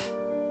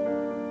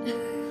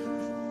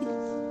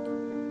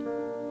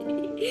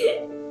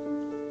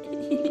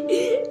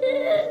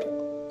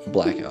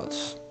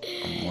 Blackouts.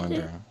 I'm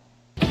wondering.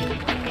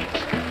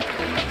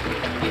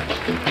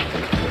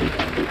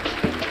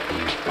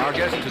 Our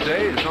guest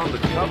today is on the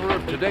cover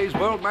of today's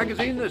World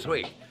magazine this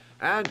week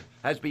and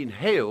has been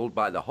hailed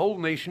by the whole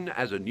nation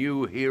as a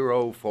new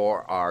hero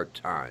for our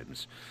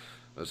times.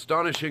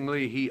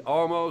 Astonishingly, he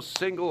almost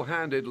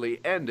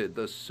single-handedly ended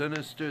the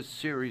sinister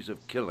series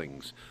of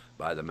killings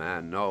by the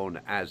man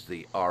known as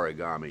the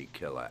Origami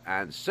Killer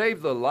and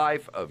saved the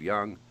life of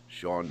young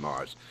Sean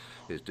Mars.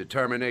 His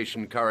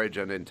determination, courage,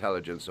 and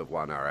intelligence have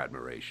won our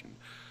admiration.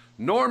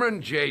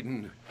 Norman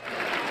Jaedyn.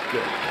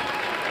 Good.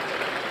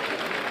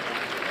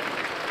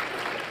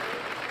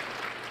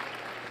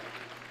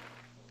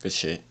 Good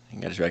shit. He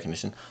got his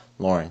recognition.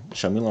 Lauren.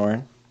 Show me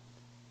Lauren.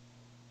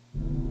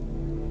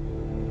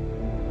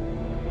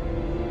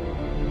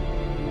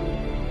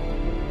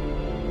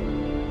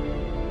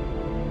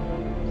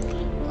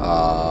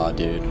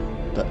 Dude.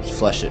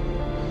 Flush it.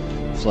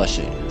 Flush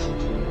it.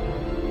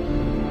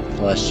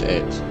 Flush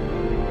it.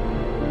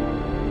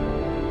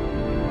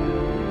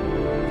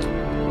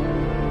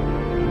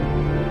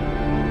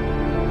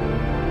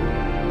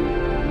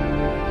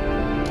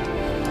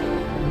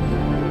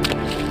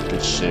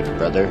 Good shit,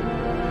 brother.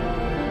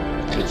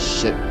 Good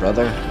shit,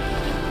 brother.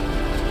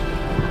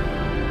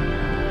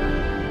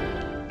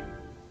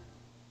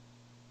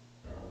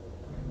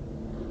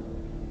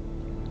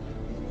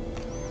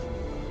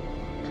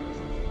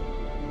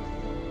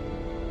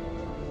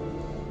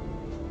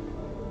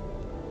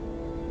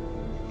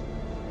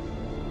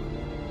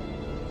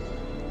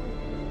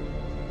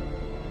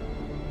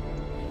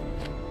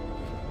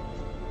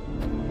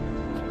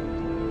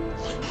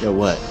 Yo,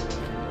 what?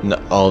 No,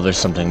 oh, there's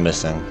something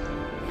missing.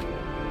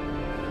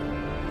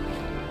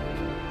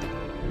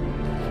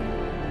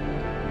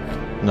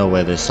 No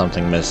way, there's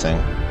something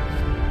missing.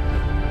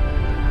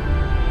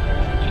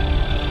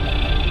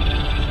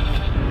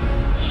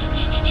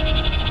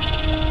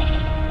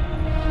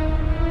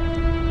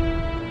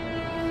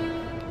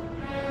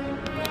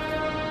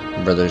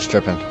 Brother's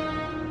tripping.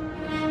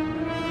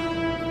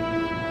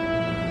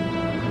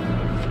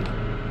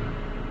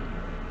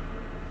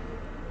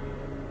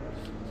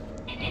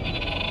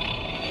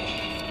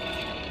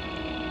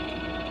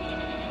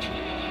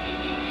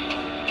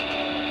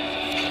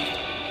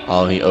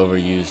 Oh, he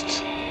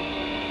overused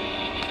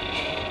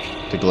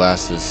the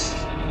glasses.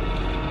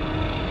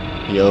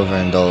 He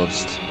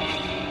overindulged.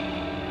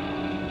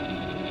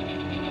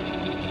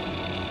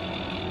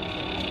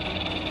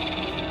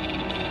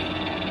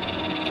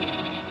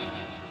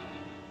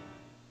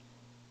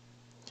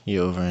 He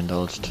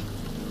overindulged.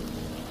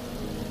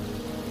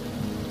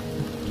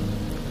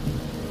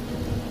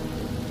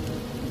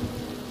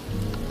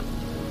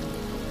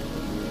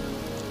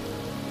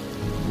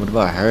 What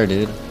about her,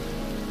 dude?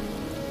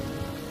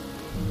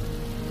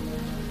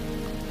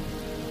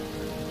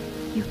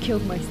 You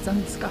killed my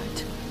son, Scott.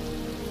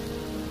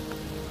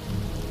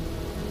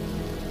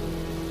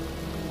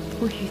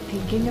 Were you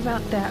thinking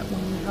about that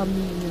when you held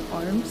me in your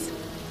arms?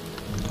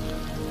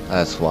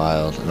 That's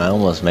wild. And I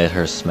almost made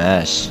her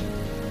smash.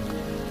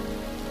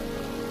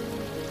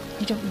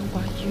 I don't know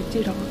why you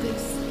did all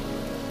this.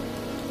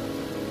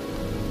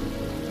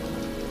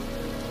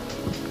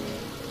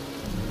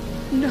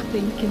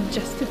 Nothing can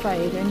justify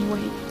it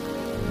anyway.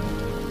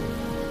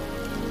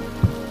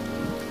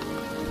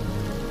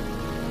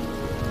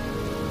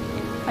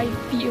 I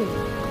feel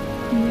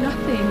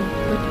nothing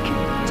but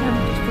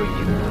contempt for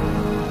you.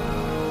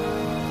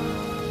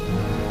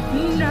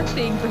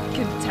 Nothing but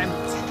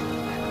contempt.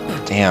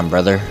 Damn,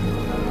 brother.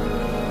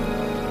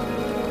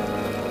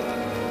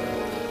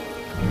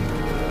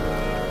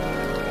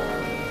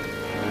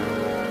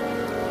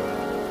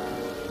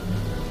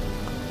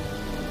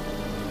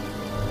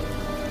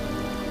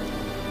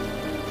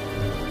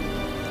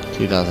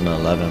 Two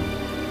 2011.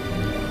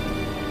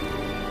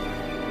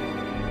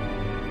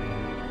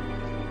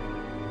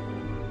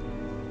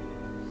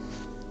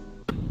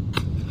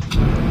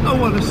 I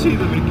want to see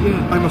them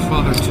again. I'm a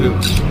father too.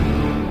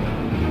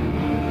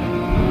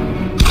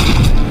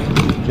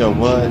 Yo,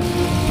 what?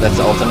 That's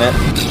the ultimate?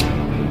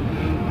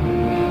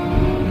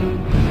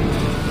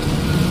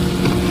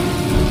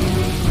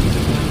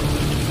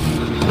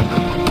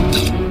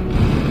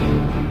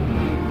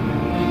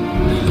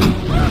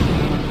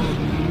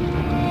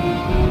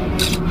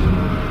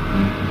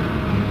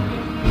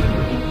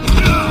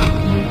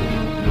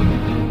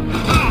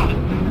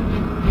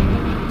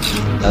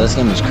 Now this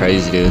game is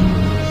crazy, dude.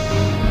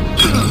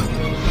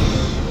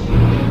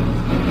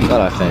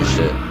 Thought I finished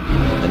it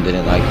and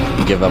didn't like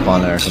give up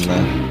on it or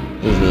something.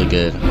 It was really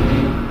good.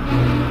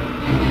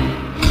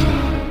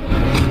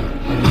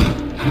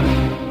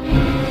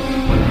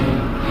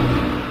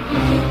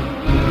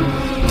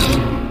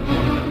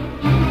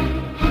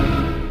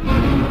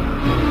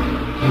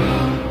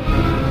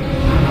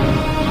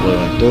 Boy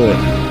went through it.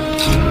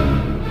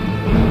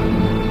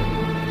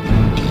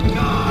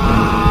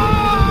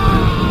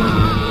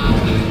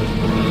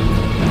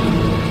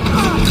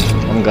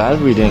 I'm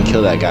glad we didn't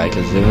kill that guy,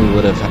 because then we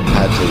would have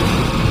had to,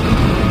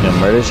 you know,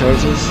 murder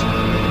charges.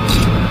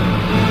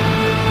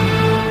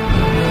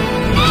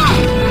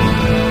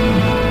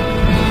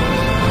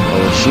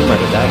 Oh, she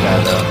murdered that guy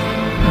though.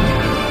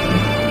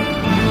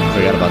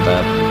 Forgot about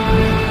that.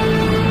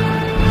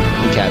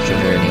 He captured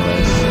her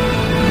anyways.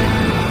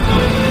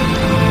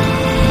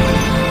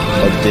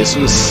 But this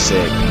was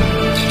sick.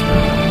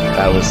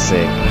 That was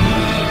sick.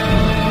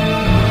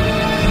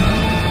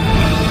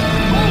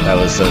 That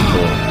was so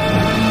cool.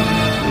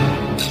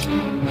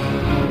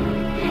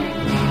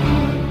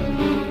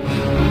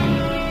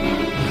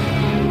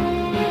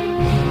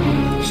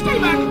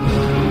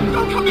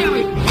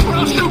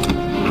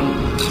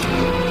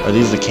 Are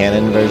these the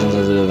canon versions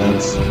of the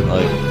events?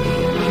 Like,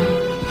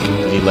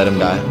 did he let him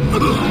die?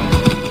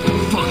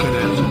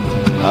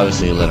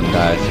 Obviously he let him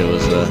die if it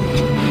was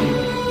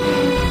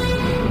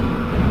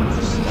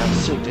that was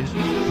sick, dude.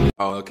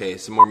 Oh, okay,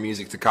 some more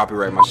music to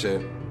copyright my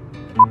shit.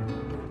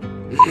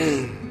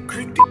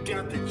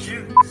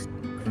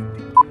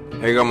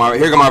 Here go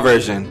my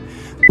version.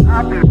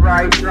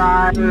 Copyright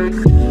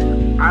strikes.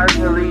 I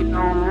really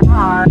don't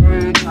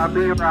like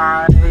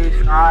copyright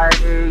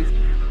strikes.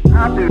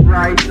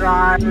 Copyright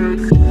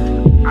strikes.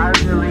 I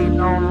really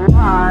don't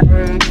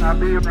like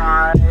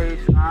copyright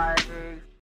strikes.